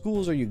what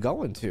schools are you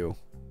going to?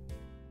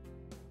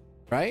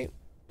 Right?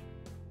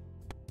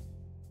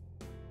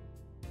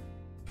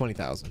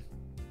 20,000.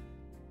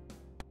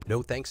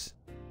 No thanks.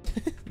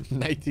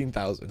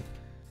 19,000.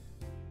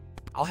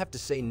 I'll have to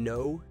say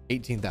no.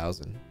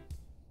 18,000.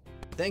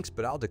 Thanks,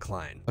 but I'll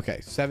decline. Okay,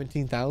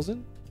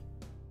 17,000.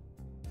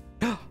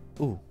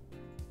 Ooh.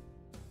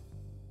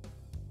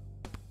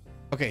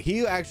 Okay,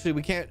 he actually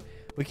we can't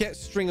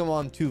string him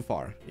on too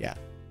far. Yeah.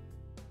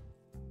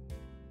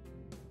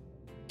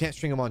 Can't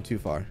string him on too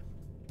far.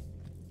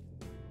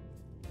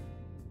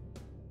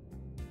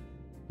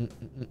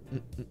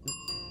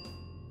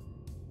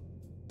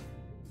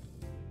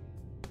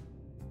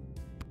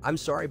 I'm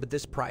sorry, but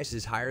this price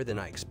is higher than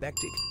I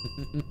expected.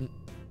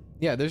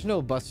 Yeah, there's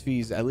no bus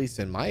fees, at least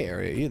in my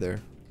area either.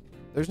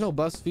 There's no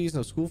bus fees,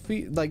 no school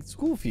fee. Like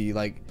school fee,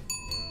 like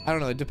I don't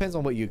know. It depends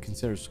on what you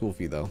consider school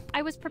fee, though.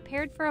 I was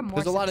prepared for a more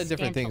There's a lot of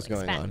different things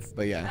substantial going on, expense.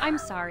 but yeah. I'm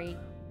sorry.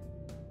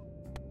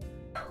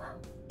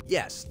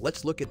 Yes,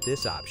 let's look at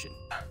this option.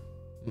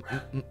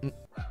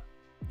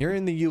 You're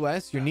in the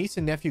US, your niece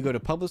and nephew go to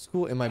public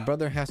school, and my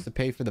brother has to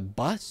pay for the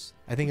bus?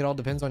 I think it all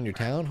depends on your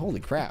town. Holy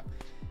crap.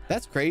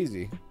 That's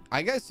crazy.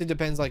 I guess it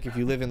depends, like, if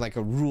you live in, like,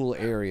 a rural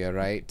area,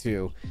 right,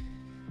 too.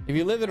 If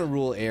you live in a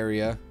rural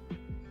area,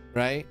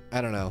 right?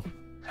 I don't know.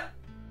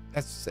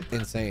 That's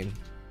insane.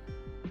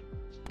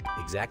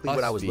 Exactly Bus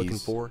what I was looking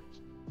fees. for.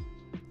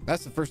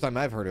 That's the first time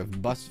I've heard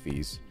of bus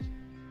fees.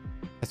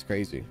 That's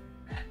crazy.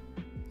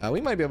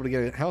 We might be able to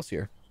get a house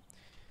here.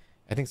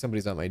 I think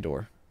somebody's at my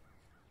door.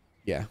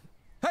 Yeah.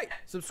 Hey,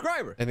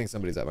 subscriber! I think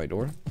somebody's at my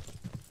door.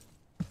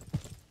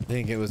 I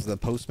think it was the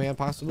postman,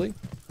 possibly.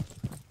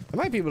 I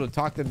might be able to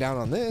talk them down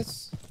on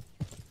this.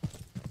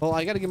 Well,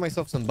 I got to give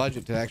myself some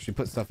budget to actually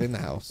put stuff in the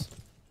house.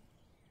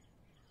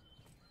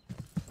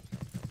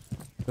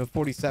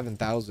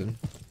 47,000.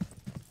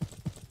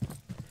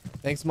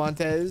 Thanks,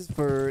 Montez,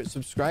 for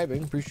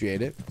subscribing.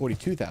 Appreciate it.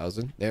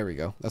 42,000. There we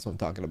go. That's what I'm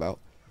talking about.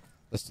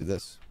 Let's do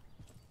this.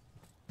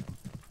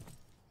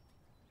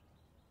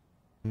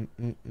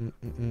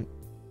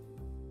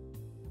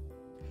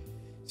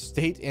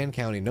 State and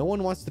county. No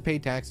one wants to pay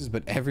taxes,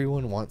 but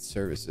everyone wants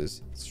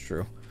services. It's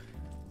true.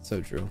 So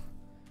true.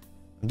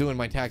 I'm doing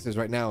my taxes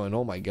right now, and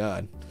oh my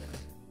god,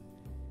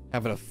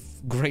 having a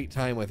great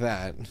time with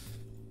that.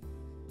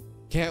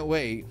 Can't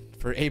wait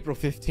for April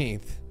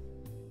 15th.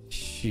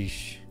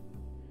 Sheesh.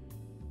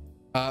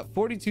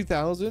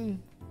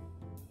 42,000.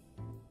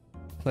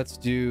 Let's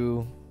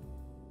do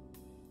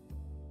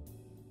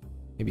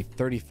maybe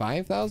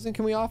 35,000.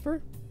 Can we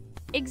offer?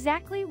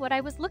 Exactly what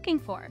I was looking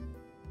for.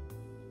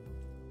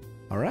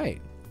 All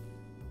right.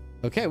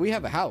 Okay, we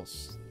have a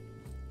house.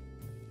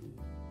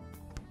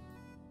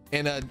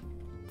 And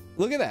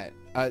look at that.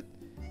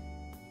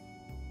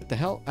 What the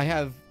hell? I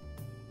have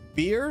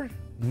Beer,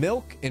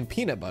 milk, and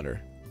peanut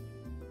butter.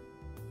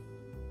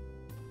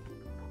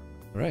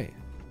 All right.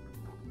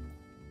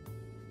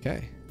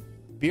 Okay.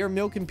 Beer,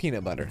 milk, and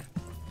peanut butter.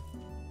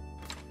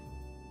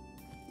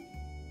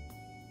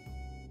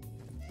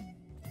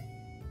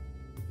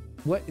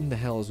 What in the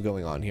hell is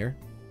going on here?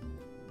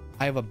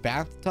 I have a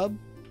bathtub.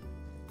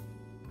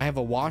 I have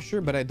a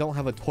washer, but I don't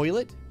have a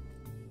toilet.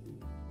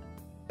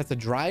 That's a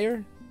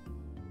dryer.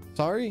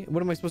 Sorry,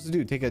 what am I supposed to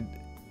do? Take a...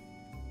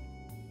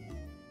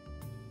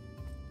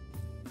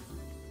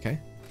 Okay.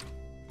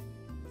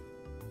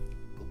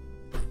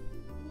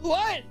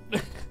 What?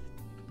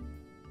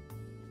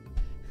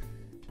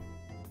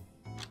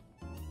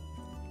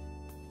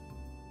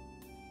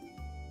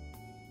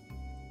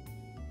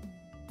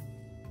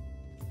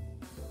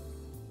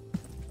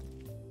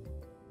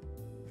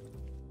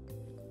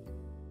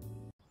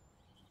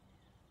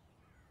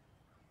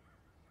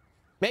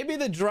 Maybe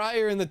the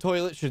dryer and the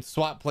toilet should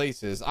swap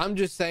places. I'm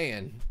just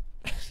saying.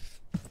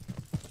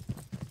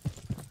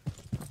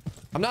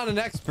 I'm not an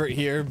expert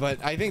here,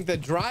 but I think the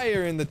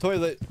dryer and the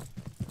toilet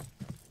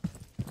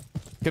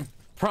could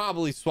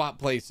probably swap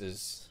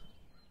places.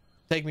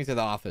 Take me to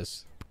the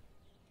office.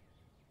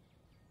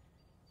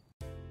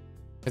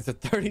 It's a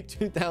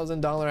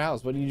 $32,000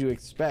 house. What did you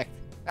expect?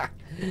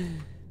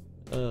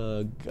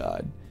 Oh,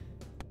 God.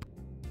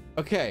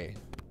 Okay.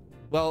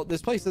 Well,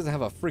 this place doesn't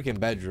have a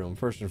freaking bedroom,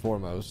 first and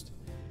foremost.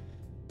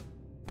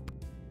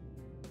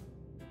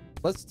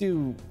 Let's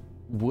do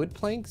wood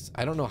planks.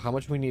 I don't know how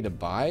much we need to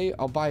buy.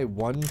 I'll buy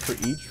one for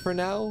each for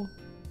now.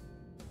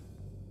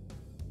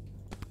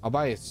 I'll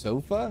buy a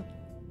sofa.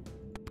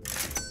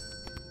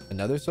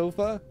 Another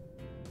sofa.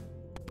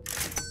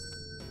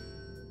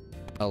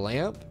 A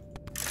lamp.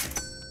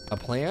 A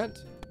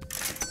plant.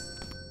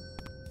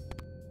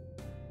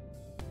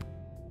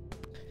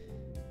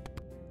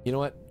 You know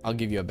what? I'll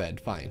give you a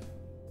bed. Fine.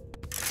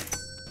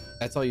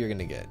 That's all you're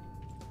gonna get.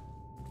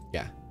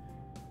 Yeah.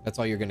 That's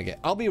all you're gonna get.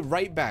 I'll be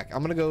right back.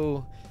 I'm gonna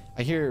go.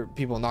 I hear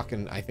people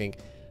knocking, I think.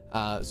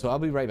 So I'll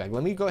be right back.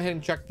 Let me go ahead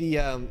and check the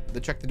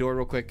door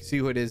real quick. See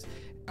who it is.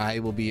 I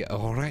will be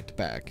right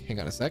back.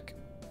 Hang on a sec.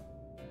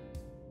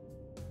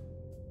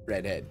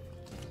 Redhead.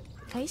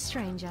 Hey,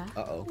 stranger.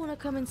 Uh-oh. Want to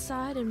come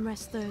inside and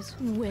rest those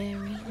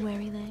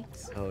weary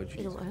legs? Oh,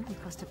 geez. It'll only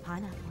cost a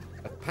pineapple.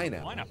 A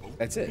pineapple. Pineapple?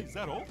 That's it. Is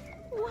that all?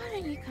 Why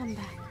don't you come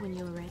back when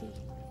you're ready?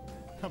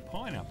 A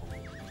pineapple?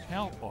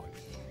 How odd.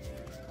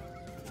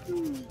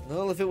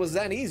 Well, if it was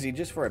that easy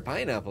just for a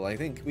pineapple, I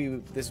think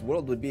this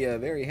world would be a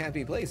very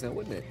happy place now,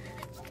 wouldn't it?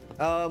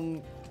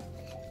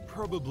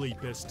 Probably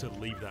best to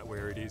leave that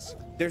where it is.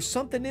 There's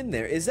something in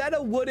there. Is that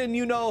a wooden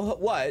you know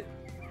what?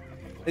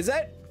 Is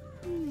that...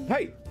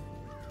 Hey!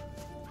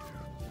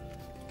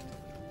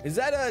 Is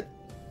that a...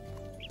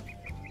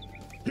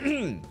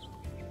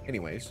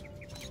 Anyways.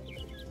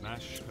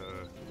 Mash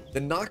her. The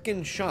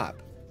knock-in shop.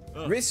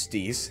 Ugh.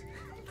 Wristies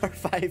are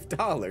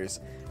 $5.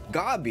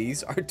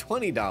 Gobbies are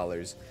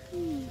 $20.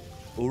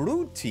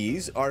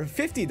 Rooties are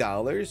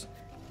 $50.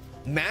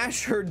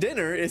 Mash her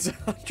dinner is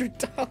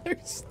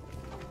 $100.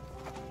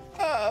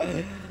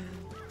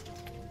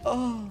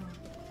 Oh,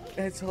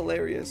 that's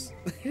hilarious.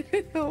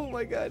 Oh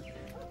my God.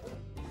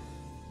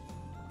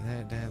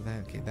 That.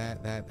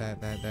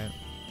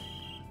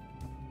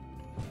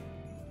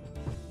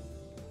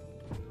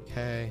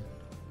 Okay.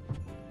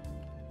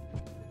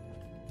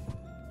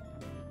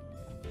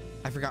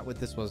 I forgot what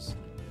this was.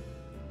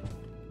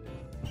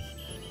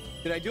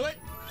 Did I do it?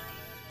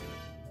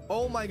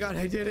 Oh my God,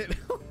 I did it.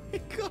 Oh my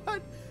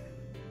God.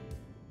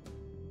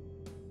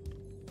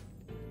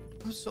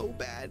 I'm so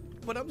bad,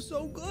 but I'm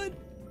so good.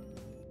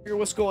 Here,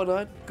 what's going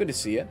on? Good to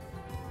see you.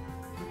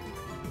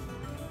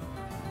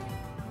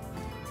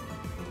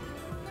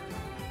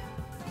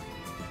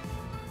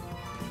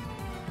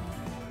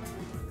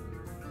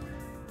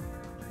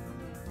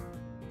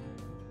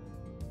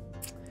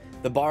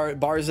 The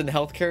bars in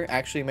healthcare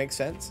actually make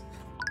sense.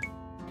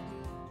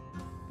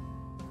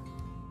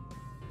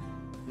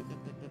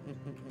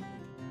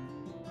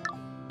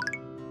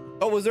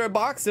 Oh, was there a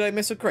box? Did I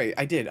miss a crate?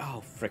 I did.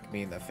 Oh, frick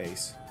me in the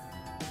face.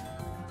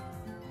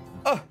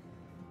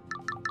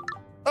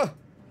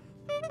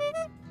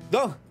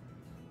 No.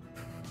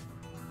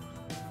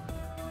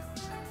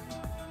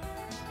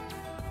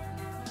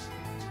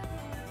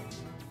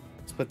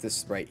 Let's put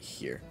this right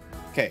here.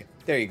 Okay,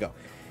 there you go.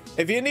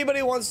 If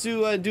anybody wants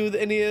to do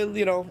any, do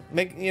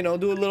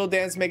a little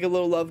dance, make a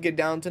little love, get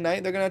down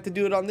tonight, they're gonna have to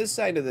do it on this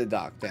side of the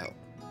dock now.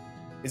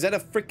 Is that a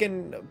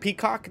freaking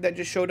peacock that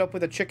just showed up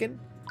with a chicken?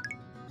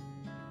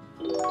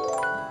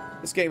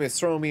 This game is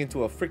throwing me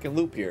into a freaking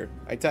loop here,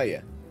 I tell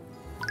you.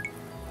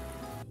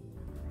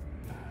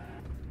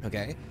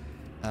 Okay,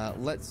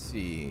 let's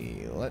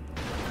see.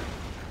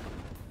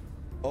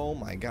 Oh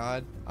my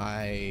God,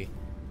 I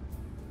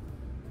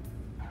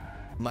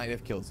might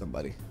have killed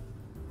somebody.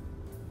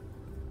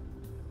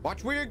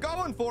 Watch where you're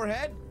going,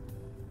 forehead.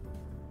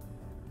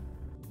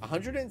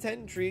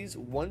 110 trees,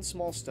 1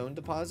 small stone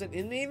deposit,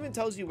 and it even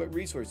tells you what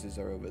resources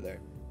are over there.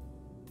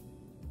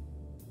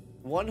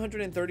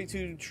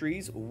 132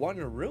 trees, 1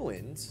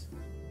 ruins.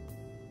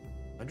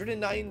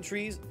 109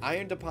 trees,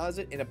 iron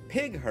deposit, and a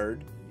pig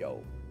herd.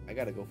 Yo, I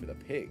gotta go for the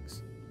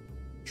pigs.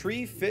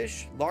 Tree,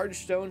 fish, large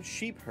stone,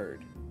 sheep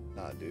herd.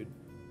 Nah, dude.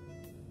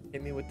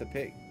 Hit me with the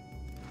pig.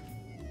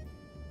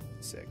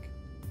 Sick.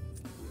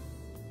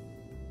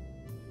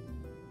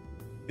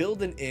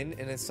 Build an inn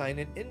and assign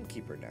an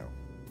innkeeper now.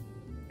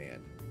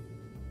 Man.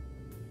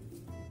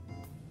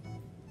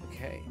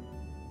 Okay.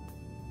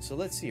 So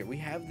let's see here. We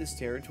have this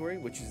territory,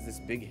 which is this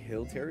big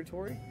hill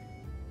territory.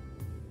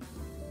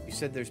 You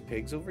said there's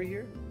pigs over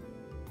here?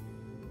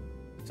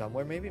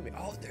 Somewhere maybe?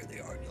 Oh, there they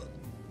are.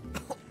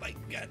 Oh my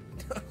god.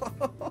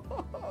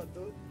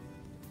 Dude.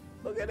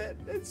 Look at it.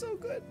 It's so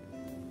good.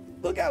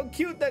 Look how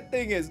cute that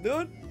thing is,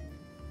 dude.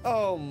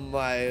 Oh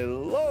my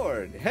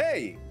lord.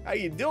 Hey, how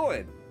you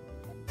doing?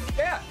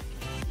 Yeah.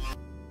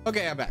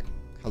 Okay, I'm back.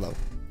 Hello.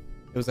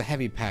 It was a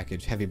heavy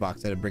package, heavy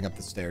box that had to bring up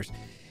the stairs.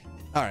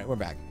 All right, we're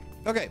back.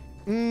 Okay.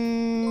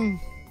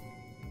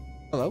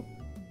 Hello.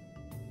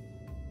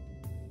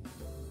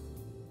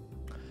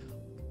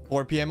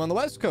 4 p.m. on the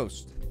West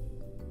Coast.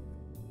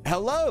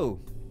 Hello.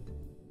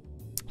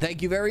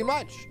 Thank you very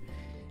much,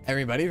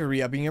 everybody, for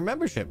re-upping your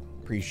membership.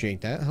 Appreciate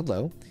that.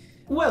 Hello.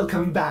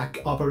 Welcome back,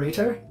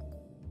 operator.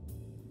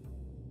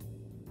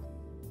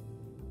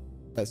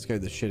 That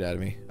scared the shit out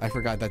of me. I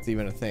forgot that's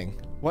even a thing.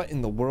 What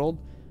in the world?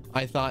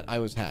 I thought I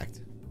was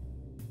hacked.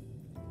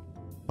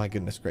 My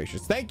goodness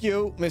gracious. Thank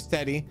you, Miss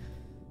Teddy.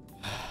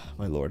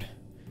 My lord.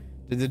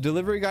 Did the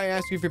delivery guy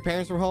ask you if your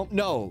parents were home?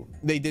 No,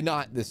 they did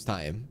not this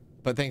time.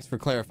 But thanks for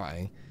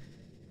clarifying.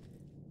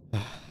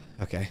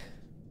 Okay.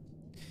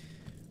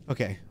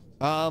 Okay.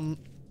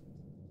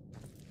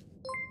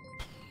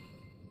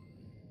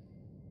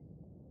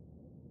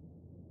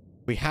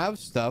 We have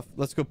stuff.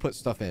 Let's go put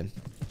stuff in.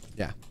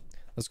 Yeah.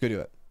 Let's go do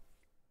it.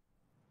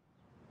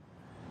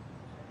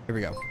 Here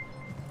we go.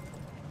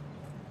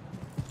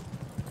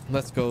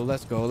 Let's go,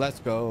 let's go, let's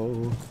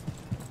go.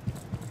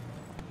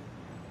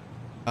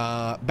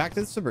 Back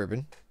to the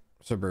Suburban.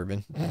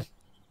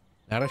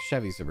 Not a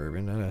Chevy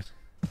Suburban.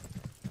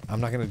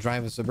 I'm not gonna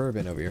drive a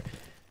Suburban over here.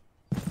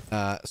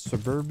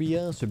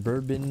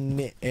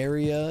 Suburban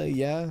area,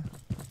 yeah.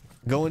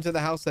 Go into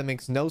the house that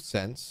makes no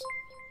sense.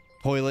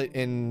 Toilet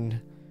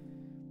in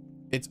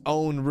its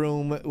own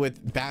room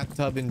with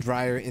bathtub and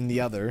dryer in the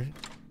other.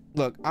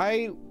 Look,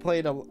 I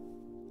played a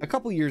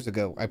couple years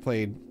ago. I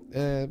played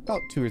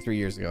about 2 or 3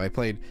 years ago. I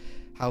played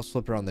House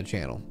Flipper on the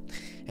channel,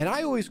 and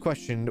I always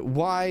questioned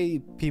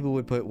why people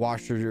would put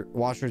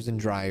washers and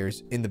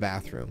dryers in the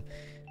bathroom.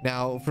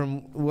 Now,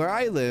 from where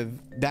I live,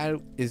 that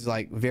is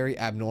like very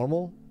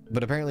abnormal,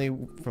 but apparently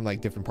from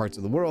like different parts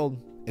of the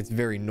world, it's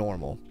very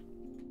normal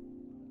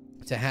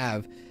to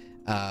have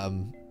how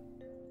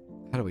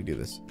do we do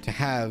this? To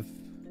have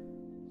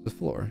the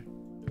floor.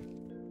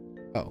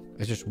 Oh,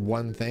 it's just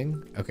one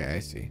thing? Okay, I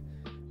see.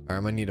 All right,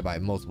 I'm gonna need to buy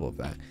multiple of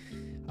that.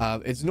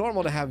 It's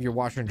normal to have your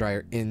washer and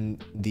dryer in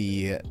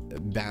the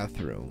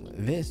bathroom.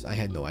 This I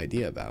had no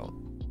idea about.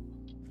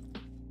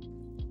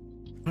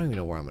 I don't even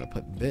know where I'm gonna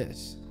put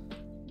this.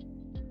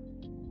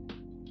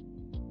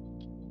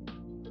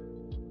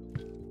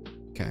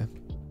 Okay.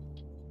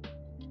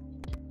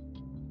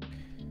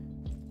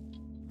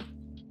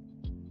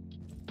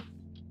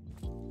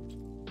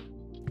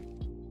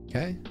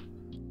 Okay.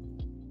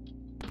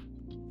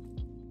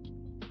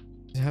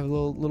 Have a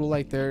little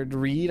light there to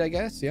read, I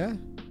guess. Yeah.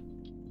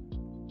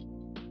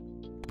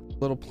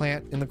 Little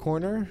plant in the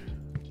corner.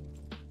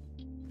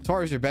 As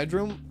far as your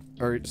bedroom,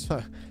 or as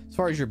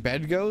far as your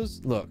bed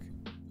goes, look,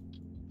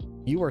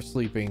 you are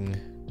sleeping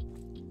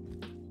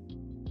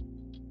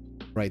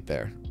right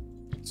there.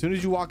 As soon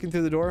as you walk in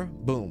through the door,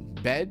 boom,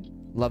 bed.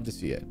 Love to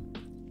see it.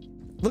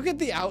 Look at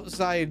the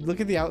outside.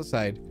 Look at the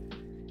outside.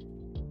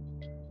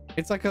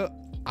 It's like a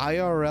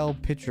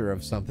IRL picture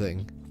of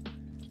something.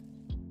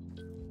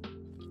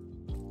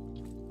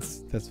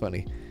 That's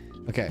funny.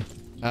 Okay.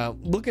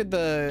 Look at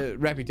the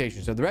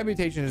reputation. So the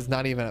reputation is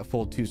not even at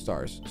full 2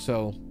 stars.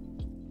 So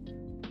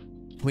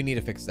we need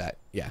to fix that.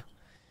 Yeah.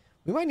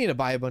 We might need to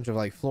buy a bunch of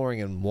like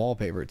flooring and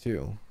wallpaper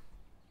too.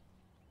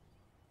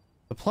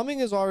 The plumbing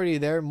is already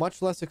there. Much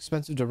less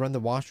expensive to run the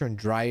washer and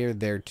dryer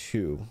there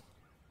too.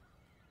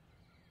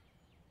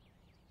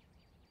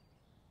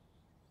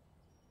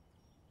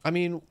 I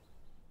mean,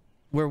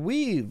 where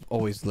we've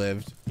always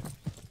lived,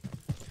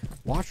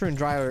 washer and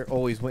dryer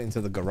always went into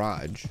the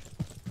garage.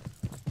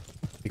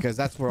 Because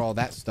that's where all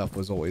that stuff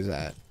was always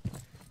at.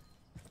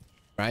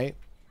 Right?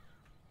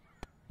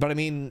 But I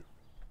mean,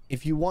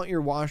 if you want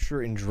your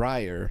washer and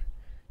dryer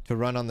to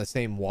run on the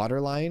same water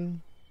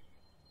line,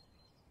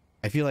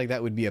 I feel like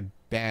that would be a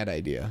bad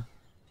idea.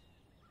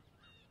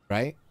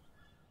 Right?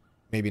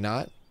 Maybe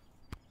not.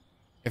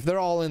 If they're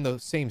all in the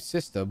same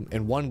system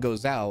and one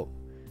goes out,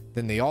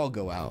 then they all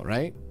go out,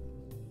 right?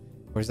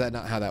 Or is that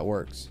not how that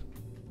works?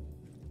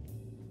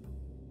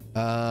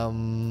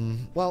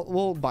 Well,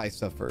 we'll buy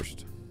stuff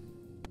first.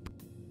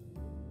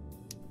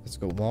 Let's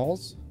go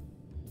walls.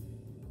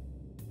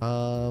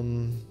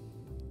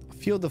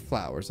 Field of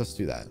flowers. Let's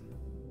do that.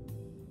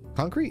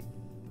 Concrete.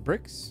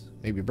 Bricks.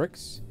 Maybe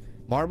bricks.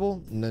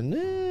 Marble.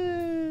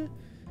 Nah.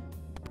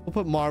 We'll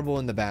put marble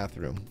in the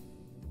bathroom.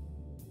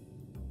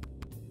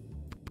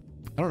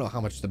 I don't know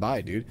how much to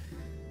buy, dude.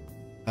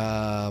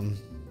 And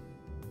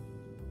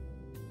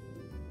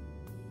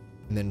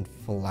then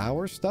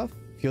flower stuff.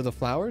 Field of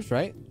flowers,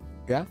 right?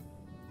 Yeah.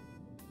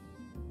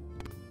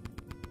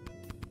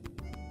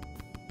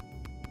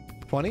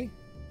 20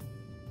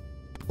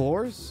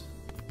 floors.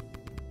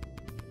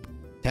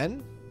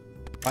 10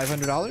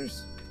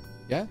 $500.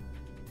 Yeah.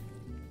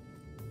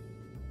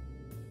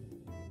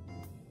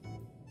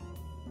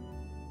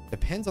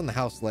 Depends on the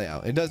house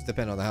layout. It does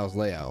depend on the house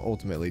layout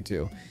ultimately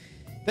too.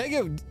 Thank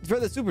you for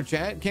the super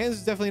chat.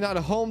 Kansas is definitely not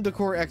a home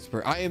decor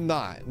expert. I am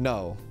not.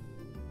 No,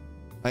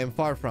 I am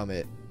far from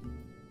it.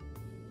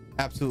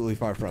 Absolutely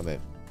far from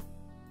it.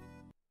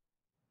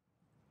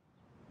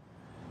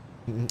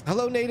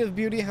 Hello, Native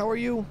Beauty. How are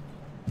you?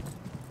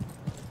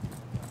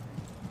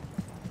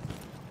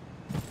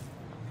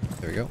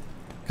 There we go.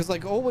 Because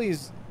like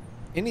always,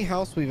 any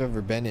house we've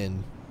ever been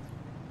in,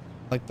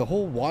 like the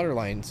whole water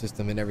line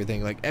system and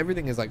everything, like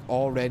everything is like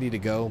all ready to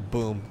go.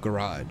 Boom,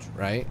 garage,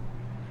 right?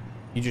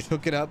 You just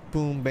hook it up,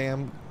 boom,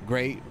 bam,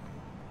 great,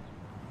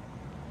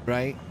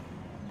 right?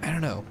 I don't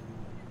know.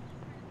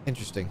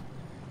 Interesting.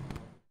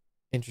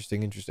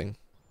 Interesting.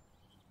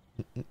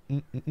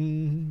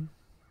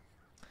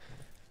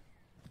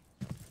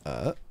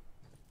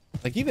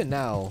 Like even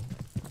now,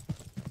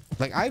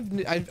 like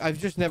I've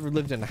just never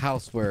lived in a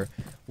house where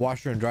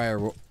washer and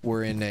dryer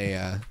were in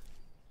a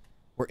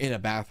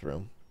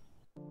bathroom.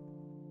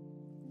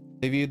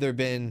 They've either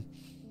been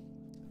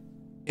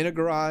in a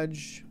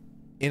garage,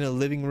 in a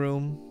living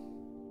room,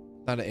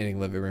 not in a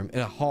living room, in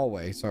a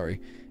hallway,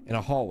 sorry, in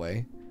a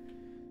hallway.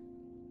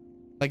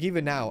 Like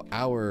even now,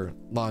 our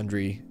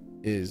laundry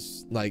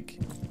is like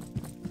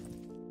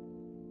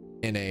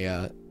in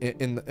a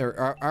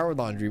our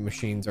laundry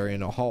machines are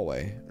in a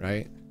hallway,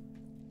 right?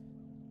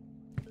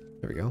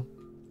 There we go.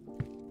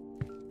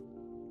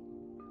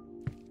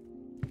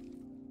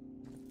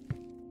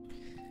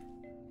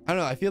 I don't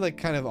know, I feel like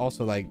kind of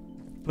also like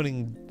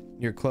putting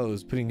your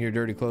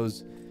dirty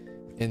clothes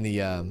in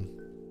the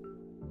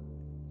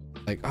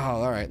like, oh,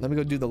 all right, let me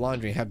go do the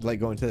laundry and have to like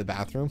go into the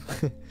bathroom.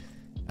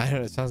 I don't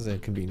know, it sounds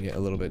inconvenient a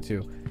little bit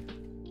too.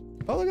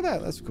 Oh, look at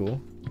that, that's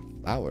cool.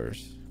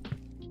 Flowers.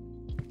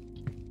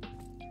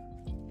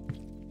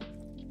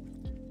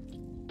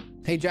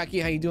 Hey Jackie,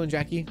 how you doing,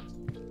 Jackie?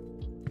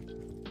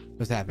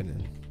 What's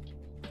happening?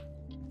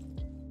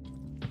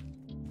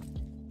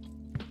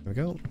 There we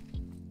go.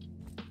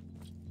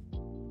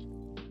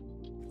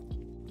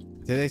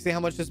 Did they say how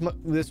much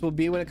this will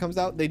be when it comes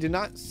out? They did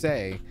not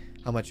say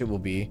how much it will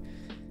be,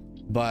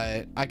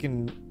 but I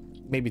can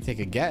maybe take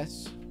a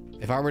guess.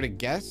 If I were to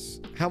guess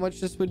how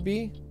much this would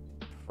be,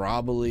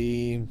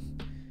 probably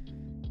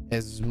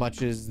as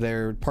much as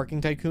their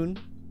parking tycoon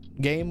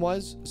game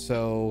was.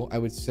 So I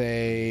would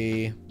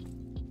say,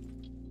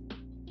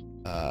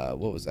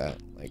 what was that?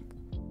 Like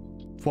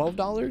 $12,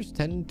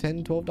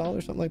 $10,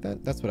 $12, something like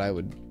that. That's what I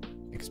would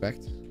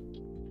expect.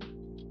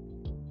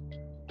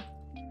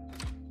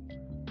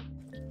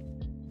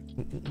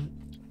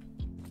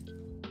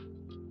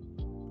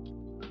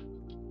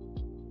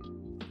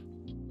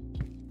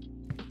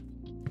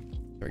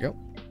 There we go.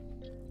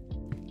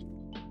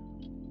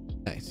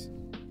 Nice.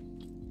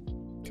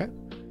 Okay.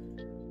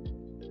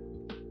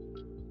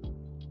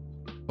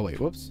 Oh wait,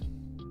 whoops.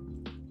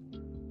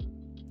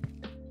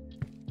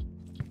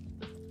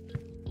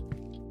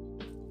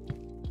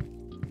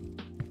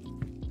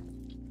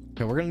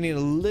 Okay, we're gonna need a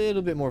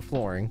little bit more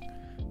flooring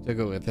to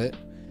go with it.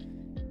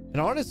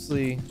 And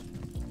honestly,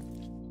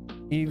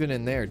 even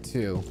in there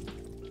too.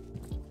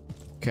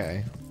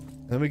 Okay.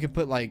 And then we could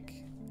put like,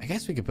 I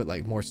guess we could put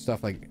like more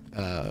stuff like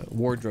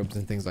wardrobes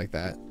and things like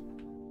that.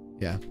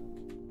 Yeah.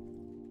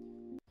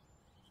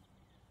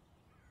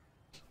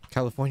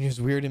 California's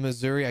weird. In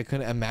Missouri, I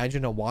couldn't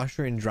imagine a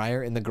washer and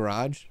dryer in the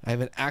garage. I have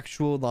an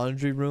actual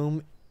laundry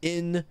room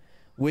in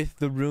with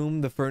the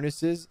room the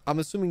furnace is. I'm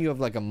assuming you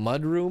have like a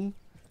mud room,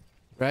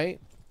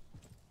 right?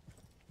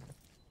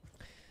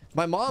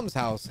 My mom's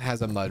house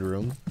has a mud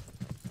room.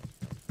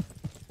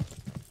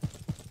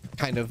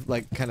 Kind of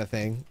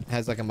thing.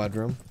 Has like a mud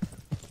room.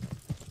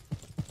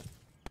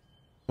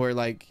 Where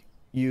like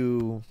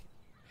you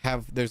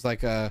have, there's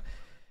like a,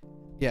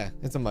 yeah,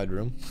 it's a mud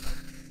room.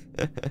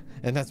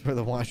 And that's where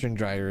the washer and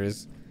dryer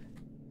is.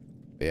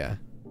 But yeah.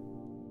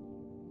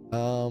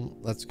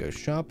 Let's go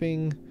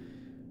shopping.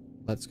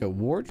 Let's go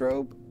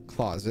wardrobe,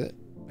 closet.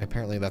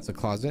 Apparently that's a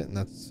closet, and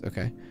that's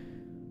okay.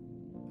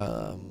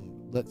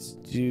 Let's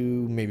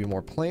do maybe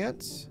more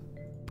plants,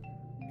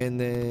 and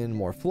then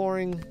more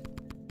flooring.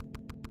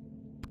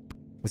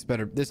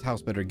 This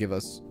house better give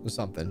us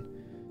something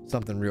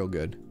real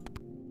good.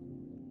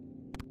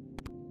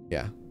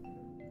 Yeah.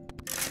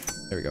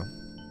 There we go.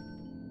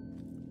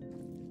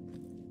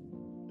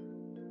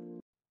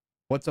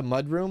 What's a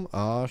mud room?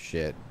 Oh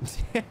shit.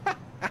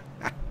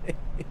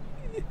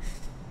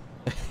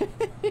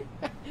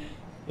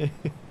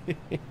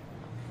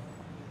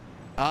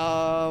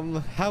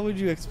 How would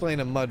you explain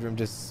a mud room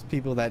to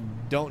people that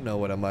don't know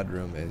what a mud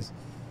room is?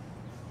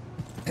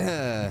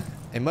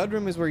 A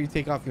mudroom is where you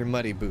take off your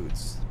muddy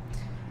boots.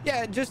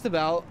 Yeah, just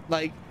about.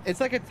 Like, it's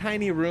like a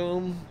tiny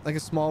room, like a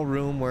small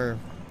room where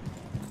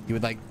you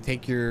would like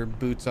take your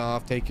boots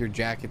off, take your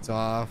jackets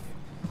off,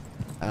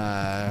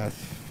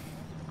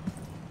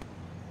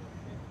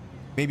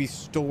 maybe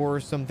store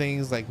some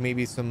things, like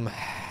maybe some,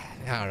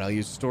 I don't know,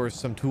 you store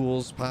some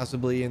tools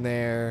possibly in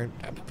there,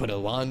 put a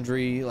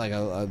laundry, like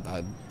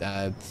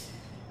a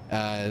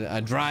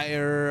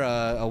dryer,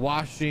 a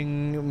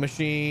washing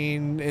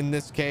machine in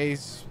this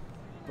case.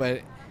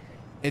 But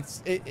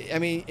I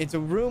mean, it's a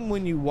room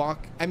when you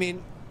walk,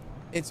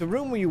 it's a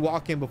room when you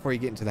walk in before you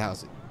get into the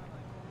house.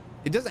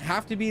 It doesn't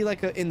have to be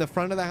like in the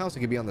front of the house. It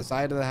could be on the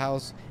side of the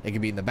house. It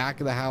could be in the back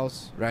of the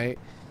house, right?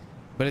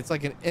 But it's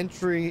like an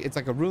entry. It's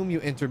like a room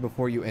you enter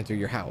before you enter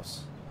your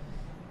house.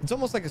 It's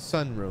almost like a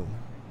sunroom,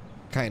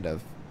 kind of.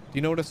 Do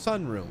you know what a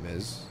sunroom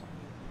is?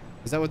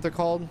 Is that what they're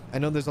called? I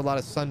know there's a lot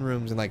of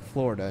sunrooms in like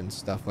Florida and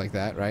stuff like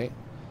that, right?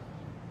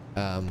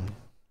 Kind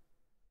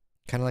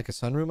of like a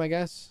sunroom, I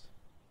guess.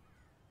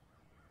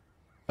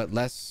 But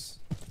less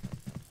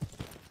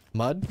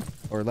mud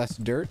or less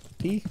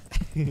dirty.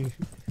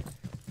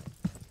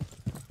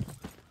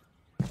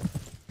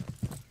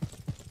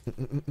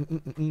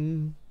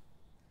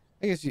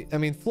 I guess I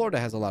mean, Florida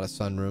has a lot of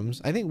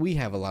sunrooms. I think we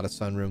have a lot of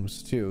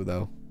sunrooms too,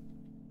 though.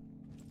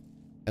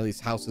 At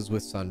least houses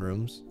with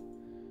sunrooms.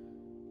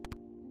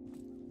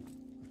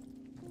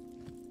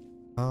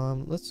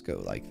 Let's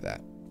go like that.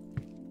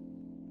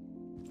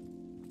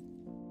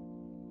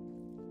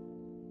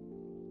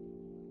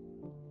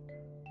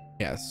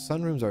 Yeah,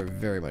 sunrooms are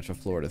very much a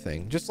Florida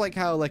thing. Just like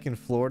how, like in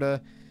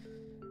Florida,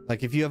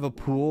 like if you have a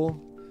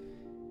pool,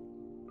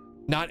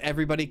 not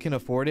everybody can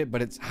afford it,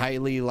 but it's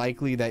highly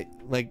likely that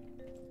like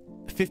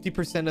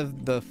 50%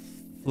 of the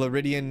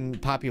Floridian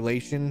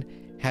population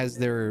has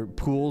their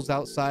pools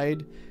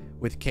outside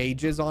with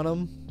cages on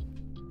them.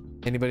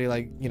 Anybody,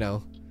 like, you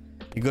know,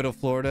 you go to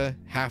Florida,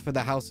 half of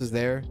the houses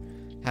there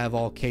have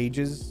all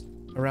cages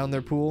around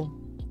their pool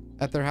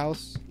at their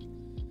house.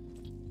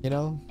 You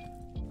know,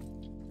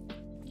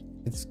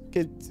 it's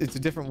a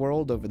different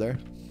world over there.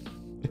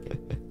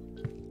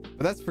 But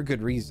that's for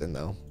good reason,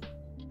 though.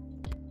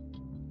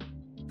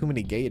 Too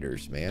many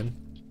gators, man.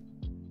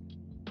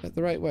 That's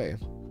the right way.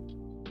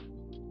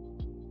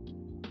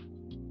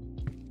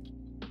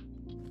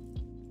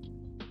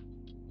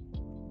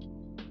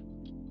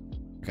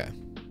 Okay.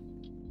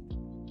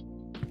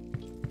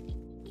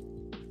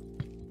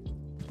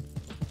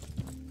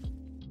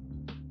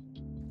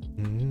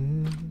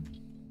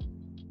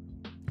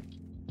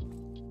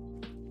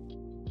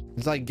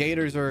 It's like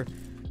gators are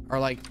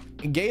like,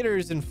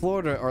 gators in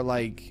Florida are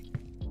like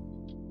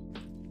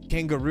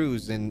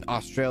kangaroos in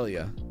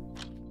Australia.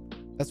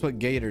 That's what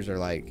gators are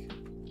like.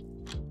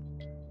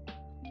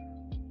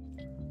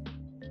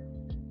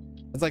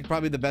 That's like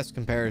probably the best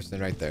comparison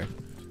right there.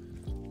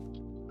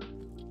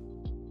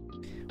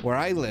 Where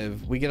I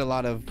live, we get a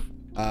lot of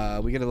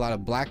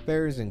black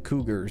bears and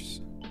cougars.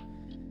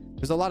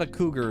 There's a lot of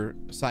cougar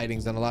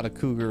sightings and a lot of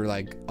cougar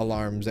like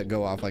alarms that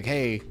go off, like,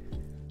 hey,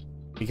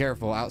 be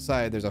careful,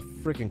 outside there's a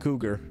freaking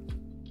cougar.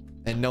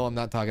 And no, I'm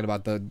not talking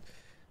about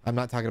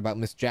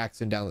Miss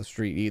Jackson down the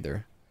street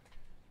either.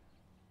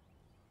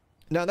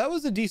 Now that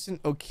was a decent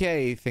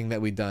okay thing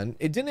that we done.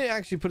 It didn't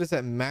actually put us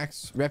at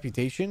max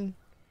reputation,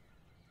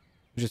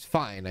 which is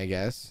fine, I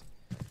guess.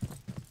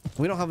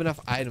 We don't have enough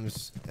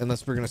items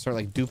unless we're gonna start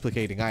like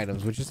duplicating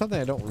items, which is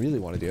something I don't really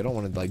want to do. I don't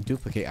want to like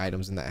duplicate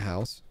items in that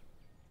house.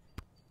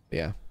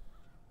 Yeah.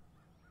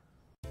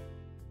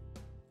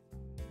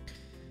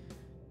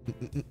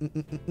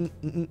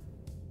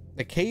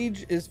 The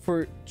cage is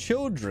for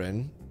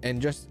children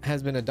and just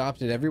has been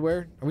adopted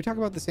everywhere. Are we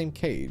talking about the same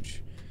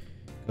cage?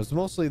 Because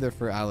mostly they're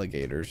for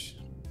alligators.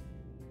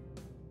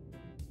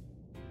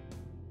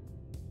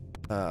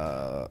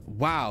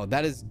 Wow,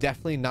 that is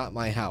definitely not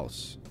my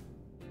house.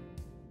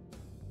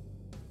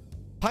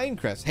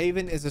 Pinecrest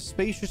Haven is a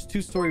spacious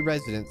two-story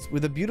residence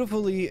with a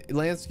beautifully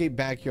landscaped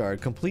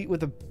backyard, complete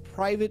with a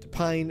private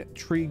pine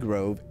tree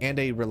grove and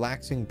a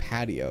relaxing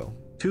patio.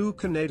 $2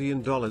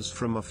 Canadian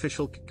from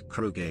official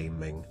Crew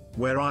Gaming.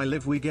 Where I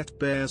live, we get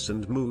bears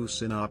and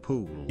moose in our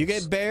pools. You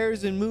get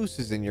bears and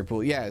mooses in your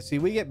pool. Yeah, see,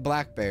 we get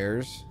black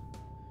bears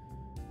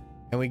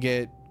and we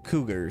get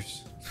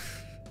cougars.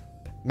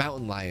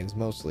 Mountain lions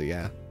mostly,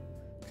 yeah.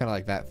 Kind of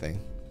like that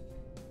thing.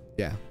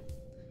 Yeah.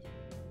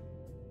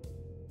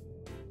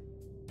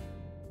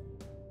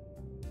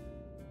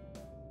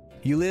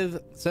 You live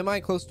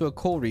semi-close to a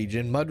coal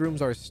region.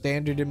 Mudrooms are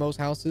standard in most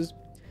houses.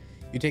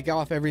 You take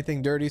off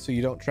everything dirty so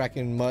you don't track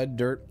in mud,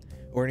 dirt,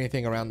 or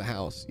anything around the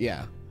house.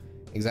 Yeah,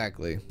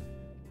 exactly.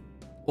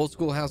 Old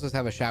school houses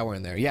have a shower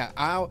in there. Yeah,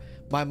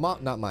 my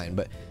mom, not mine,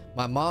 but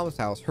my mom's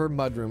house, her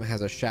mudroom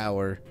has a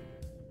shower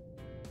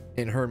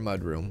in her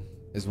mudroom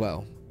as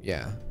well.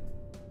 Yeah,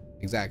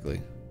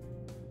 exactly.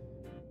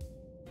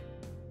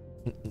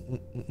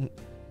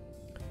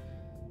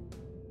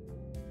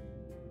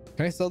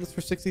 Can I sell this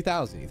for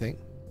 60,000, you think?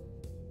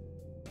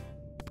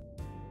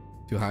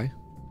 Too high?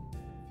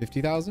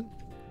 50,000?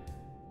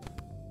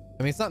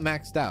 I mean, it's not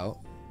maxed out.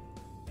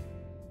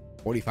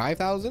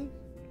 45,000?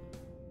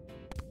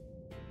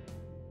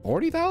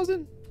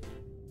 40,000?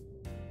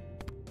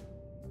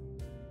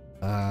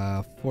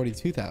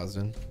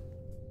 42,000.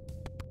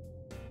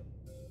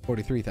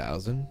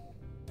 43,000.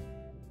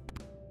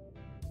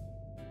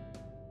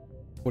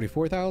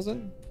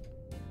 44,000.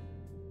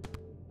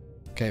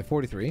 Okay,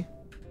 43.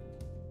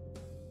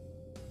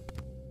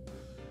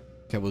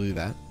 Okay, we'll do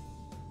that.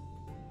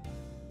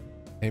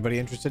 Anybody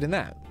interested in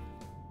that?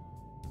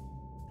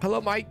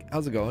 Hello, Mike.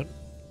 How's it going?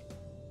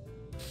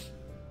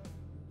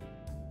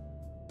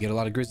 Get a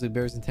lot of grizzly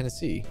bears in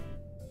Tennessee.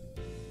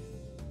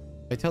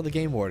 I tell the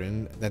game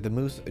warden that the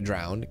moose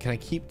drowned. Can I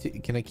keep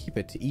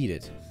it to eat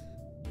it?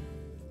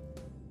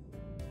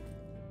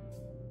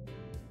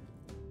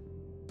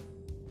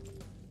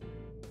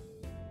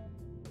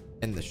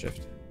 End the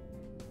shift.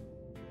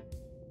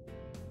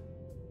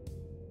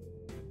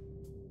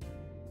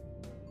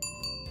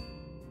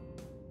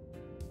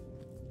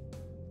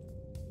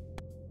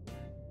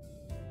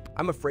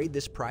 I'm afraid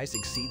this price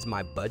exceeds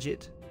my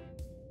budget.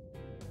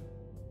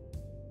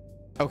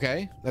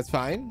 Okay, that's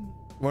fine.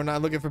 We're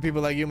not looking for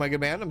people like you, my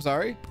good man. I'm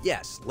sorry.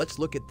 Yes, let's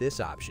look at this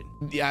option.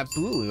 Yeah,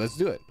 absolutely. Let's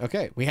do it.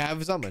 Okay, we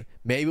have someone.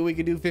 Maybe we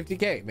can do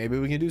 50K. Maybe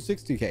we can do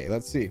 60K.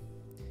 Let's see.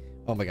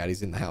 Oh my God,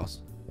 he's in the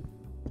house.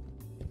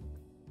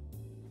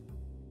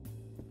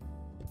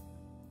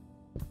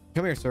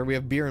 Come here, sir. We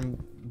have beer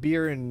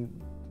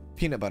and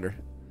peanut butter.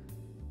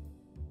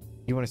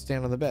 You want to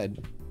stand on the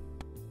bed?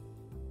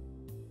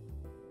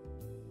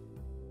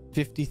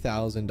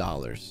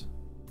 $50,000.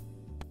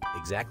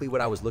 Exactly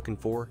what I was looking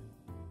for.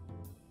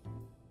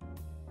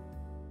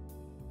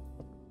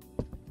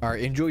 All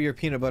right, enjoy your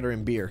peanut butter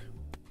and beer.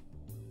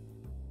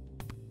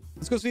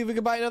 Let's go see if we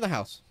can buy another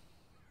house.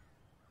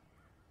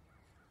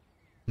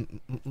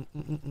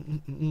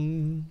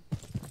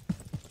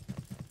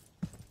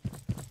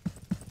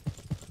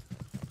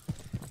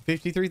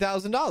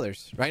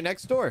 $53,000 right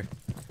next door.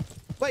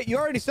 Wait, you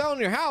already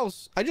selling your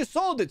house? I just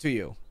sold it to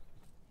you.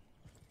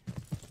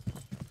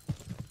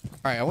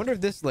 All right, I wonder if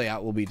this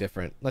layout will be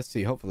different. Let's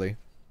see, hopefully.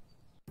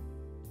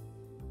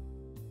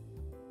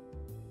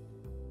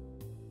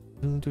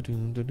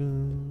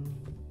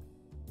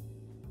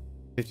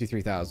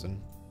 53,000.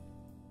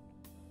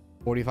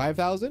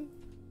 45,000.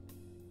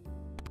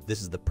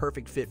 This is the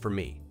perfect fit for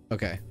me.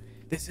 Okay,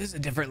 this is a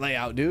different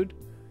layout, dude.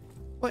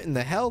 What in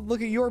the hell?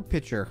 Look at your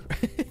picture.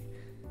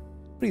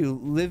 What do you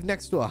live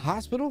next to a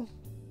hospital?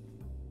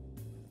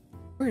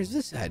 Where is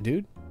this at,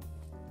 dude?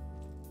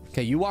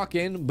 Okay, you walk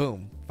in,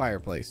 boom,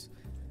 fireplace.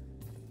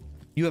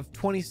 You have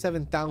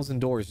 27,000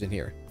 doors in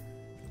here.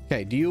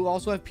 Okay, do you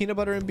also have peanut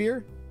butter and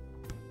beer?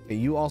 Okay,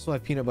 you also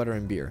have peanut butter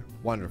and beer.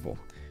 Wonderful.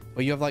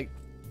 Well, you have like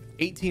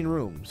 18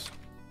 rooms.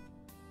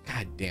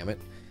 God damn it.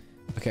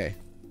 Okay.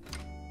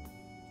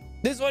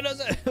 This one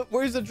doesn't.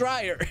 Where's the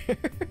dryer?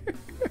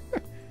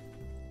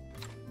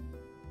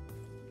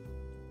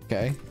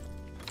 Okay.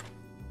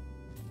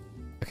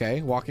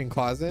 Okay, walk-in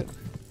closet.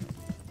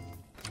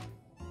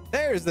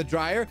 There's the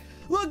dryer.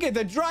 Look at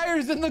the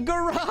dryer's in the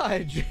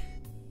garage.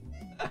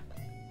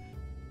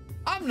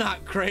 I'm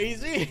not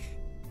crazy.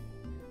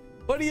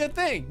 What do you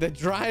think? The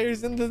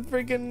dryer's in the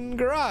freaking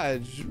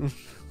garage.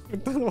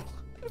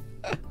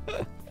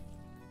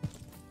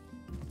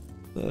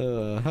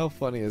 How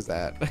funny is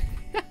that?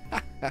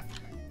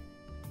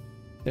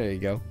 There you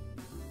go.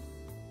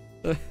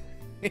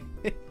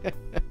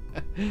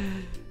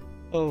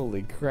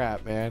 Holy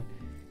crap, man.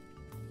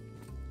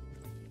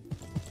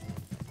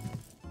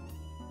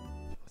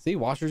 See,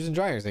 washers and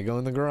dryers, they go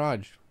in the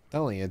garage. I'm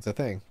telling you, it's a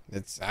thing.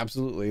 It's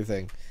absolutely a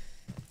thing.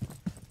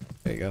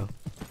 There you go.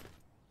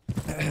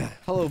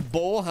 Hello,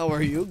 Bull. How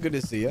are you? Good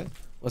to see you.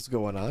 What's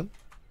going on?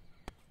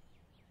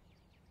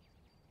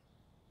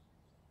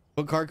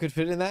 What car could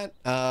fit in that?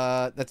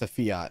 That's a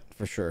Fiat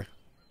for sure.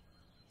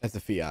 That's a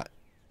Fiat.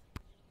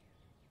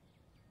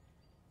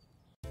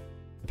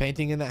 The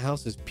painting in that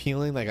house is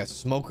peeling like a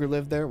smoker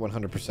lived there.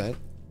 100%.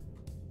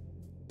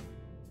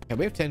 Yeah,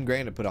 we have 10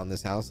 grand to put on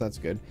this house. That's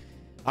good.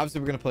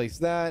 Obviously, we're gonna place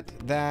that.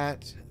 Give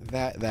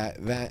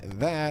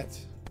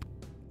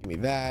me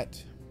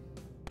that.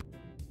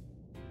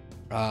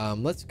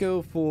 Let's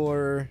go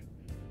for.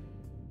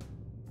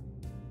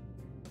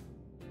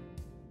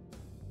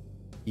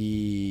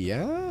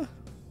 Yeah.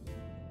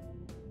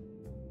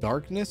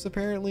 Darkness,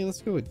 apparently.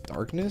 Let's go with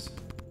darkness.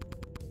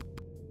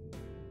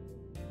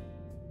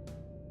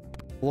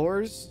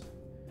 Floors.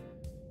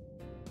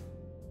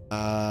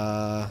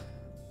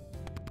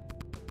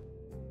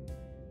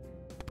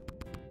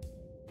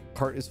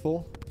 Cart is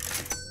full.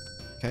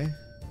 Okay.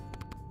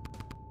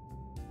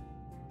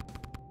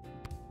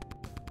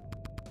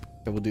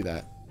 Okay, we'll do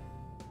that.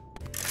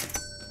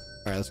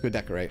 All right, let's go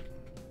decorate.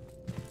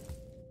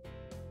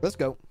 Let's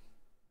go.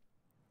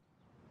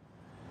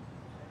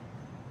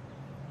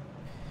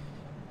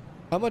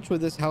 How much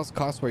would this house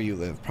cost where you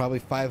live? Probably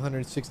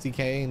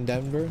 560K in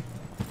Denver.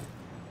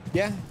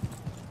 Yeah.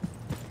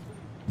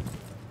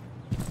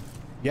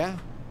 Yeah.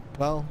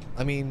 Well,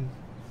 I mean,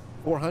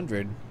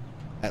 400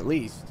 at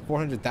least.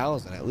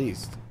 400,000 at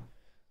least.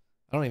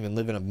 I don't even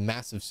live in a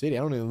massive city.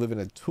 I don't even live in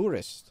a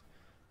tourist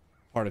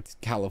part of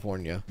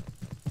California.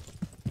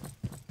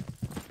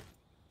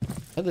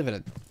 I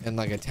live in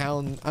like a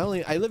town. I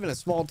live in a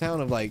small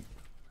town of like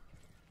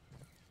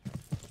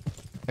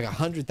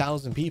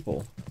 100,000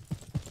 people.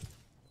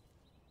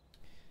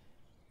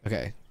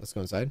 Okay, let's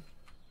go inside.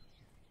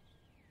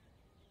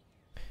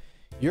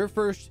 Your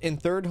first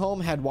and third home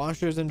had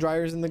washers and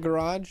dryers in the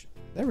garage.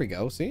 There we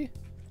go. See,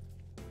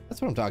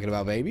 that's what I'm talking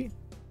about, baby.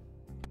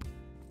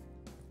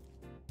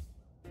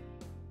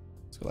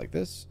 Let's go like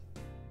this.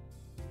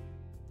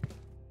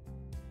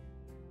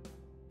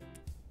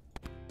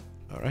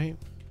 All right.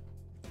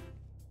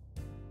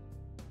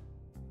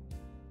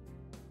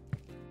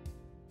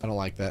 I don't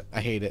like that.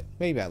 I hate it.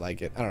 Maybe I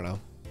like it. I don't know.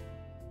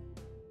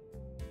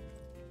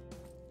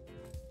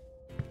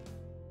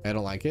 I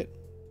don't like it.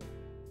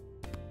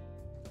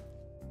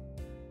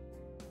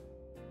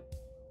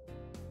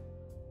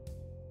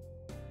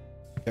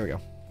 There we go.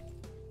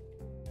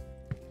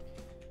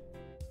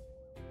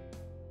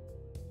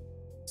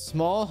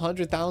 Small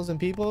 100,000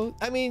 people.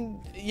 I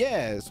mean,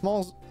 yeah,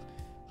 small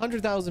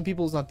 100,000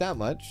 people is not that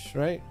much,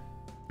 right?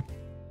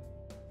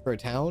 For a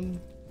town.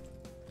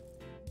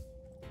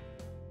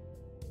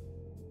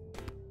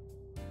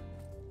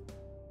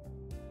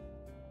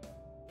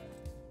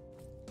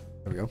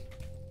 There we go.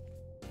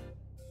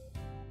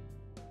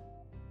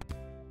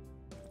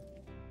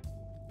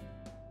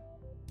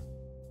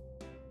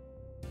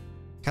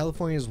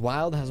 California's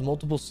wild, has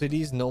multiple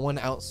cities no one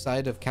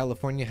outside of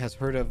California has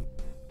heard of,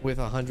 with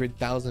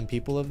 100,000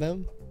 people of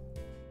them.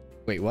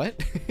 Wait,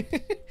 what?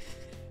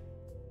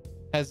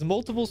 Has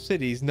multiple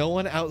cities no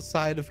one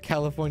outside of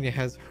California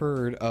has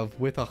heard of,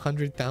 with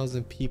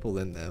 100,000 people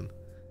in them.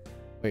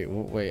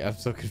 Wait, I'm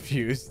so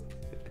confused.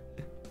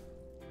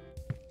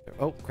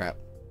 Oh crap.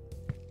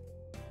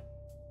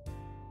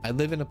 I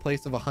live in a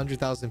place of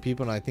 100,000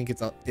 people and I think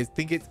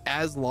it's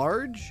as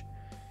large.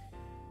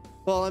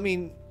 Well, I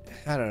mean,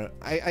 I don't know.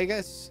 I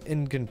guess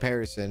in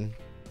comparison,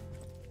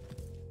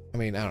 I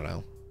mean, I don't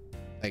know.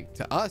 Like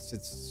to us,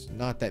 it's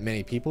not that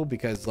many people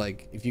because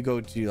like if you go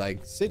to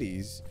like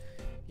cities,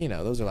 you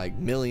know, those are like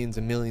millions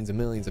and millions and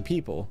millions of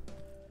people.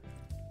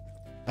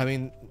 I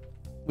mean,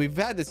 we've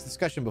had this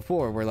discussion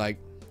before where like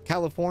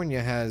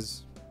California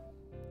has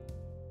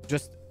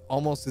just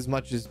almost as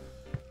much as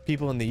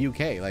people in the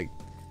UK. Like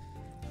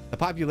the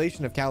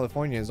population of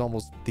California is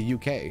almost the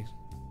UK.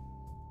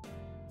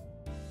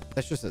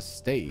 That's just a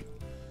state.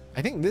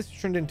 I think this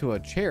turned into a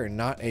chair,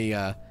 not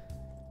a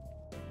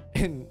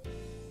and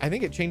I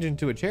think it changed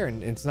into a chair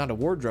and it's not a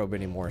wardrobe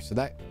anymore, so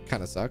that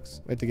kind of sucks.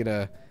 We have to get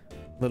a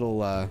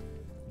little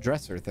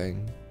dresser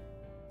thing.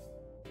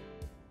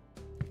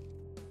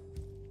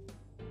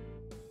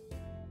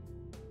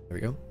 There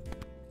we go.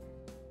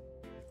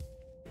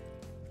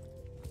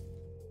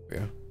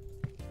 There we go.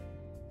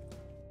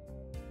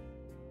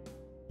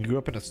 You grew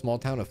up in a small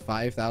town of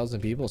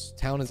 5,000 people.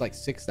 Town is like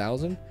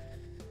 6,000.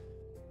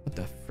 What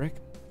the frick?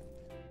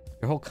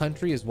 Your whole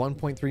country is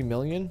 1.3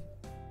 million.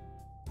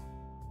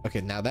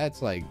 Okay, now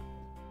that's like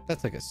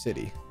a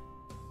city.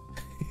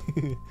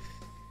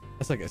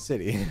 That's like a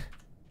city.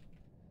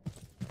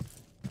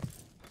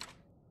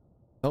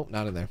 Nope,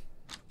 not in there.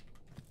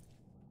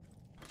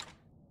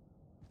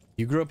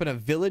 You grew up in a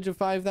village of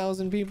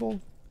 5,000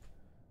 people?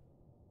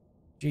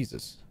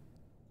 Jesus.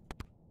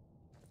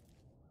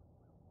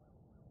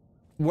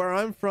 Where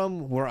I'm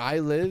from, where I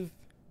live,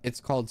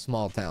 it's called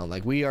small town.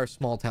 Like we are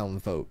small town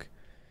folk.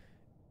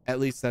 At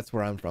least that's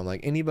where I'm from. Like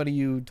anybody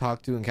you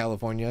talk to in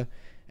California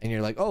and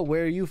you're like, oh,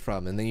 where are you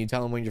from? And then you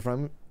tell them where you're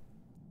from.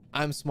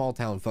 I'm small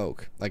town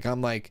folk.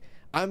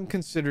 I'm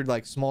considered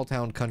like small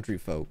town country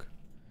folk.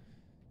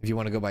 If you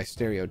want to go by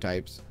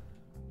stereotypes.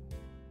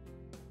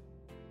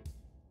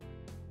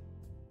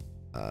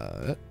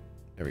 There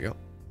we go.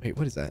 Wait,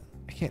 what is that?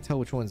 I can't tell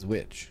which one's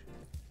which.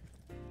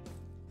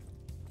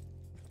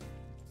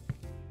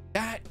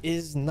 That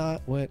is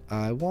not what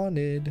I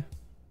wanted.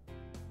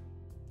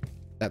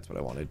 That's what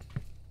I wanted.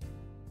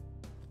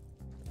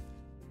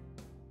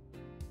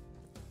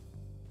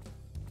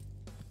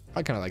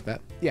 I kind of like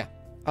that. Yeah,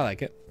 I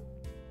like it.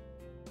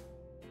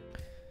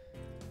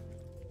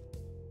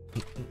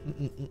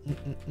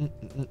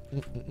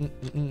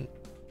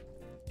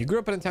 You grew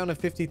up in a town of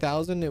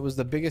 50,000. It was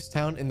the biggest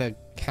town in the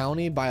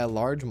county by a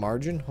large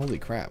margin. Holy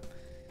crap.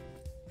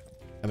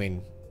 I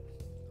mean,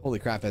 holy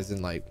crap as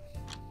in like,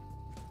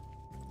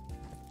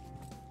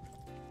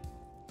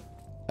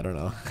 I don't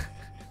know.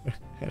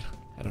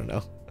 I don't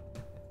know.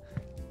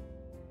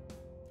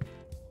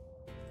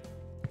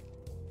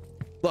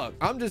 Look,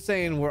 I'm just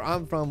saying where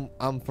I'm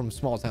from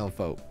small town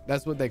folk.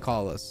 That's what they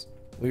call us.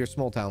 We are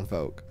small town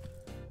folk.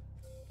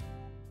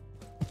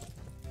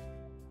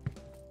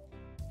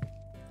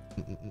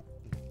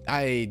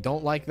 I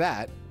don't like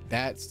that.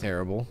 That's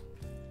terrible.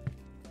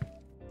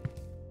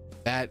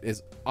 That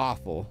is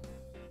awful.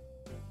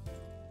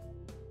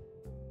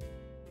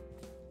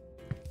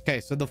 Okay,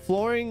 so the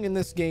flooring in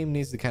this game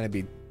needs to kind of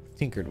be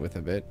tinkered with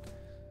a bit.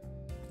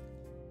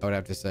 I would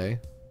have to say.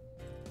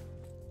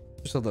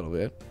 Just a little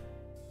bit.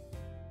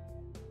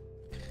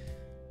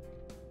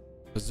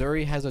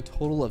 Missouri has a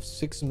total of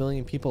 6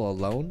 million people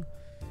alone.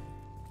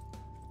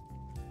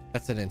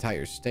 That's an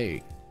entire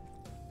state.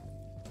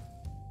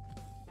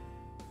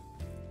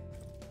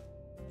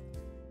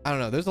 I don't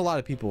know. There's a lot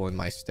of people in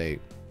my state.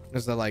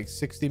 There's like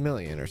 60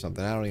 million or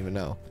something. I don't even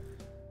know.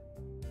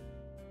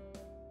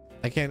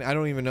 I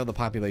don't even know the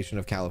population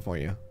of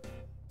California.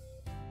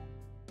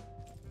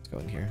 Let's go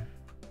in here.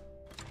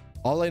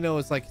 All I know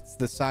is like it's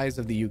the size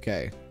of the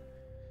UK.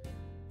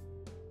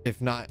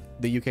 If not,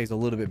 the UK is a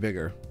little bit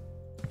bigger.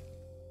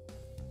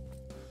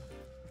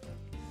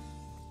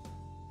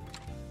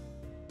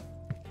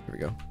 Here we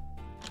go.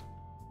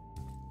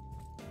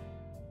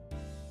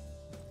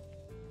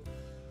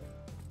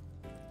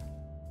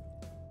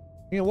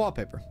 You know,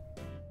 wallpaper.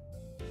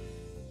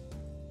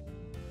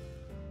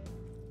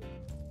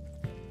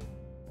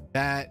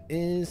 That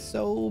is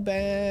so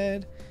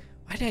bad.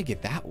 Why did I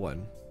get that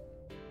one?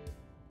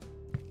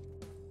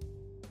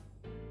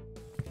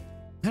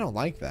 I don't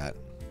like that.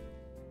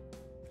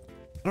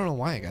 I don't know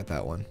why I got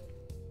that one.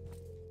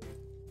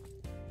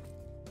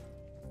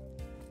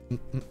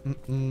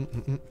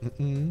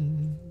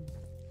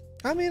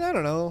 I mean, I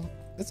don't know.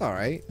 It's all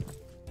right.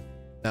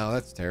 No,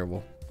 that's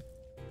terrible.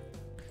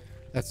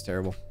 That's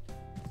terrible.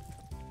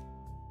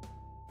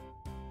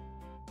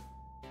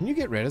 Can you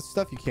get rid of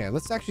stuff? You can.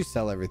 Let's actually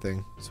sell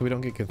everything so we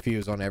don't get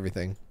confused on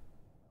everything.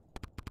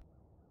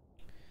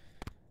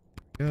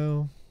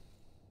 Go.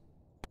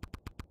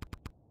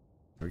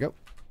 There we go.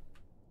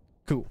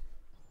 Cool.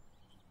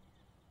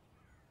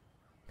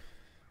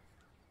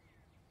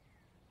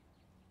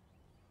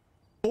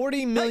 Hey,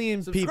 40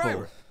 million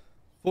people.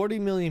 40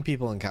 million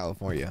people in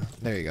California.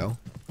 There you go.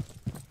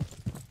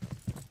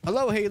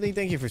 Hello, Haley.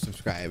 Thank you for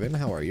subscribing.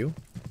 How are you?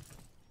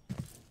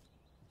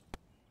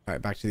 All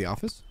right, back to the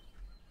office.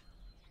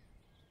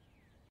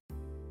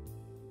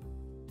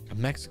 A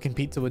Mexican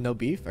pizza with no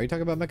beef? Are you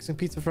talking about Mexican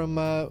pizza from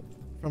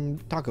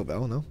Taco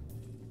Bell? No.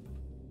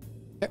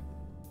 Okay.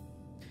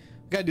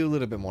 Gotta do a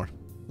little bit more.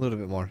 A little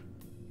bit more.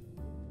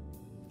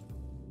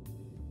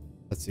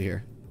 Let's see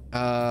here.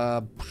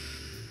 I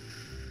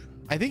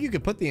think you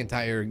could put the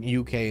entire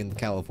UK in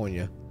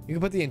California. You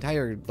could put the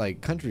entire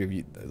like country of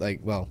like,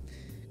 well,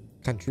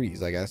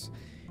 countries, I guess.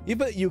 You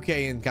put UK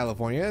in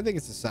California. I think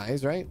it's the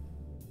size, right?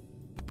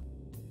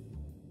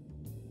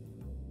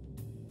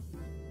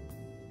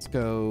 Let's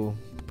go.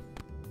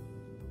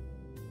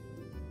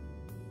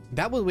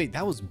 That was, wait,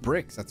 that was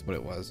bricks. That's what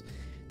it was.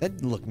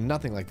 That looked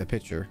nothing like the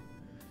picture.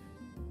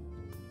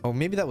 Oh,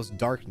 maybe that was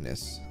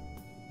darkness.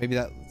 Maybe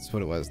that's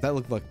what it was. That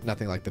looked like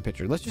nothing like the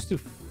picture. Let's just do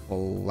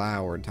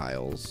flower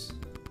tiles.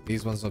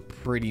 These ones look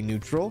pretty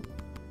neutral.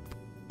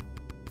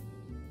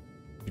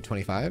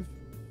 225.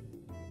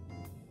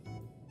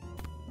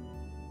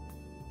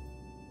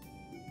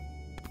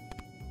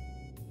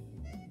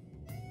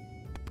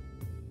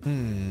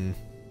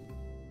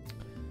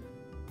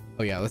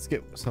 Oh yeah, let's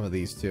get some of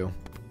these too.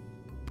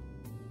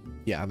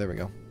 Yeah, there we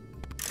go.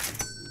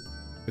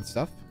 Good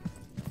stuff.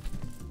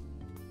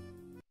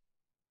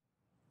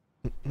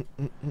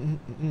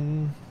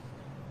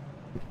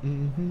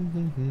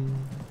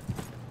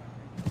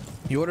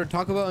 You ordered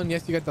Taco Bell and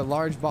yes, you got the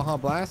large Baja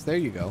Blast. There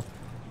you go.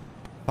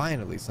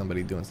 Finally,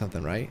 somebody doing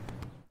something right.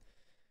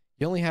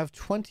 You only have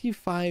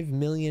 25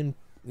 million.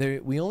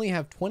 We only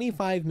have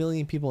 25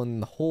 million people in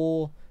the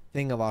whole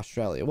thing of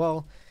Australia.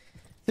 Well,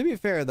 to be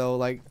fair though,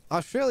 like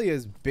Australia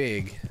is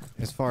big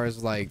as far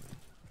as like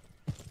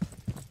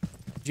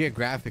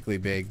geographically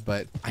big,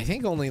 but I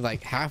think only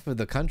like half of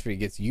the country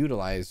gets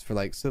utilized for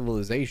like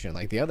civilization.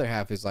 Like the other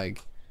half is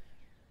like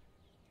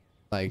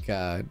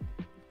what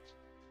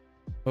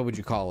would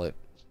you call it?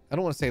 I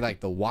don't want to say like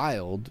the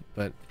wild,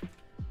 but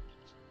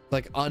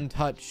like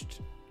untouched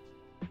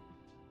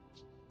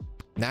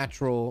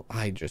natural.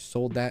 I just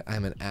sold that.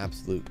 I'm an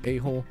absolute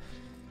a-hole.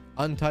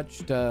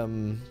 Untouched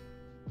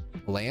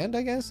land,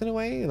 I guess, in a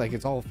way. Like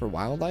it's all for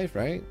wildlife,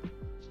 right?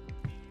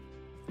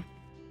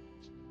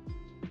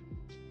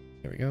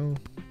 There we go.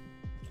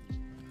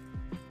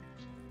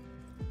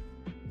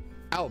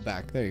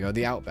 Outback. There you go.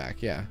 The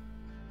Outback. Yeah.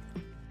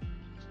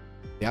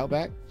 The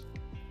Outback.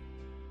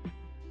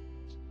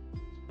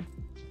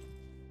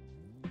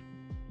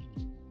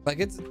 Like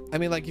it's, I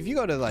mean, like if you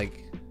go to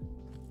like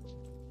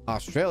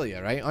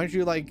Australia, right? Aren't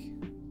you like,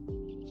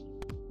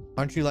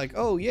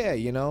 oh yeah,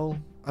 you know,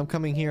 I'm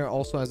coming here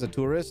also as a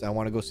tourist. I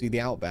want to go see the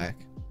Outback.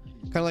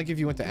 Kind of like if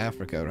you went to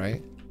Africa,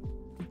 right?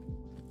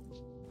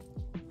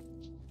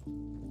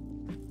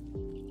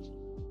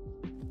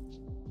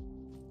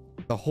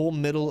 The whole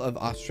middle of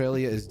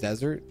Australia is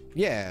desert.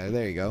 Yeah,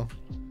 there you go.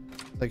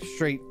 Like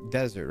straight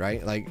desert,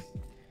 right? Like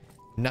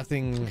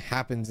nothing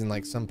happens in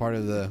like some part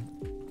of the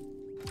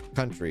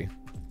country.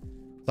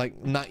 It's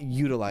like not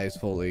utilized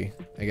fully,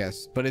 I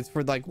guess, but it's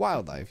for like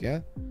wildlife.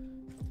 Yeah.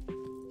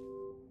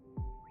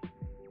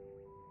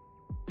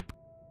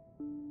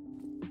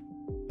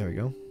 There we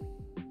go.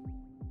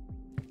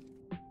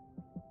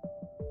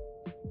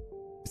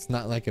 It's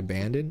not like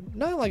abandoned.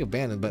 Not like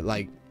abandoned, but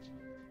like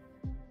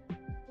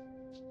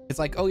it's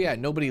like, oh yeah,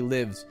 nobody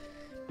lives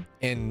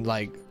in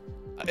like,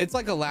 it's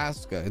like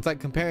Alaska. It's like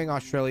comparing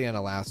Australia and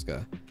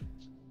Alaska.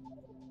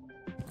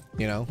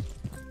 You know,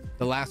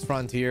 the last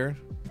frontier.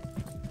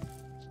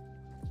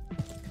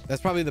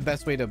 That's probably the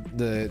best way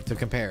to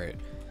compare it.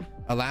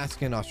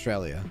 Alaska and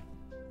Australia.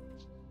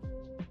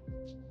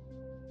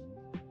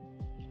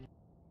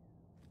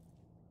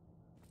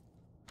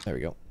 There we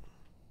go.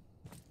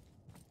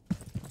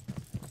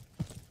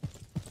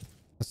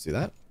 Let's do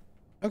that.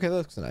 Okay, that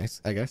looks nice,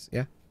 I guess.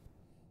 Yeah.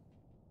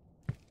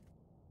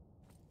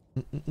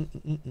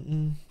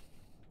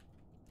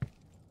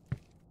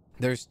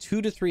 There's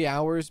 2 to 3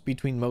 hours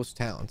between most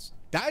towns.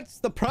 That's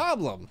the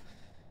problem.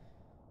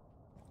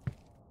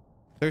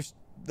 There's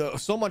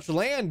so much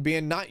land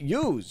being not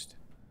used.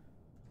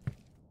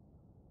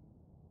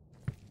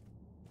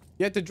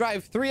 You have to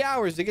drive 3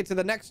 hours to get to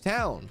the next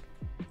town.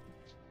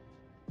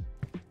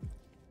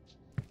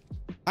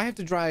 I have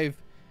to drive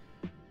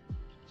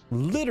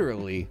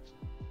literally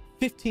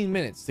 15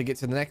 minutes to get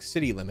to the next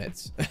city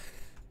limits.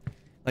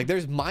 Like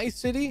there's my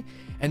city,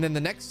 and then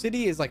the next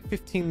city is like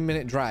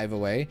 15-minute drive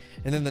away,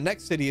 and then the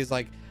next city is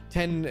like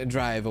 10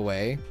 drive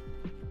away,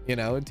 you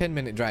know,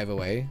 10-minute drive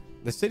away.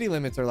 The city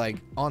limits are like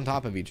on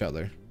top of each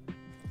other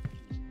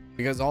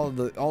because all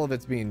of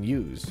it's being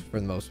used for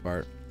the most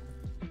part.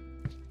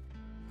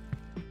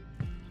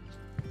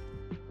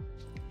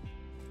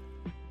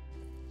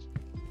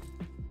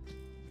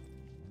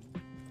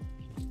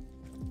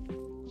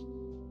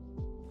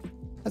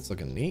 That's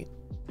looking neat.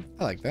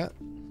 I like that.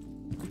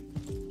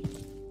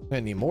 I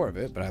need more of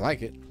it, but I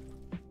like it.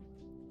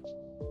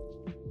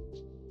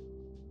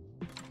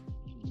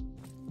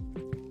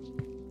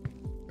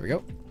 There we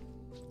go.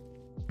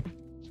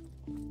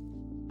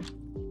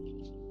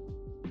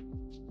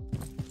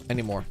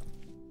 Any more?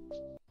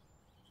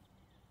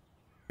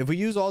 If we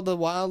use all the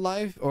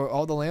wildlife or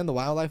all the land, the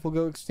wildlife will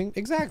go extinct.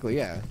 Exactly,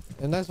 yeah.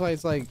 And that's why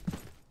it's like,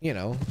 you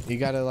know, you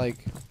gotta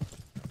like,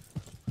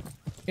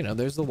 you know,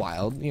 there's the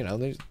wild, you know,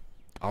 there's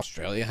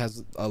Australia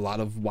has a lot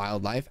of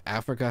wildlife.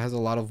 Africa has a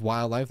lot of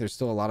wildlife. There's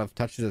still a lot of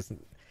touches.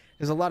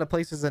 There's a lot of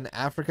places in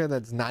Africa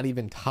that's not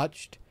even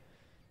touched.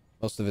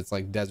 Most of it's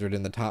like desert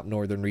in the top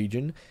northern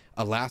region.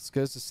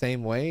 Alaska's the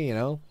same way, you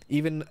know.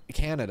 Even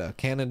Canada.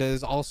 Canada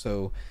is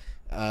also,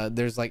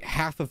 there's like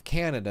half of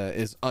Canada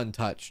is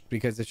untouched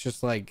because it's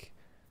just like,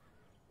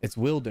 it's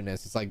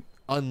wilderness. It's like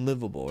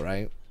unlivable,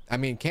 right? I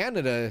mean,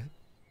 Canada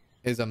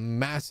is a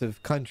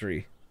massive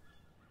country,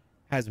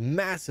 has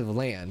massive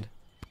land.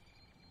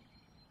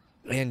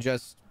 And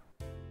just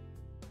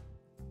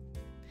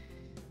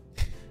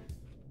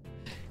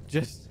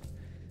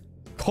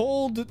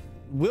cold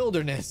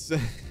wilderness.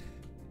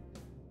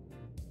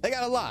 They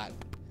got a lot.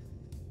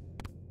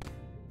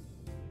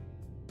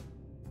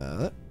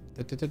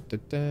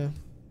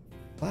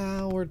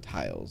 Flower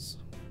tiles.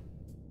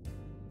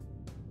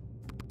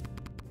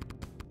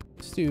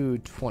 Let's do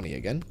 20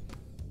 again.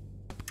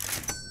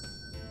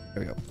 There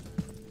we go.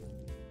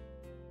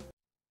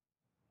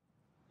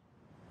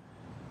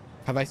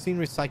 Have I seen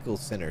Recycle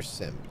Center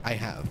Sim? I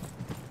have.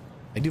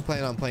 I do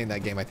plan on playing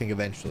that game, I think,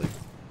 eventually.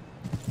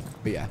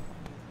 But yeah.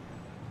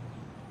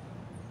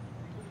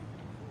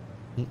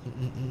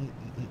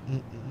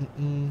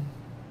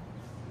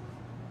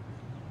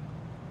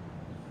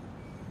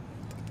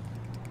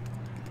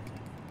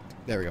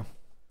 There we go.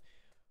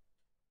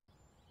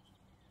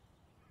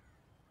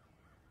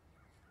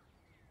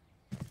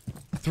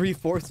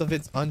 3/4 of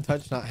it's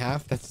untouched, not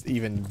half. That's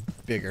even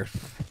bigger.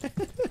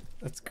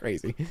 That's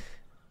crazy.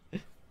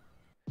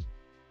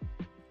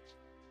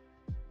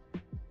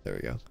 There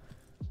we go.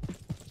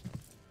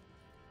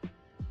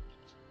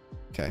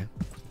 Okay.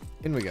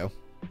 In we go.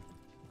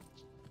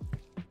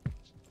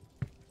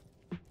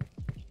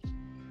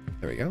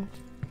 There we go.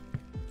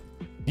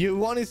 You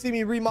want to see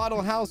me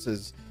remodel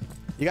houses?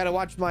 You got to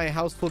watch my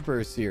House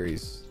Flipper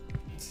series.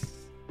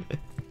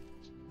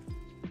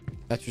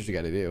 That's what you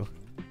got to do.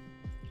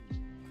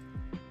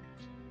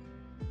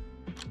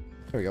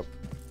 There we go.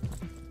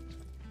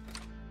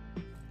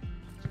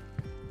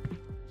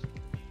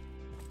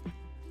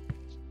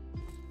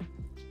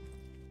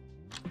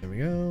 There we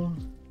go.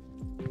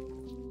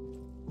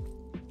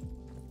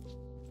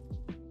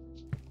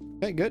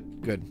 Okay, good,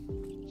 good.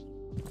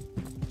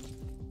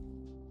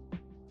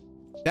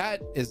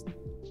 That is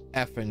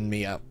effing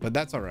me up, but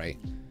that's all right.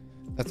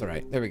 That's all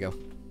right. There we go.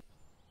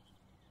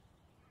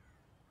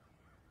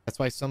 That's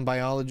why some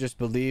biologists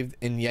believed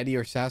in Yeti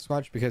or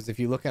Sasquatch, because if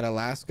you look at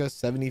Alaska,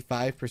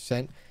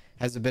 75%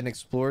 hasn't been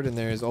explored and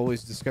there is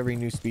always discovering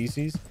new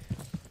species.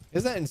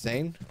 Isn't that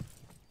insane?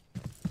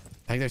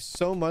 Like, there's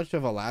so much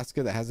of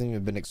Alaska that hasn't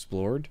even been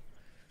explored.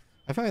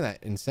 I find that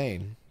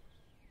insane.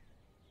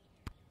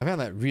 I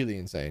found that really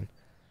insane.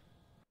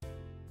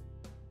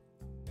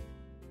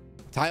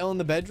 Tile in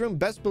the bedroom?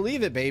 Best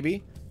believe it,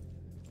 baby.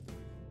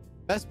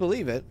 Best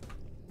believe it.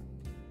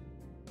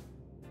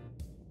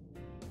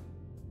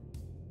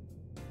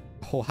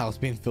 Whole house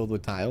being filled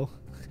with tile.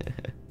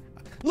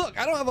 Look,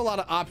 I don't have a lot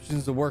of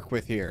options to work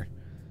with here.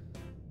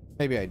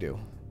 Maybe I do.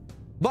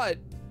 But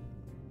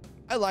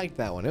I liked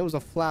that one. It was a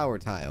flower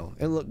tile.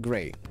 It looked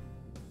great.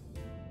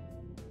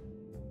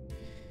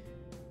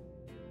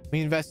 We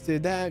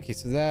invested that. Okay,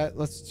 so that,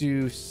 let's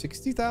do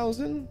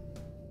 60,000.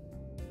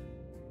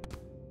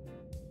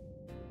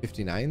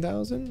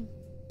 59,000.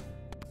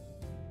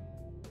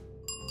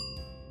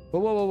 Whoa,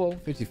 whoa, whoa, whoa.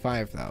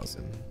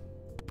 55,000.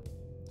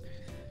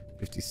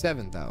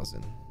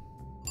 57,000.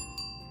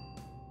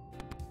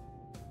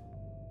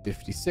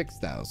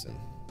 56,000.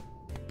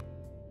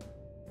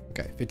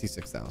 Okay,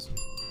 56,000.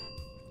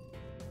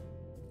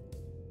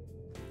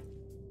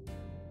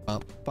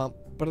 I'm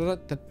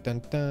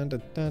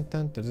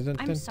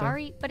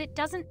sorry, but it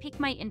doesn't pique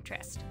my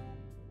interest.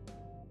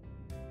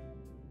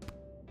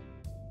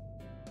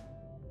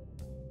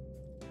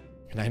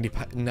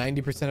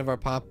 90% of our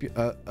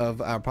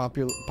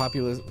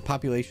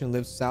population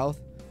lives south.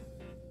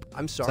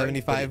 I'm sorry,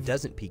 75 but it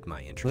doesn't pique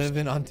my interest. live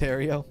in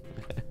Ontario.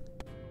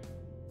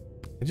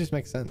 It just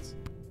makes sense.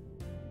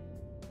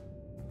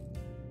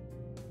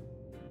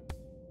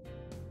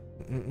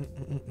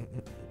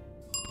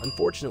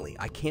 Unfortunately,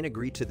 I can't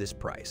agree to this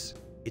price.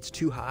 It's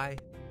too high.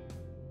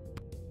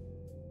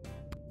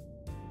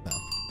 No.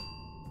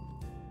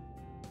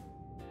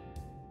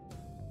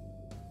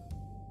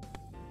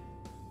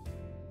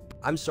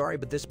 I'm sorry,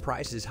 but this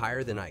price is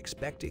higher than I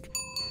expected.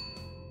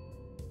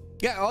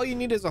 Yeah, all you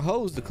need is a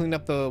hose to clean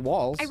up the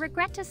walls. I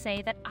regret to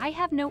say that I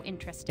have no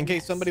interest In in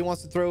case this. somebody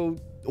wants to throw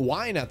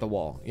wine at the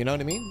wall. You know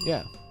what I mean?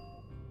 Yeah.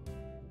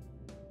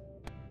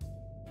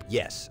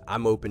 Yes,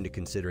 I'm open to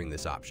considering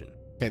this option.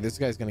 Okay, this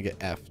guy's gonna get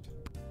effed.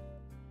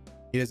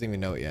 He doesn't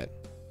even know it yet.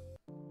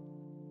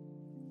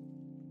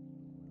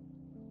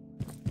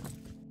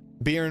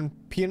 Beer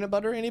and peanut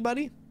butter,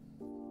 anybody?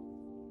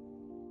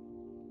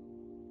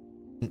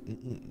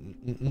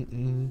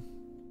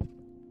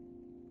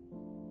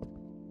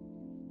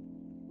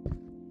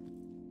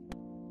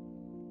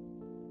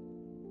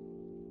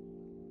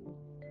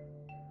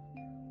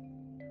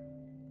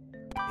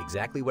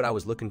 Exactly what I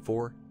was looking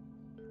for.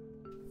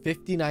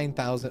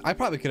 59,000. I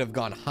probably could have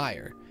gone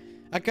higher.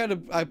 I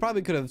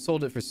probably could have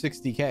sold it for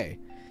 60K.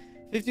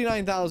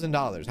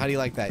 $59,000. How do you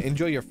like that?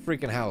 Enjoy your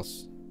freaking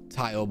house,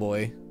 tile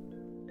boy.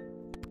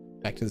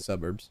 Back to the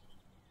suburbs.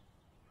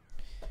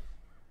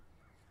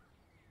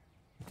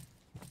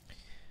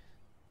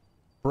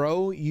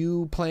 Bro,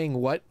 you playing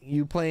what?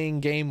 You playing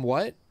game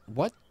what?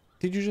 What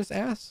did you just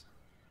ask?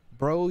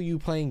 Bro, you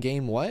playing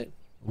game what?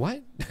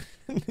 What?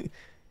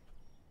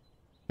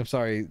 I'm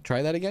sorry,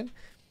 try that again.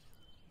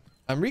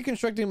 I'm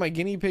reconstructing my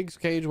guinea pig's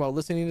cage while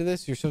listening to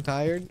this. You're so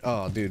tired.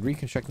 Oh, dude,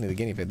 reconstructing the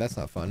guinea pig. That's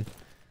not fun.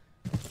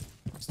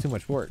 It's too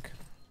much work.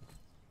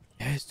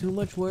 Yeah, it's too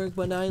much work,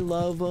 but I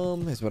love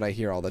them. Is what I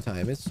hear all the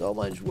time. It's so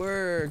much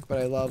work, but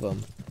I love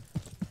them.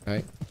 All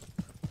right.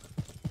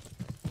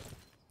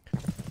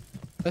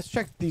 Let's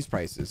check these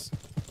prices.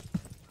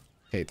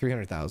 Okay,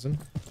 300,000.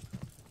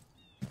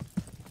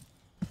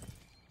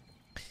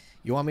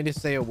 You want me to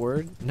say a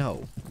word?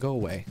 No, go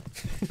away.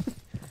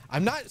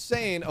 I'm not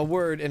saying a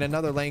word in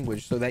another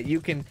language so that you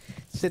can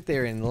sit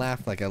there and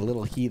laugh like a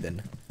little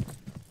heathen.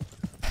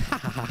 Ha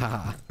ha ha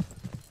ha.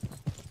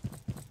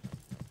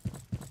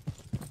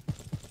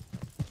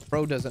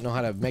 Bro doesn't know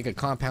how to make a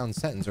compound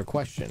sentence or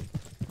question.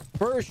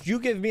 First, you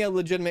give me a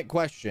legitimate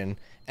question,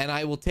 and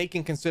I will take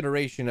in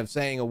consideration of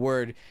saying a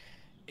word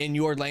in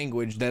your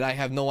language that I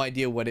have no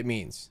idea what it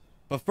means.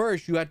 But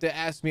first, you have to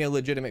ask me a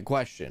legitimate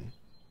question.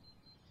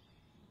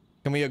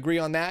 Can we agree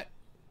on that?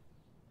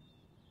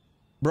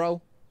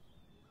 Bro?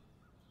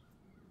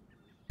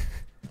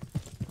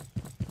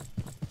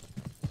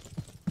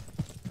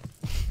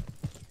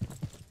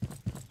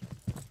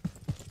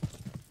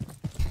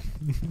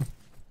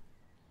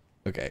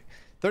 Okay,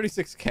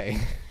 36K.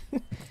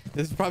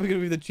 This is probably gonna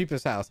be the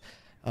cheapest house.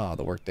 Oh,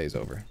 the workday's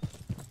over.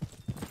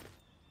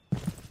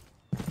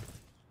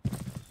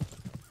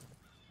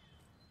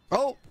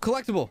 Oh,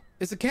 collectible.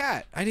 It's a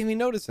cat. I didn't even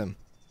notice him.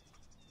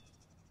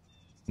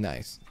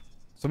 Nice.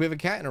 So we have a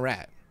cat and a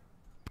rat.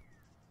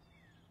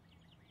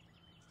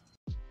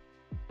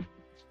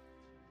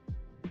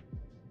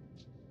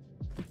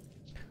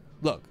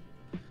 Look,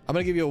 I'm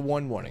gonna give you a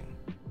warning.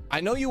 I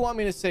know you want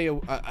me to say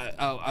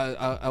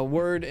a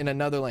word in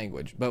another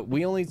language, but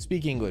we only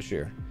speak English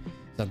here.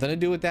 It's nothing to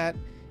do with that.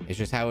 It's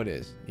just how it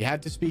is. You have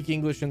to speak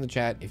English in the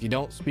chat. If you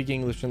don't speak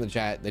English in the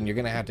chat, then you're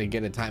gonna have to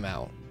get a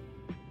timeout.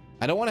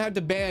 I don't want to have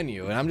to ban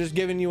you, and I'm just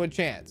giving you a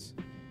chance.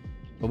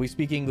 But we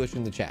speak English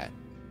in the chat.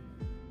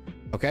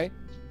 Okay?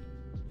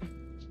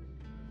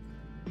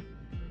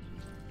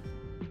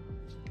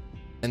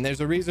 And there's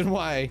a reason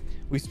why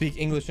we speak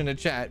English in the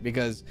chat,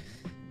 because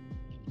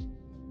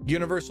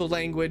universal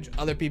language,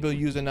 other people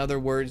using other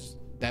words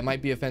that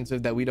might be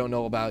offensive that we don't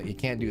know about. You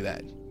can't do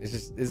that.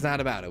 It's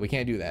not about it. We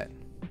can't do that.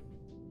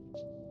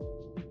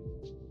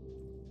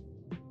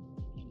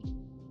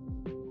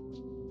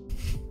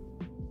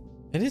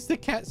 And is the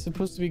cat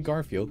supposed to be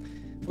Garfield?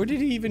 Where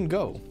did he even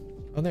go?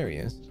 Oh, there he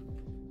is.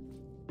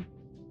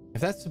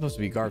 If that's supposed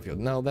to be Garfield,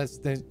 no, that's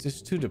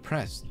just too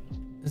depressed.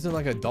 This is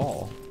like a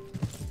doll.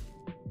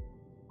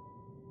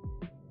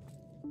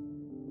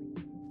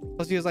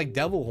 Plus he has like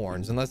devil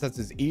horns, unless that's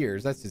his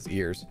ears. That's his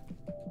ears.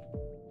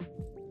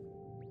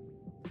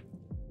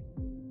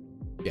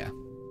 Yeah.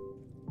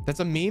 That's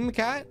a meme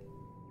cat?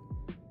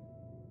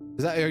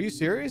 Is that, are you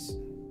serious?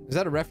 Is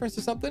that a reference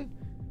to something?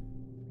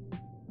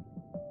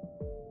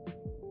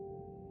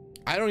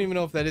 I don't even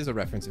know if that is a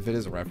reference, if it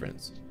is a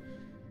reference.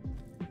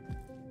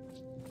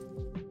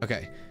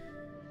 Okay.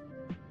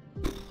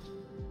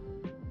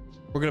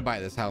 We're gonna buy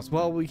this house.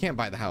 Well, we can't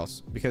buy the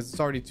house because it's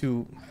already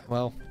too...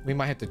 Well, we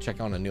might have to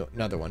check on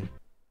another one.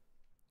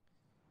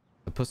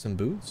 The Puss in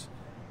Boots?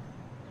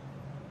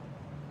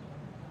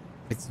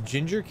 It's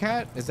Ginger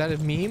Cat? Is that a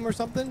meme or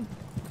something?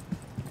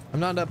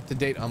 I'm not up to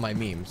date on my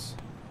memes.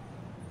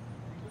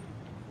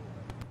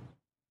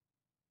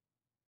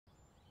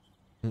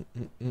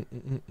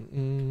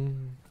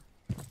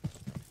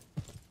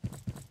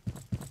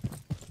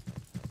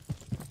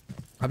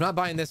 I'm not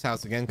buying this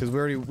house again because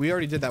we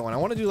already did that one. I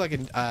want to do like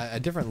a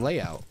different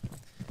layout.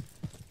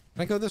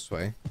 Can I go this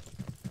way?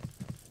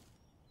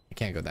 I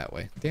can't go that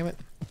way. Damn it.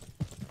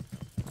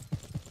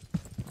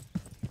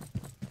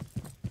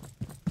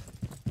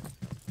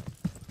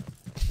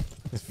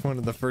 It's one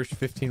of the first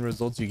 15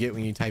 results you get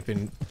when you type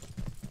in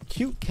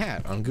cute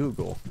cat on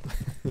Google.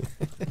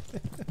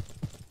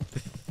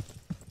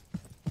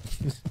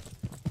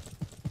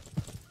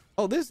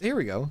 Oh, here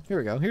we go.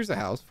 Here's the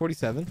house,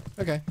 47.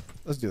 Okay,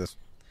 let's do this.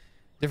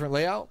 Different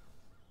layout.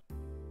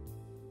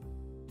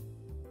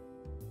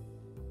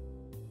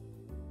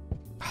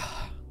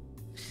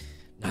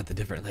 Not the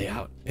different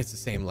layout. It's the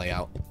same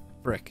layout.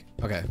 Frick.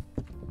 Okay.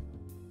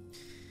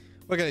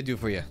 What can I do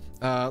for you?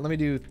 Let me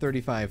do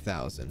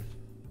 35,000.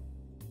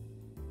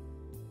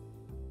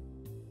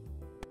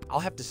 I'll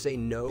have to say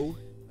no.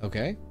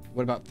 Okay.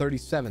 What about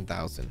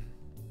 37,000?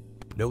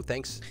 No,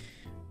 thanks.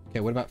 Okay,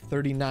 what about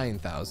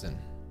 39,000?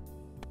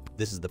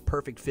 This is the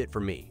perfect fit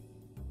for me.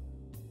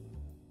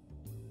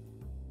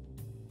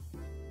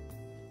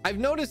 I've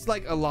noticed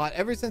like a lot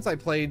ever since I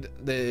played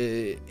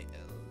the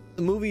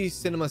movie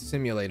cinema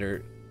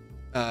simulator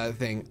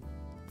thing.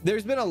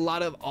 There's been a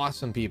lot of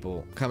awesome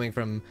people coming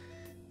from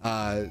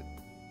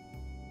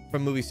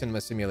movie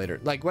cinema simulator.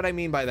 Like what I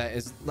mean by that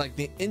is like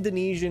the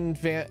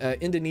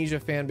Indonesia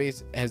fan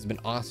base has been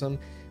awesome,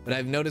 but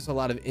I've noticed a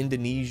lot of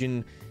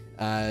Indonesian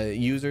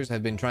users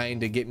have been trying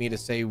to get me to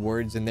say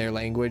words in their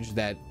language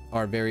that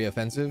are very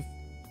offensive.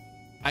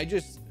 I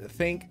just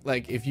think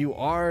like if you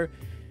are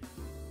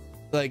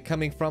like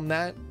coming from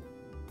that,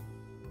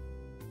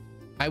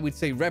 I would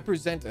say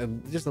represent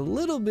just a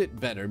little bit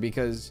better,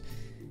 because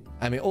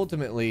I mean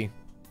ultimately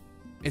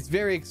it's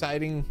very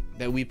exciting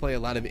that we play a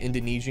lot of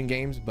Indonesian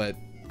games, but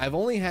I've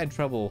only had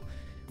trouble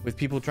with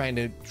people trying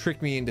to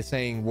trick me into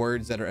saying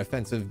words that are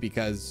offensive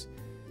because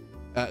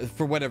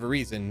for whatever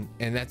reason,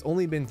 and that's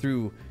only been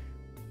through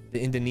the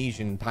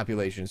Indonesian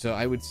population. So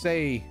I would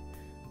say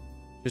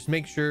just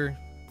make sure,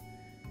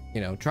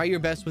 you know, try your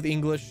best with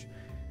English.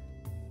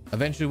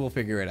 Eventually we'll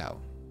figure it out,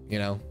 you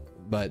know,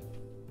 but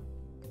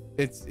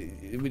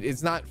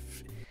it's not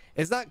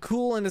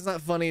cool and it's not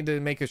funny to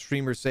make a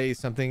streamer say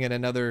something in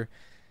another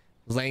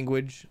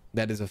language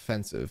that is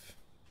offensive.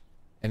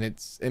 And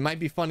it might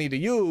be funny to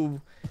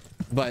you,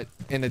 but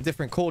in a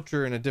different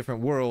culture, in a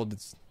different world,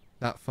 it's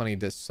not funny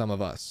to some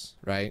of us,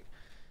 right?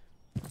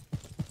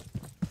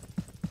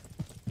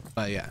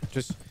 But yeah,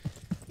 just,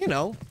 you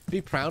know,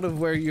 be proud of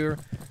where you're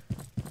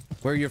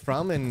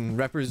from and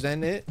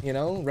represent it, you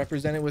know,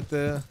 represent it with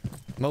the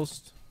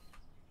most,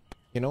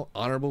 you know,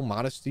 honorable,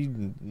 modesty,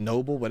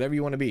 noble, whatever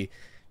you want to be.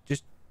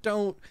 Just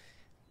don't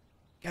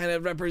kind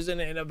of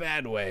represent it in a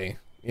bad way,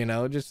 you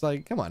know, just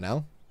like, come on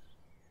now.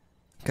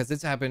 Because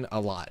it's happened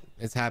a lot.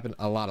 It's happened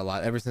a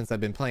lot ever since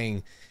I've been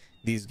playing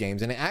these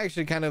games. And it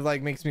actually kind of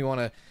like makes me want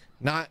to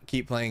not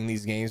keep playing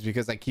these games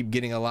because I keep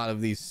getting a lot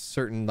of these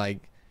certain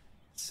like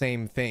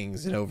same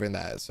things and over in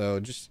that.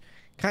 So just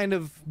kind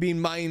of being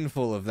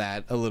mindful of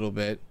that a little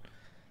bit.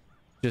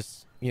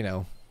 Just, you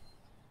know,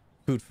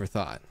 food for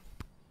thought.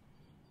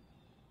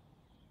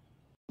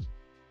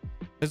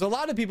 There's a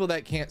lot of people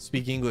that can't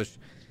speak English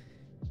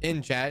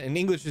in chat, and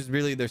English is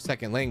really their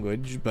second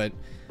language, but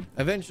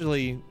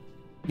eventually,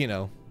 you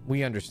know,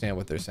 we understand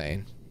what they're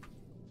saying.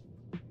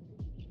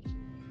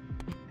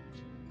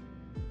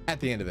 At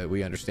the end of it,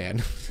 we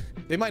understand.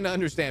 They might not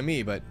understand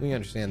me, but we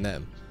understand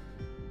them.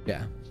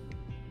 Yeah.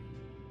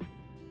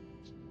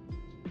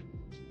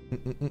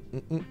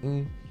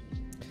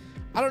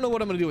 I don't know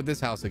what I'm gonna do with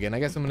this house again. I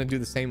guess I'm gonna do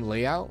the same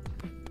layout.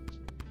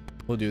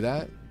 We'll do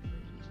that.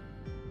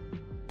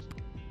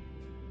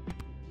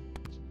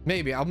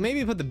 Maybe I'll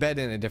put the bed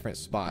in a different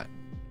spot.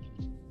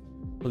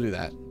 We'll do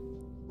that.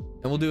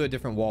 And we'll do a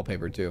different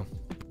wallpaper too.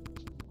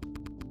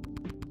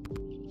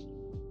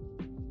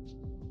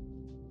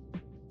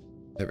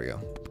 There we go.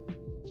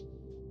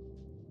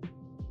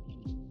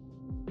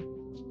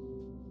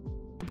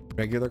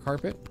 Regular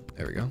carpet.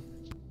 There we go.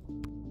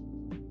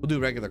 We'll do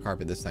regular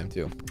carpet this time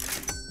too.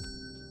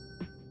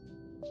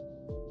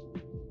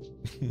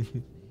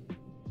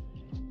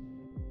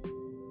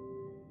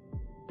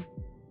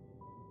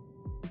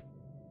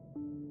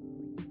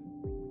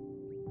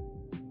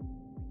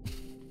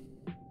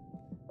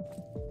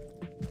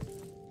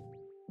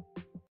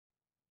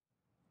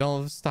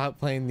 Don't stop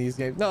playing these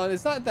games. No,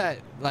 it's not that,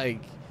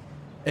 like,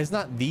 it's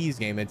not these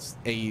games,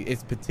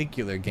 it's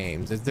particular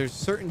games. There's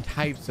certain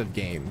types of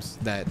games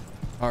that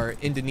are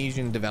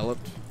Indonesian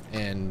developed,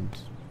 and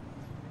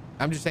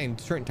I'm just saying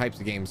certain types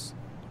of games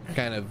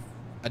kind of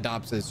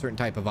adopts a certain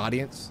type of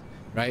audience,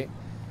 right?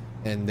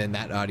 And then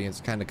that audience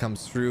kind of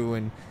comes through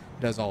and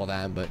does all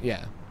that. But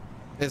yeah,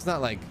 it's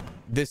not like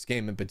this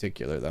game in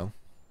particular though.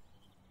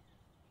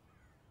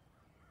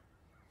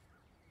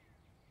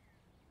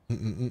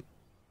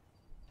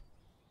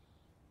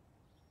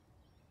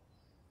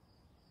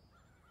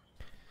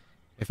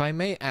 If I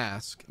may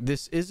ask,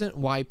 this isn't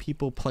why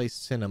people play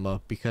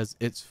cinema because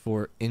it's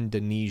for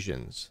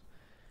Indonesians.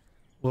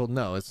 Well,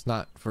 no, it's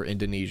not for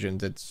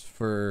Indonesians. It's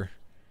for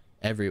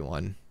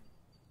everyone.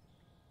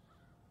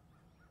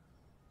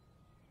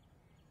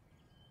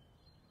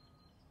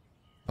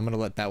 I'm gonna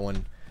let that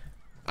one.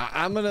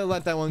 I'm gonna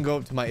let that one go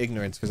up to my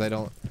ignorance because I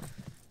don't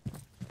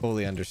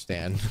fully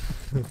understand.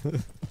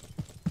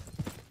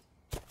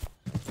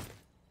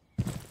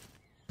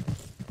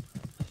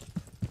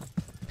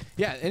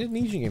 Yeah,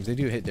 Indonesian games, they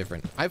do hit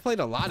different. I've played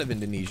a lot of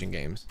Indonesian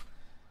games,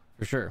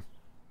 for sure.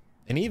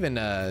 And even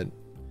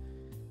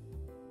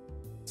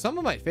some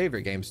of my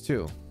favorite games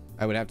too,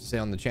 I would have to say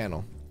on the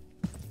channel.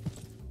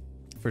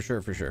 For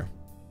sure, for sure.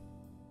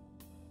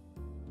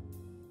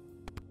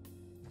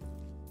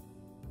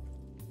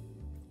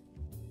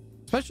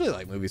 Especially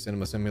like Movie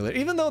Cinema Simulator.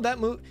 Even though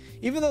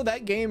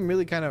that game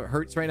really kind of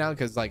hurts right now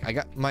because like I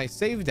got my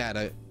save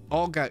data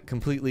all got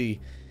completely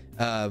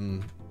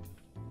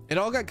it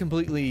all got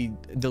completely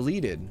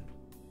deleted,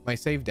 my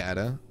save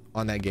data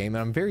on that game,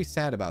 and I'm very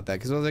sad about that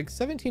because it was like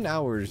 17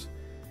 hours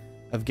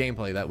of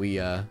gameplay that we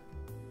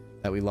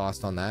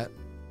lost on that.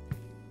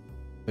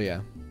 But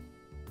yeah.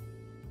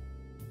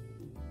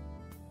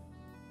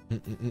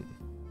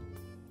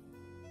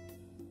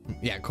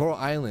 Yeah, Coral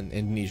Island,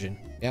 Indonesian.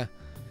 Yeah.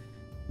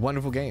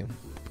 Wonderful game.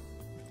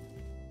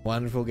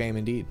 Wonderful game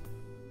indeed.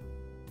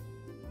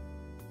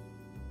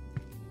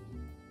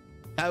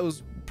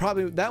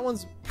 That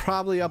one's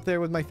probably up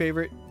there with my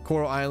favorite.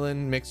 Coral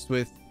Island mixed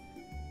with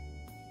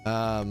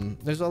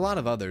there's a lot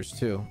of others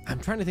too. I'm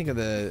trying to think of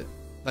the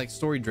like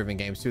story driven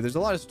games too. There's a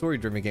lot of story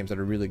driven games that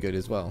are really good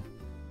as well.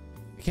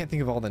 I can't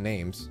think of all the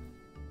names.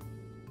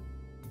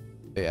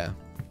 But yeah.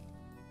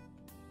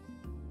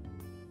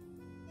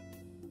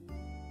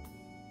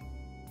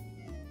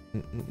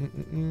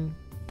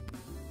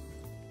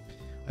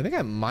 I think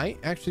I might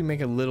actually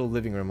make a little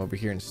living room over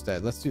here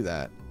instead. Let's do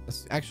that.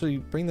 Let's actually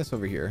bring this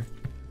over here.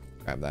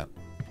 Grab that.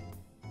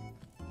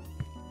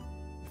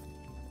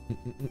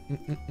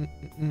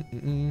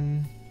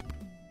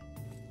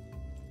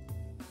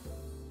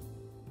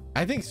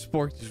 I think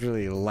Spork just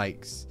really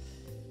likes.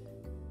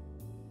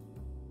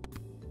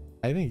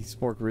 I think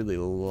Spork really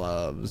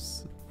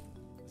loves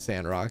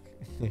Sandrock.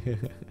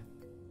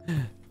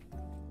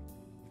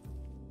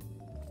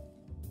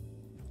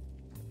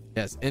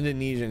 Yes,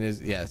 Indonesian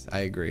is, yes, I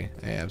agree.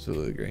 I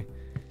absolutely agree.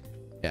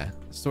 Yeah,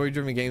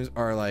 story-driven games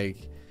are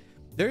like,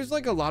 there's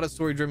like a lot of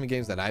story-driven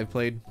games that I've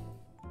played,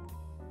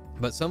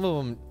 but some of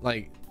them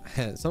like,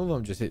 some of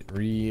them just hit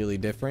really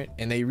different,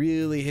 and they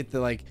really hit the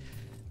like,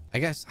 I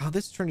guess, oh,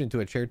 this turned into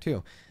a chair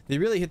too. They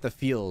really hit the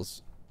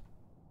feels,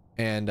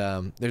 and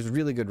there's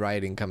really good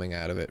writing coming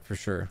out of it for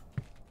sure.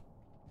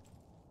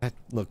 That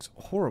looks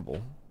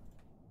horrible,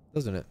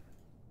 doesn't it?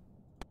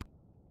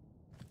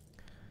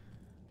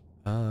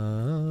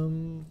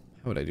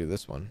 How would I do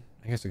this one?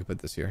 I guess I could put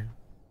this here.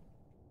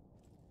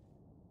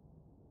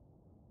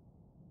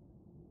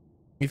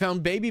 You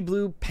found baby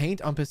blue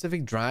paint on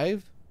Pacific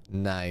Drive?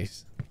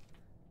 Nice.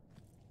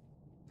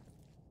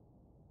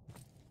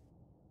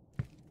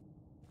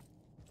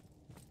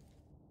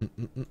 There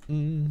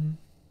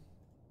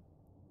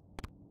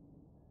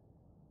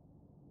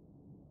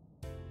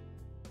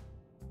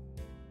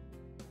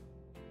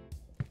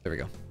we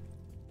go.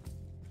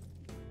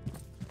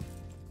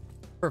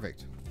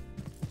 Perfect.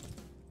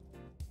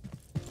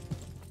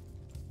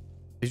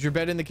 Is your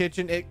bed in the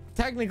kitchen? It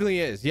technically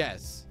is,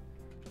 yes.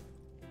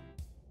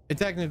 It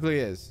technically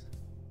is.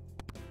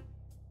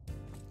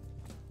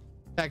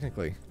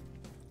 Technically.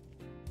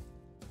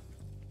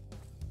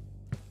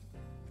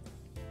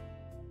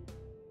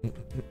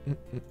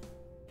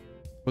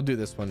 We'll do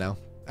this one now.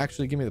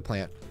 Actually, give me the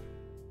plant.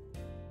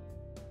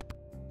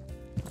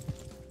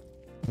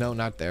 No,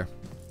 not there.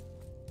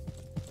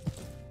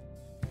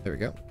 There we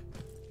go.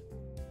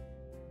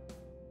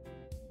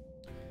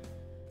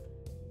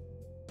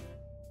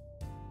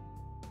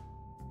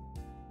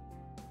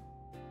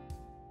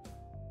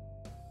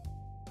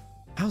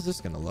 How's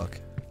this gonna look?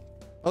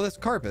 Oh, that's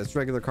carpet. That's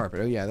regular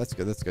carpet. Oh yeah, that's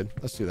good. That's good.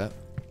 Let's do that.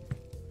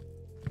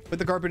 Put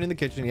the carpet in the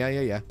kitchen. Yeah,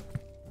 yeah, yeah.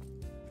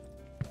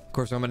 Of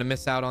course, I'm gonna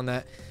miss out on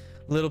that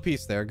little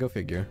piece there. Go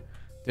figure.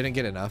 Didn't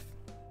get enough.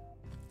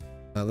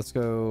 Let's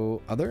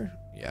go other.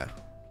 Yeah.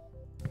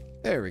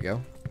 There we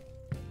go.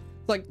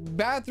 It's like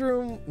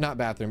bathroom, not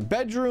bathroom,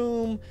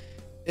 bedroom.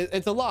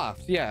 It's a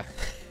loft. Yeah.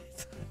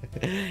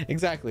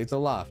 Exactly. It's a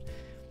loft.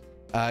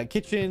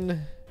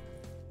 Kitchen,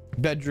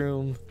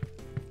 bedroom.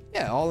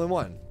 Yeah, all in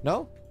one.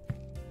 No?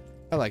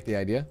 I like the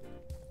idea.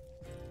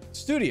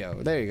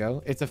 Studio. There you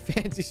go. It's a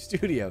fancy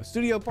studio.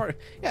 Studio part.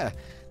 Yeah.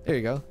 There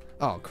you go.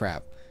 Oh,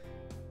 crap.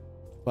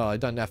 Well, I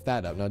done F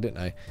that up now, didn't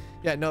I?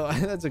 Yeah, no,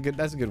 that's a good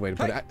way to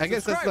put it. I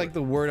guess that's like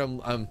the word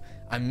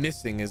I'm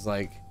missing is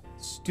like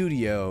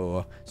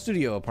studio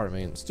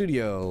apartment,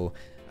 studio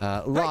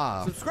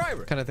loft,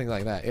 subscriber kind of thing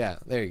like that. Yeah,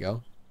 there you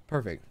go.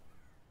 Perfect.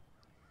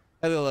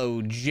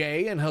 Hello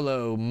Jay, and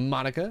hello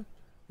Monica.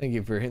 Thank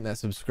you for hitting that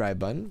subscribe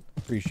button.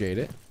 Appreciate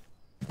it.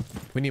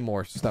 We need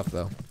more stuff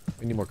though.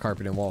 We need more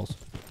carpet and walls.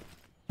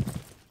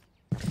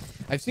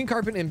 I've seen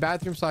carpet in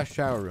bathroom /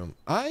 shower room.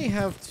 I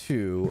have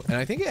too, and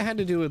I think it had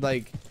to do with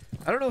like,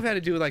 I don't know if it had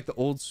to do with like the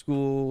old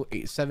school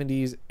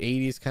 70s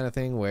 80s kind of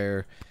thing,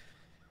 where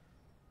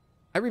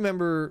I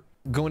remember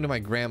going to my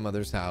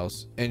grandmother's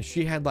house and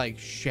she had like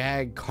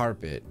shag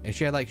carpet, and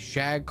she had like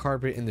shag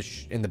carpet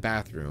in the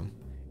bathroom.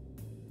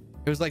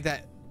 It was like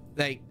that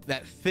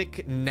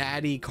thick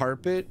natty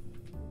carpet.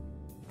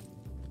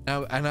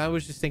 And I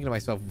was just thinking to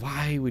myself,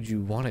 why would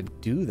you want to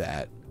do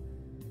that?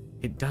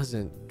 It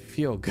doesn't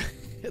feel good.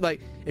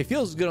 Like, it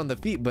feels good on the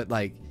feet, but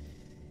like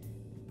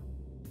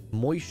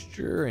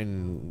moisture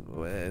and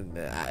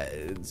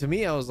to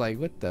me, I was like,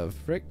 what the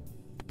frick?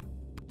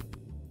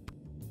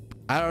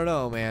 I don't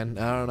know, man.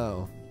 I don't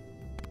know.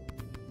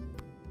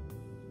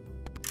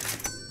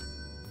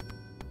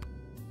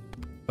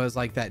 But it's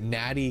like that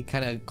natty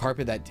kind of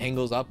carpet that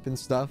tangles up and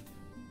stuff.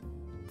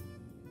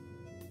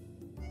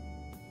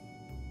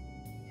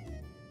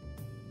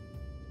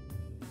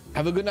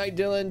 Have a good night,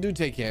 Dylan. Do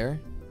take care.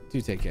 Do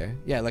take care.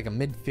 Yeah, like a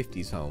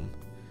mid-50s home.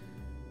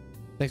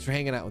 Thanks for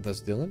hanging out with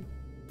us, Dylan.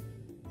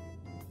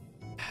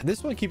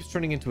 This one keeps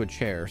turning into a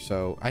chair,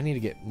 so I need to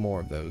get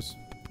more of those.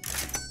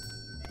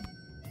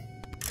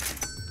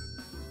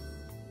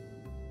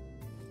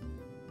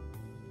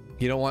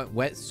 You don't want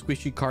wet,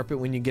 squishy carpet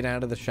when you get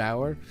out of the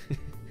shower?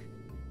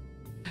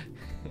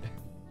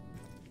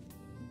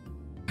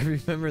 I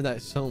remember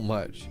that so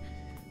much.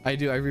 I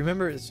do. I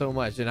remember it so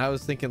much. And I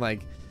was thinking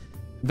like,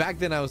 back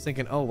then I was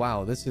thinking, oh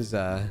wow, this is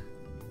I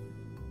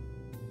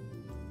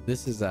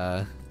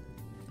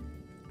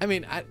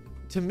mean,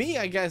 to me,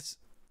 I guess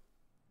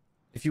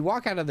if you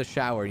walk out of the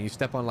shower and you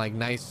step on like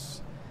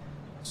nice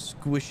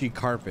squishy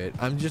carpet,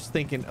 I'm just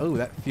thinking, oh,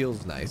 that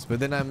feels nice. But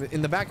then I'm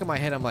in the back of my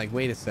head, I'm like,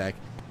 wait a sec,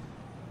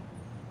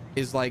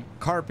 is like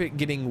carpet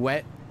getting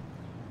wet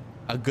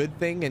a good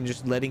thing and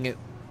just letting it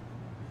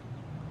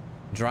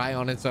dry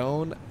on its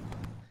own?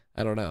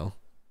 I don't know.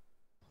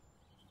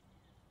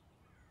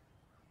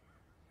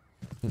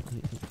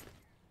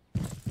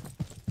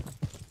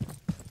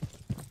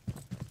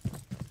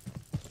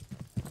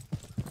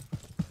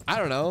 I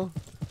don't know.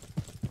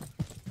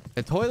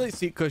 The toilet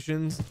seat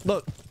cushions.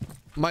 Look,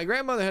 my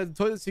grandmother had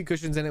the toilet seat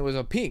cushions and it was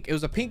a pink. It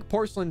was a pink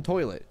porcelain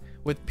toilet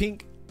with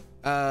pink,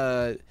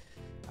 a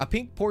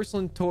pink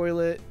porcelain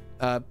toilet,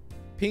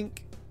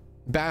 pink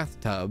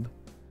bathtub,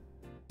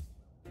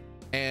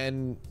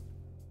 and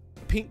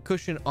pink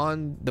cushion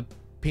on the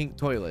pink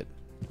toilet.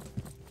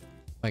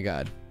 My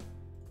God.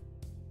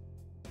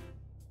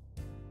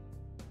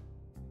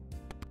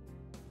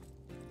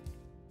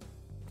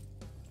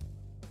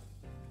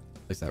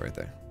 Place that right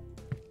there.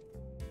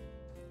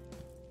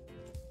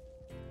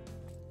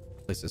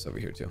 Place this over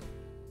here too.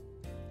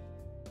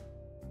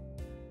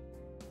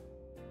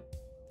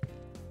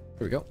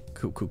 Here we go.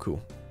 Cool, cool,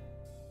 cool.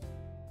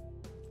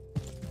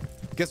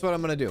 Guess what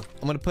I'm gonna do?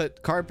 I'm gonna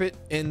put carpet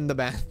in the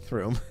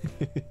bathroom.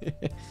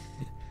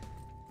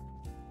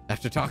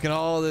 After talking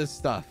all this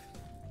stuff.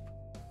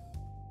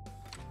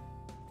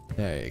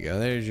 There you go.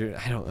 There's your,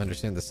 I don't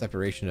understand the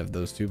separation of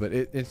those two, but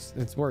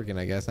it's working,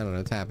 I guess. I don't know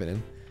what's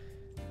happening.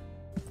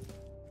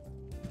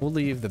 We'll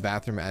leave the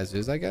bathroom as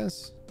is, I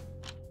guess.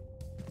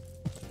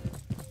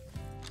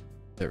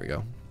 There we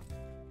go.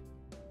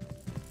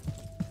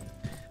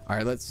 All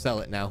right, let's sell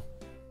it now.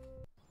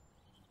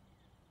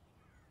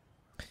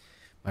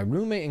 My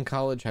roommate in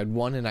college had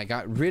one and I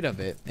got rid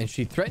of it and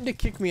she threatened to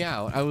kick me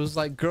out. I was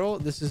like, girl,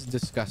 this is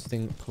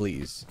disgusting,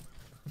 please.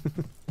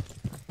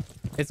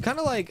 It's kind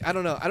of like, I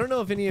don't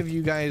know if any of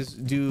you guys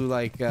do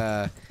like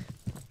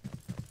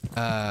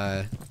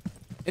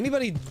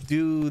anybody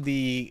do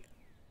the,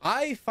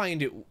 I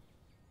find it,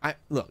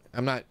 look,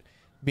 I'm not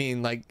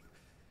being like,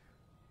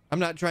 I'm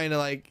not trying to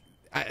like,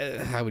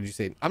 how would you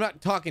say it? I'm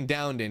not talking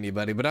down to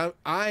anybody, but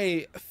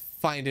I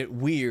find it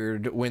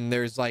weird when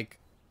there's like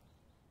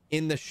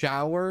in the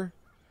shower,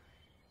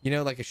 you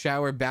know, like a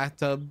shower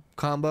bathtub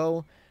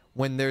combo,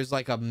 when there's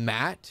like a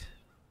mat,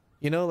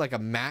 you know, like a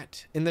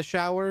mat in the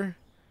shower.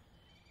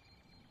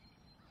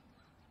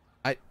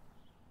 I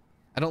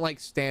don't like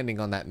standing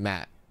on that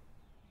mat.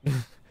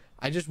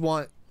 I just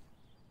want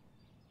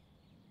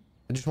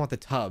the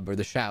tub or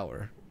the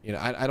shower. You know,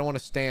 I don't want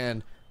to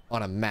stand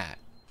on a mat.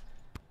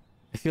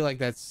 I feel like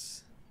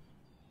that's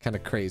kind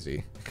of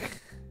crazy.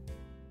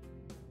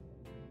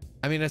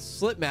 I mean, a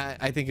slip mat,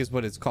 I think is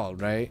what it's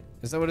called, right?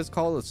 Is that what it's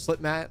called? A slip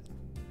mat?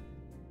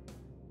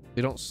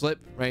 They don't slip,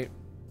 right?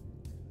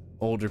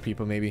 Older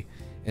people maybe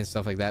and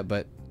stuff like that,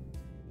 but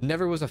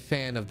never was a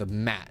fan of the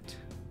mat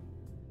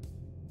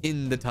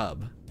in the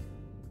tub.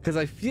 Because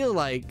I feel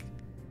like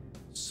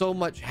so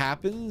much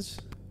happens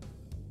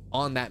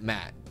on that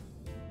mat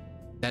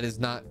that is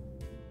not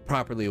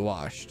properly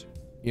washed.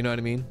 You know what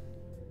I mean?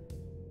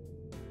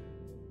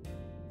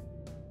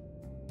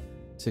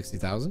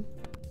 60,000.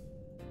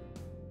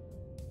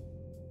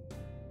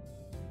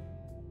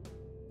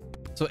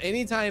 So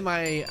anytime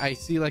I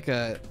see like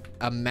a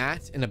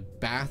mat in a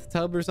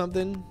bathtub or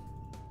something,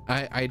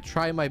 I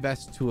try my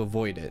best to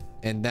avoid it,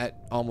 and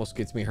that almost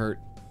gets me hurt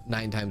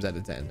 9 times out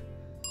of 10.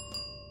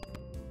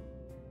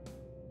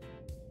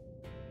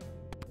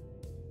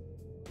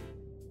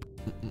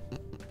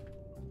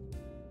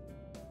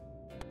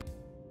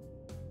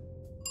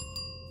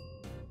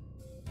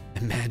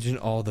 Imagine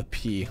all the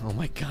pee. Oh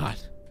my god.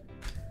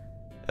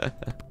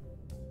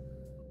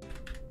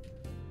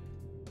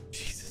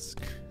 Jesus.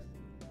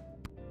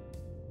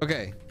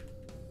 Okay,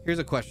 here's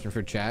a question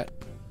for chat.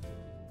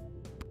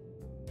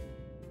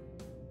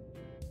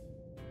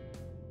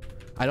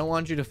 I don't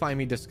want you to find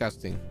me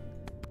disgusting.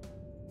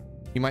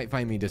 You might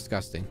find me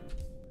disgusting.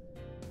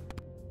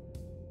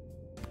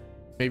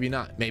 Maybe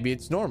not. Maybe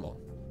it's normal.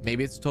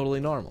 Maybe it's totally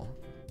normal.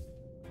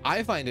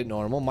 I find it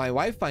normal. My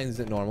wife finds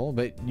it normal,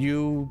 but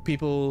you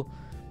people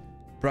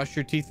brush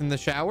your teeth in the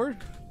shower?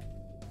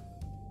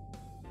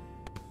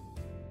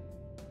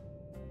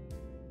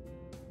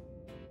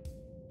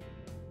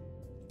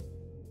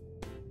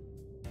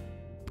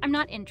 I'm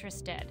not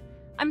interested.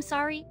 I'm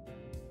sorry.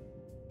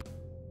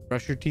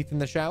 Brush your teeth in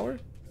the shower?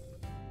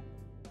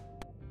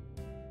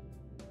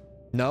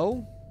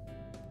 No?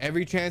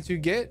 Every chance you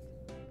get?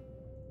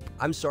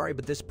 I'm sorry,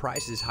 but this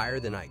price is higher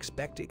than I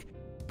expected.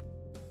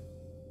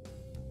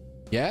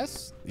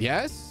 Yes?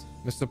 Yes?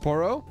 Mr.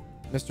 Poro?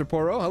 Mr.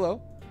 Poro,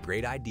 hello?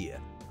 Great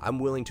idea. I'm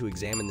willing to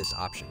examine this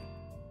option.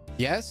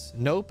 Yes?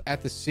 Nope.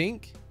 At the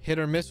sink? Hit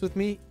or miss with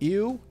me?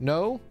 Ew?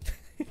 No?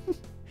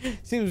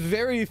 Seems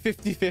very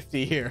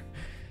 50-50 here.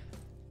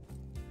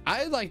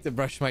 I like to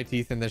brush my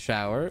teeth in the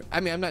shower. I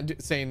mean, I'm not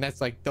saying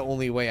that's like the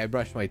only way I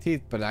brush my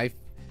teeth, but I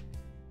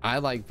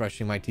like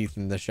brushing my teeth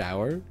in the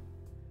shower.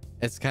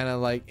 It's kind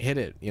of like hit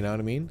it, you know what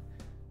I mean?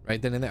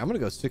 Right then and there. I'm gonna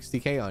go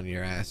 60K on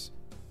your ass.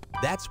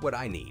 That's what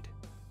I need.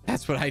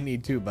 That's what I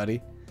need too,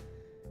 buddy.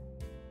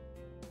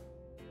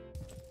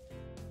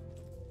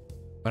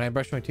 When I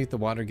brush my teeth, the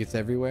water gets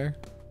everywhere.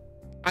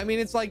 I mean,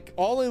 it's like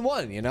all in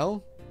one, you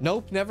know?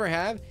 Nope, never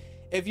have.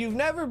 If you've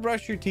never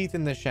brushed your teeth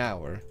in the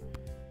shower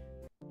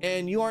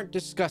and you aren't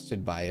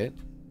disgusted by it,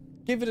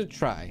 give it a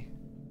try.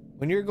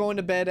 When you're going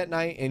to bed at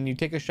night and you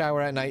take a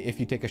shower at night, if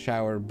you take a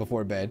shower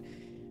before bed,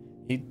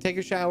 you take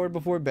a shower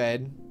before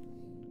bed,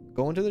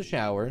 go into the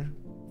shower.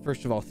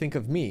 First of all, think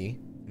of me.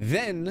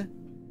 Then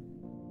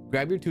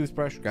grab your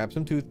toothbrush, grab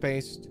some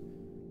toothpaste,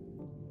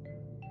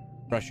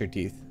 brush your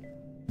teeth.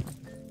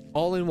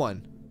 All in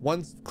one.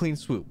 One clean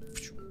swoop.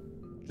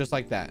 Just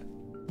like that.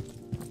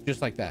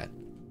 Just like that.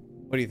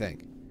 What do you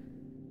think?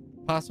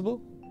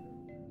 Possible?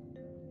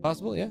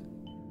 Possible, yeah?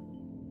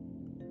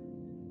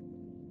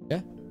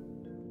 Yeah?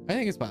 I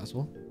think it's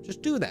possible.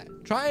 Just do that.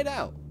 Try it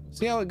out.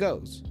 See how it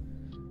goes.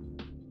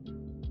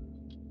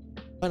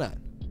 Why not?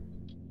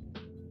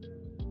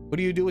 What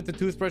do you do with the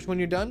toothbrush when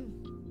you're done?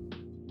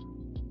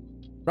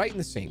 Right in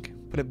the sink.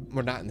 Put it,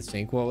 or not in the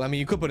sink. Well, I mean,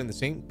 you could put it in the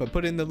sink, but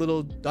put in the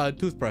little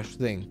toothbrush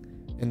thing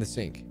in the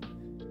sink.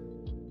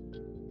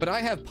 But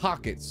I have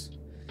pockets.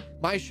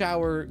 My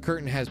shower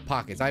curtain has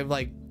pockets. I have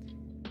like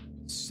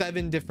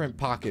 7 different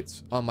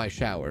pockets on my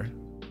shower.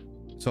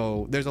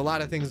 So there's a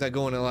lot of things that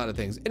go in a lot of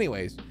things.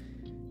 Anyways,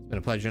 it's been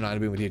a pleasure not to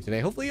be with you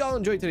today. Hopefully y'all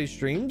enjoyed today's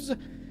streams.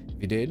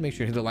 If you did, make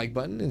sure to hit the like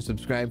button and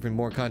subscribe for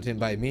more content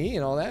by me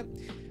and all that.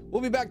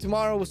 We'll be back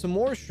tomorrow with some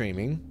more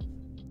streaming.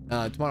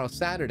 Tomorrow's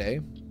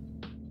Saturday,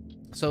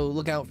 so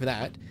look out for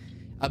that.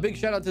 A big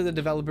shout out to the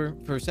developer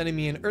for sending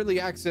me an early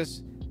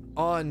access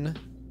on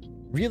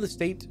Real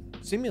Estate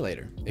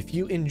Simulator. If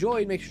you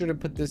enjoyed, make sure to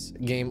put this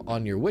game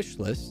on your wish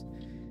list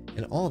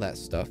and all that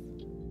stuff.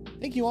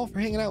 Thank you all for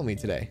hanging out with me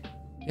today.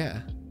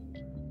 Yeah,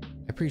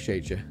 I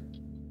appreciate you.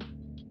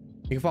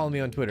 You can follow me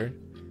on Twitter,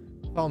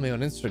 follow me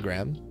on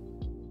Instagram,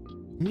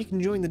 and you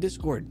can join the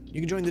Discord. You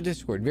can join the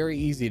Discord. Very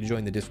easy to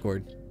join the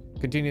Discord.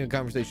 Continue the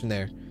conversation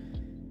there.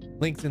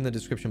 Links in the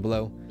description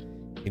below.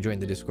 You can join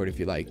the Discord if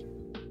you like.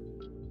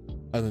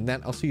 Other than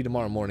that, I'll see you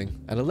tomorrow morning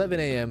at 11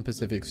 a.m.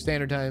 Pacific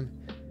Standard Time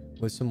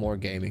with some more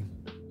gaming.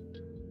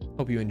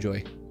 Hope you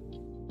enjoy.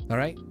 All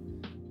right?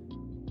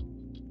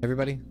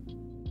 Everybody,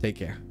 take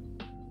care.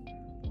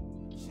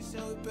 She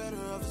said we're better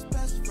off as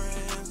best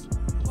friends.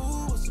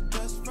 Ooh, what's the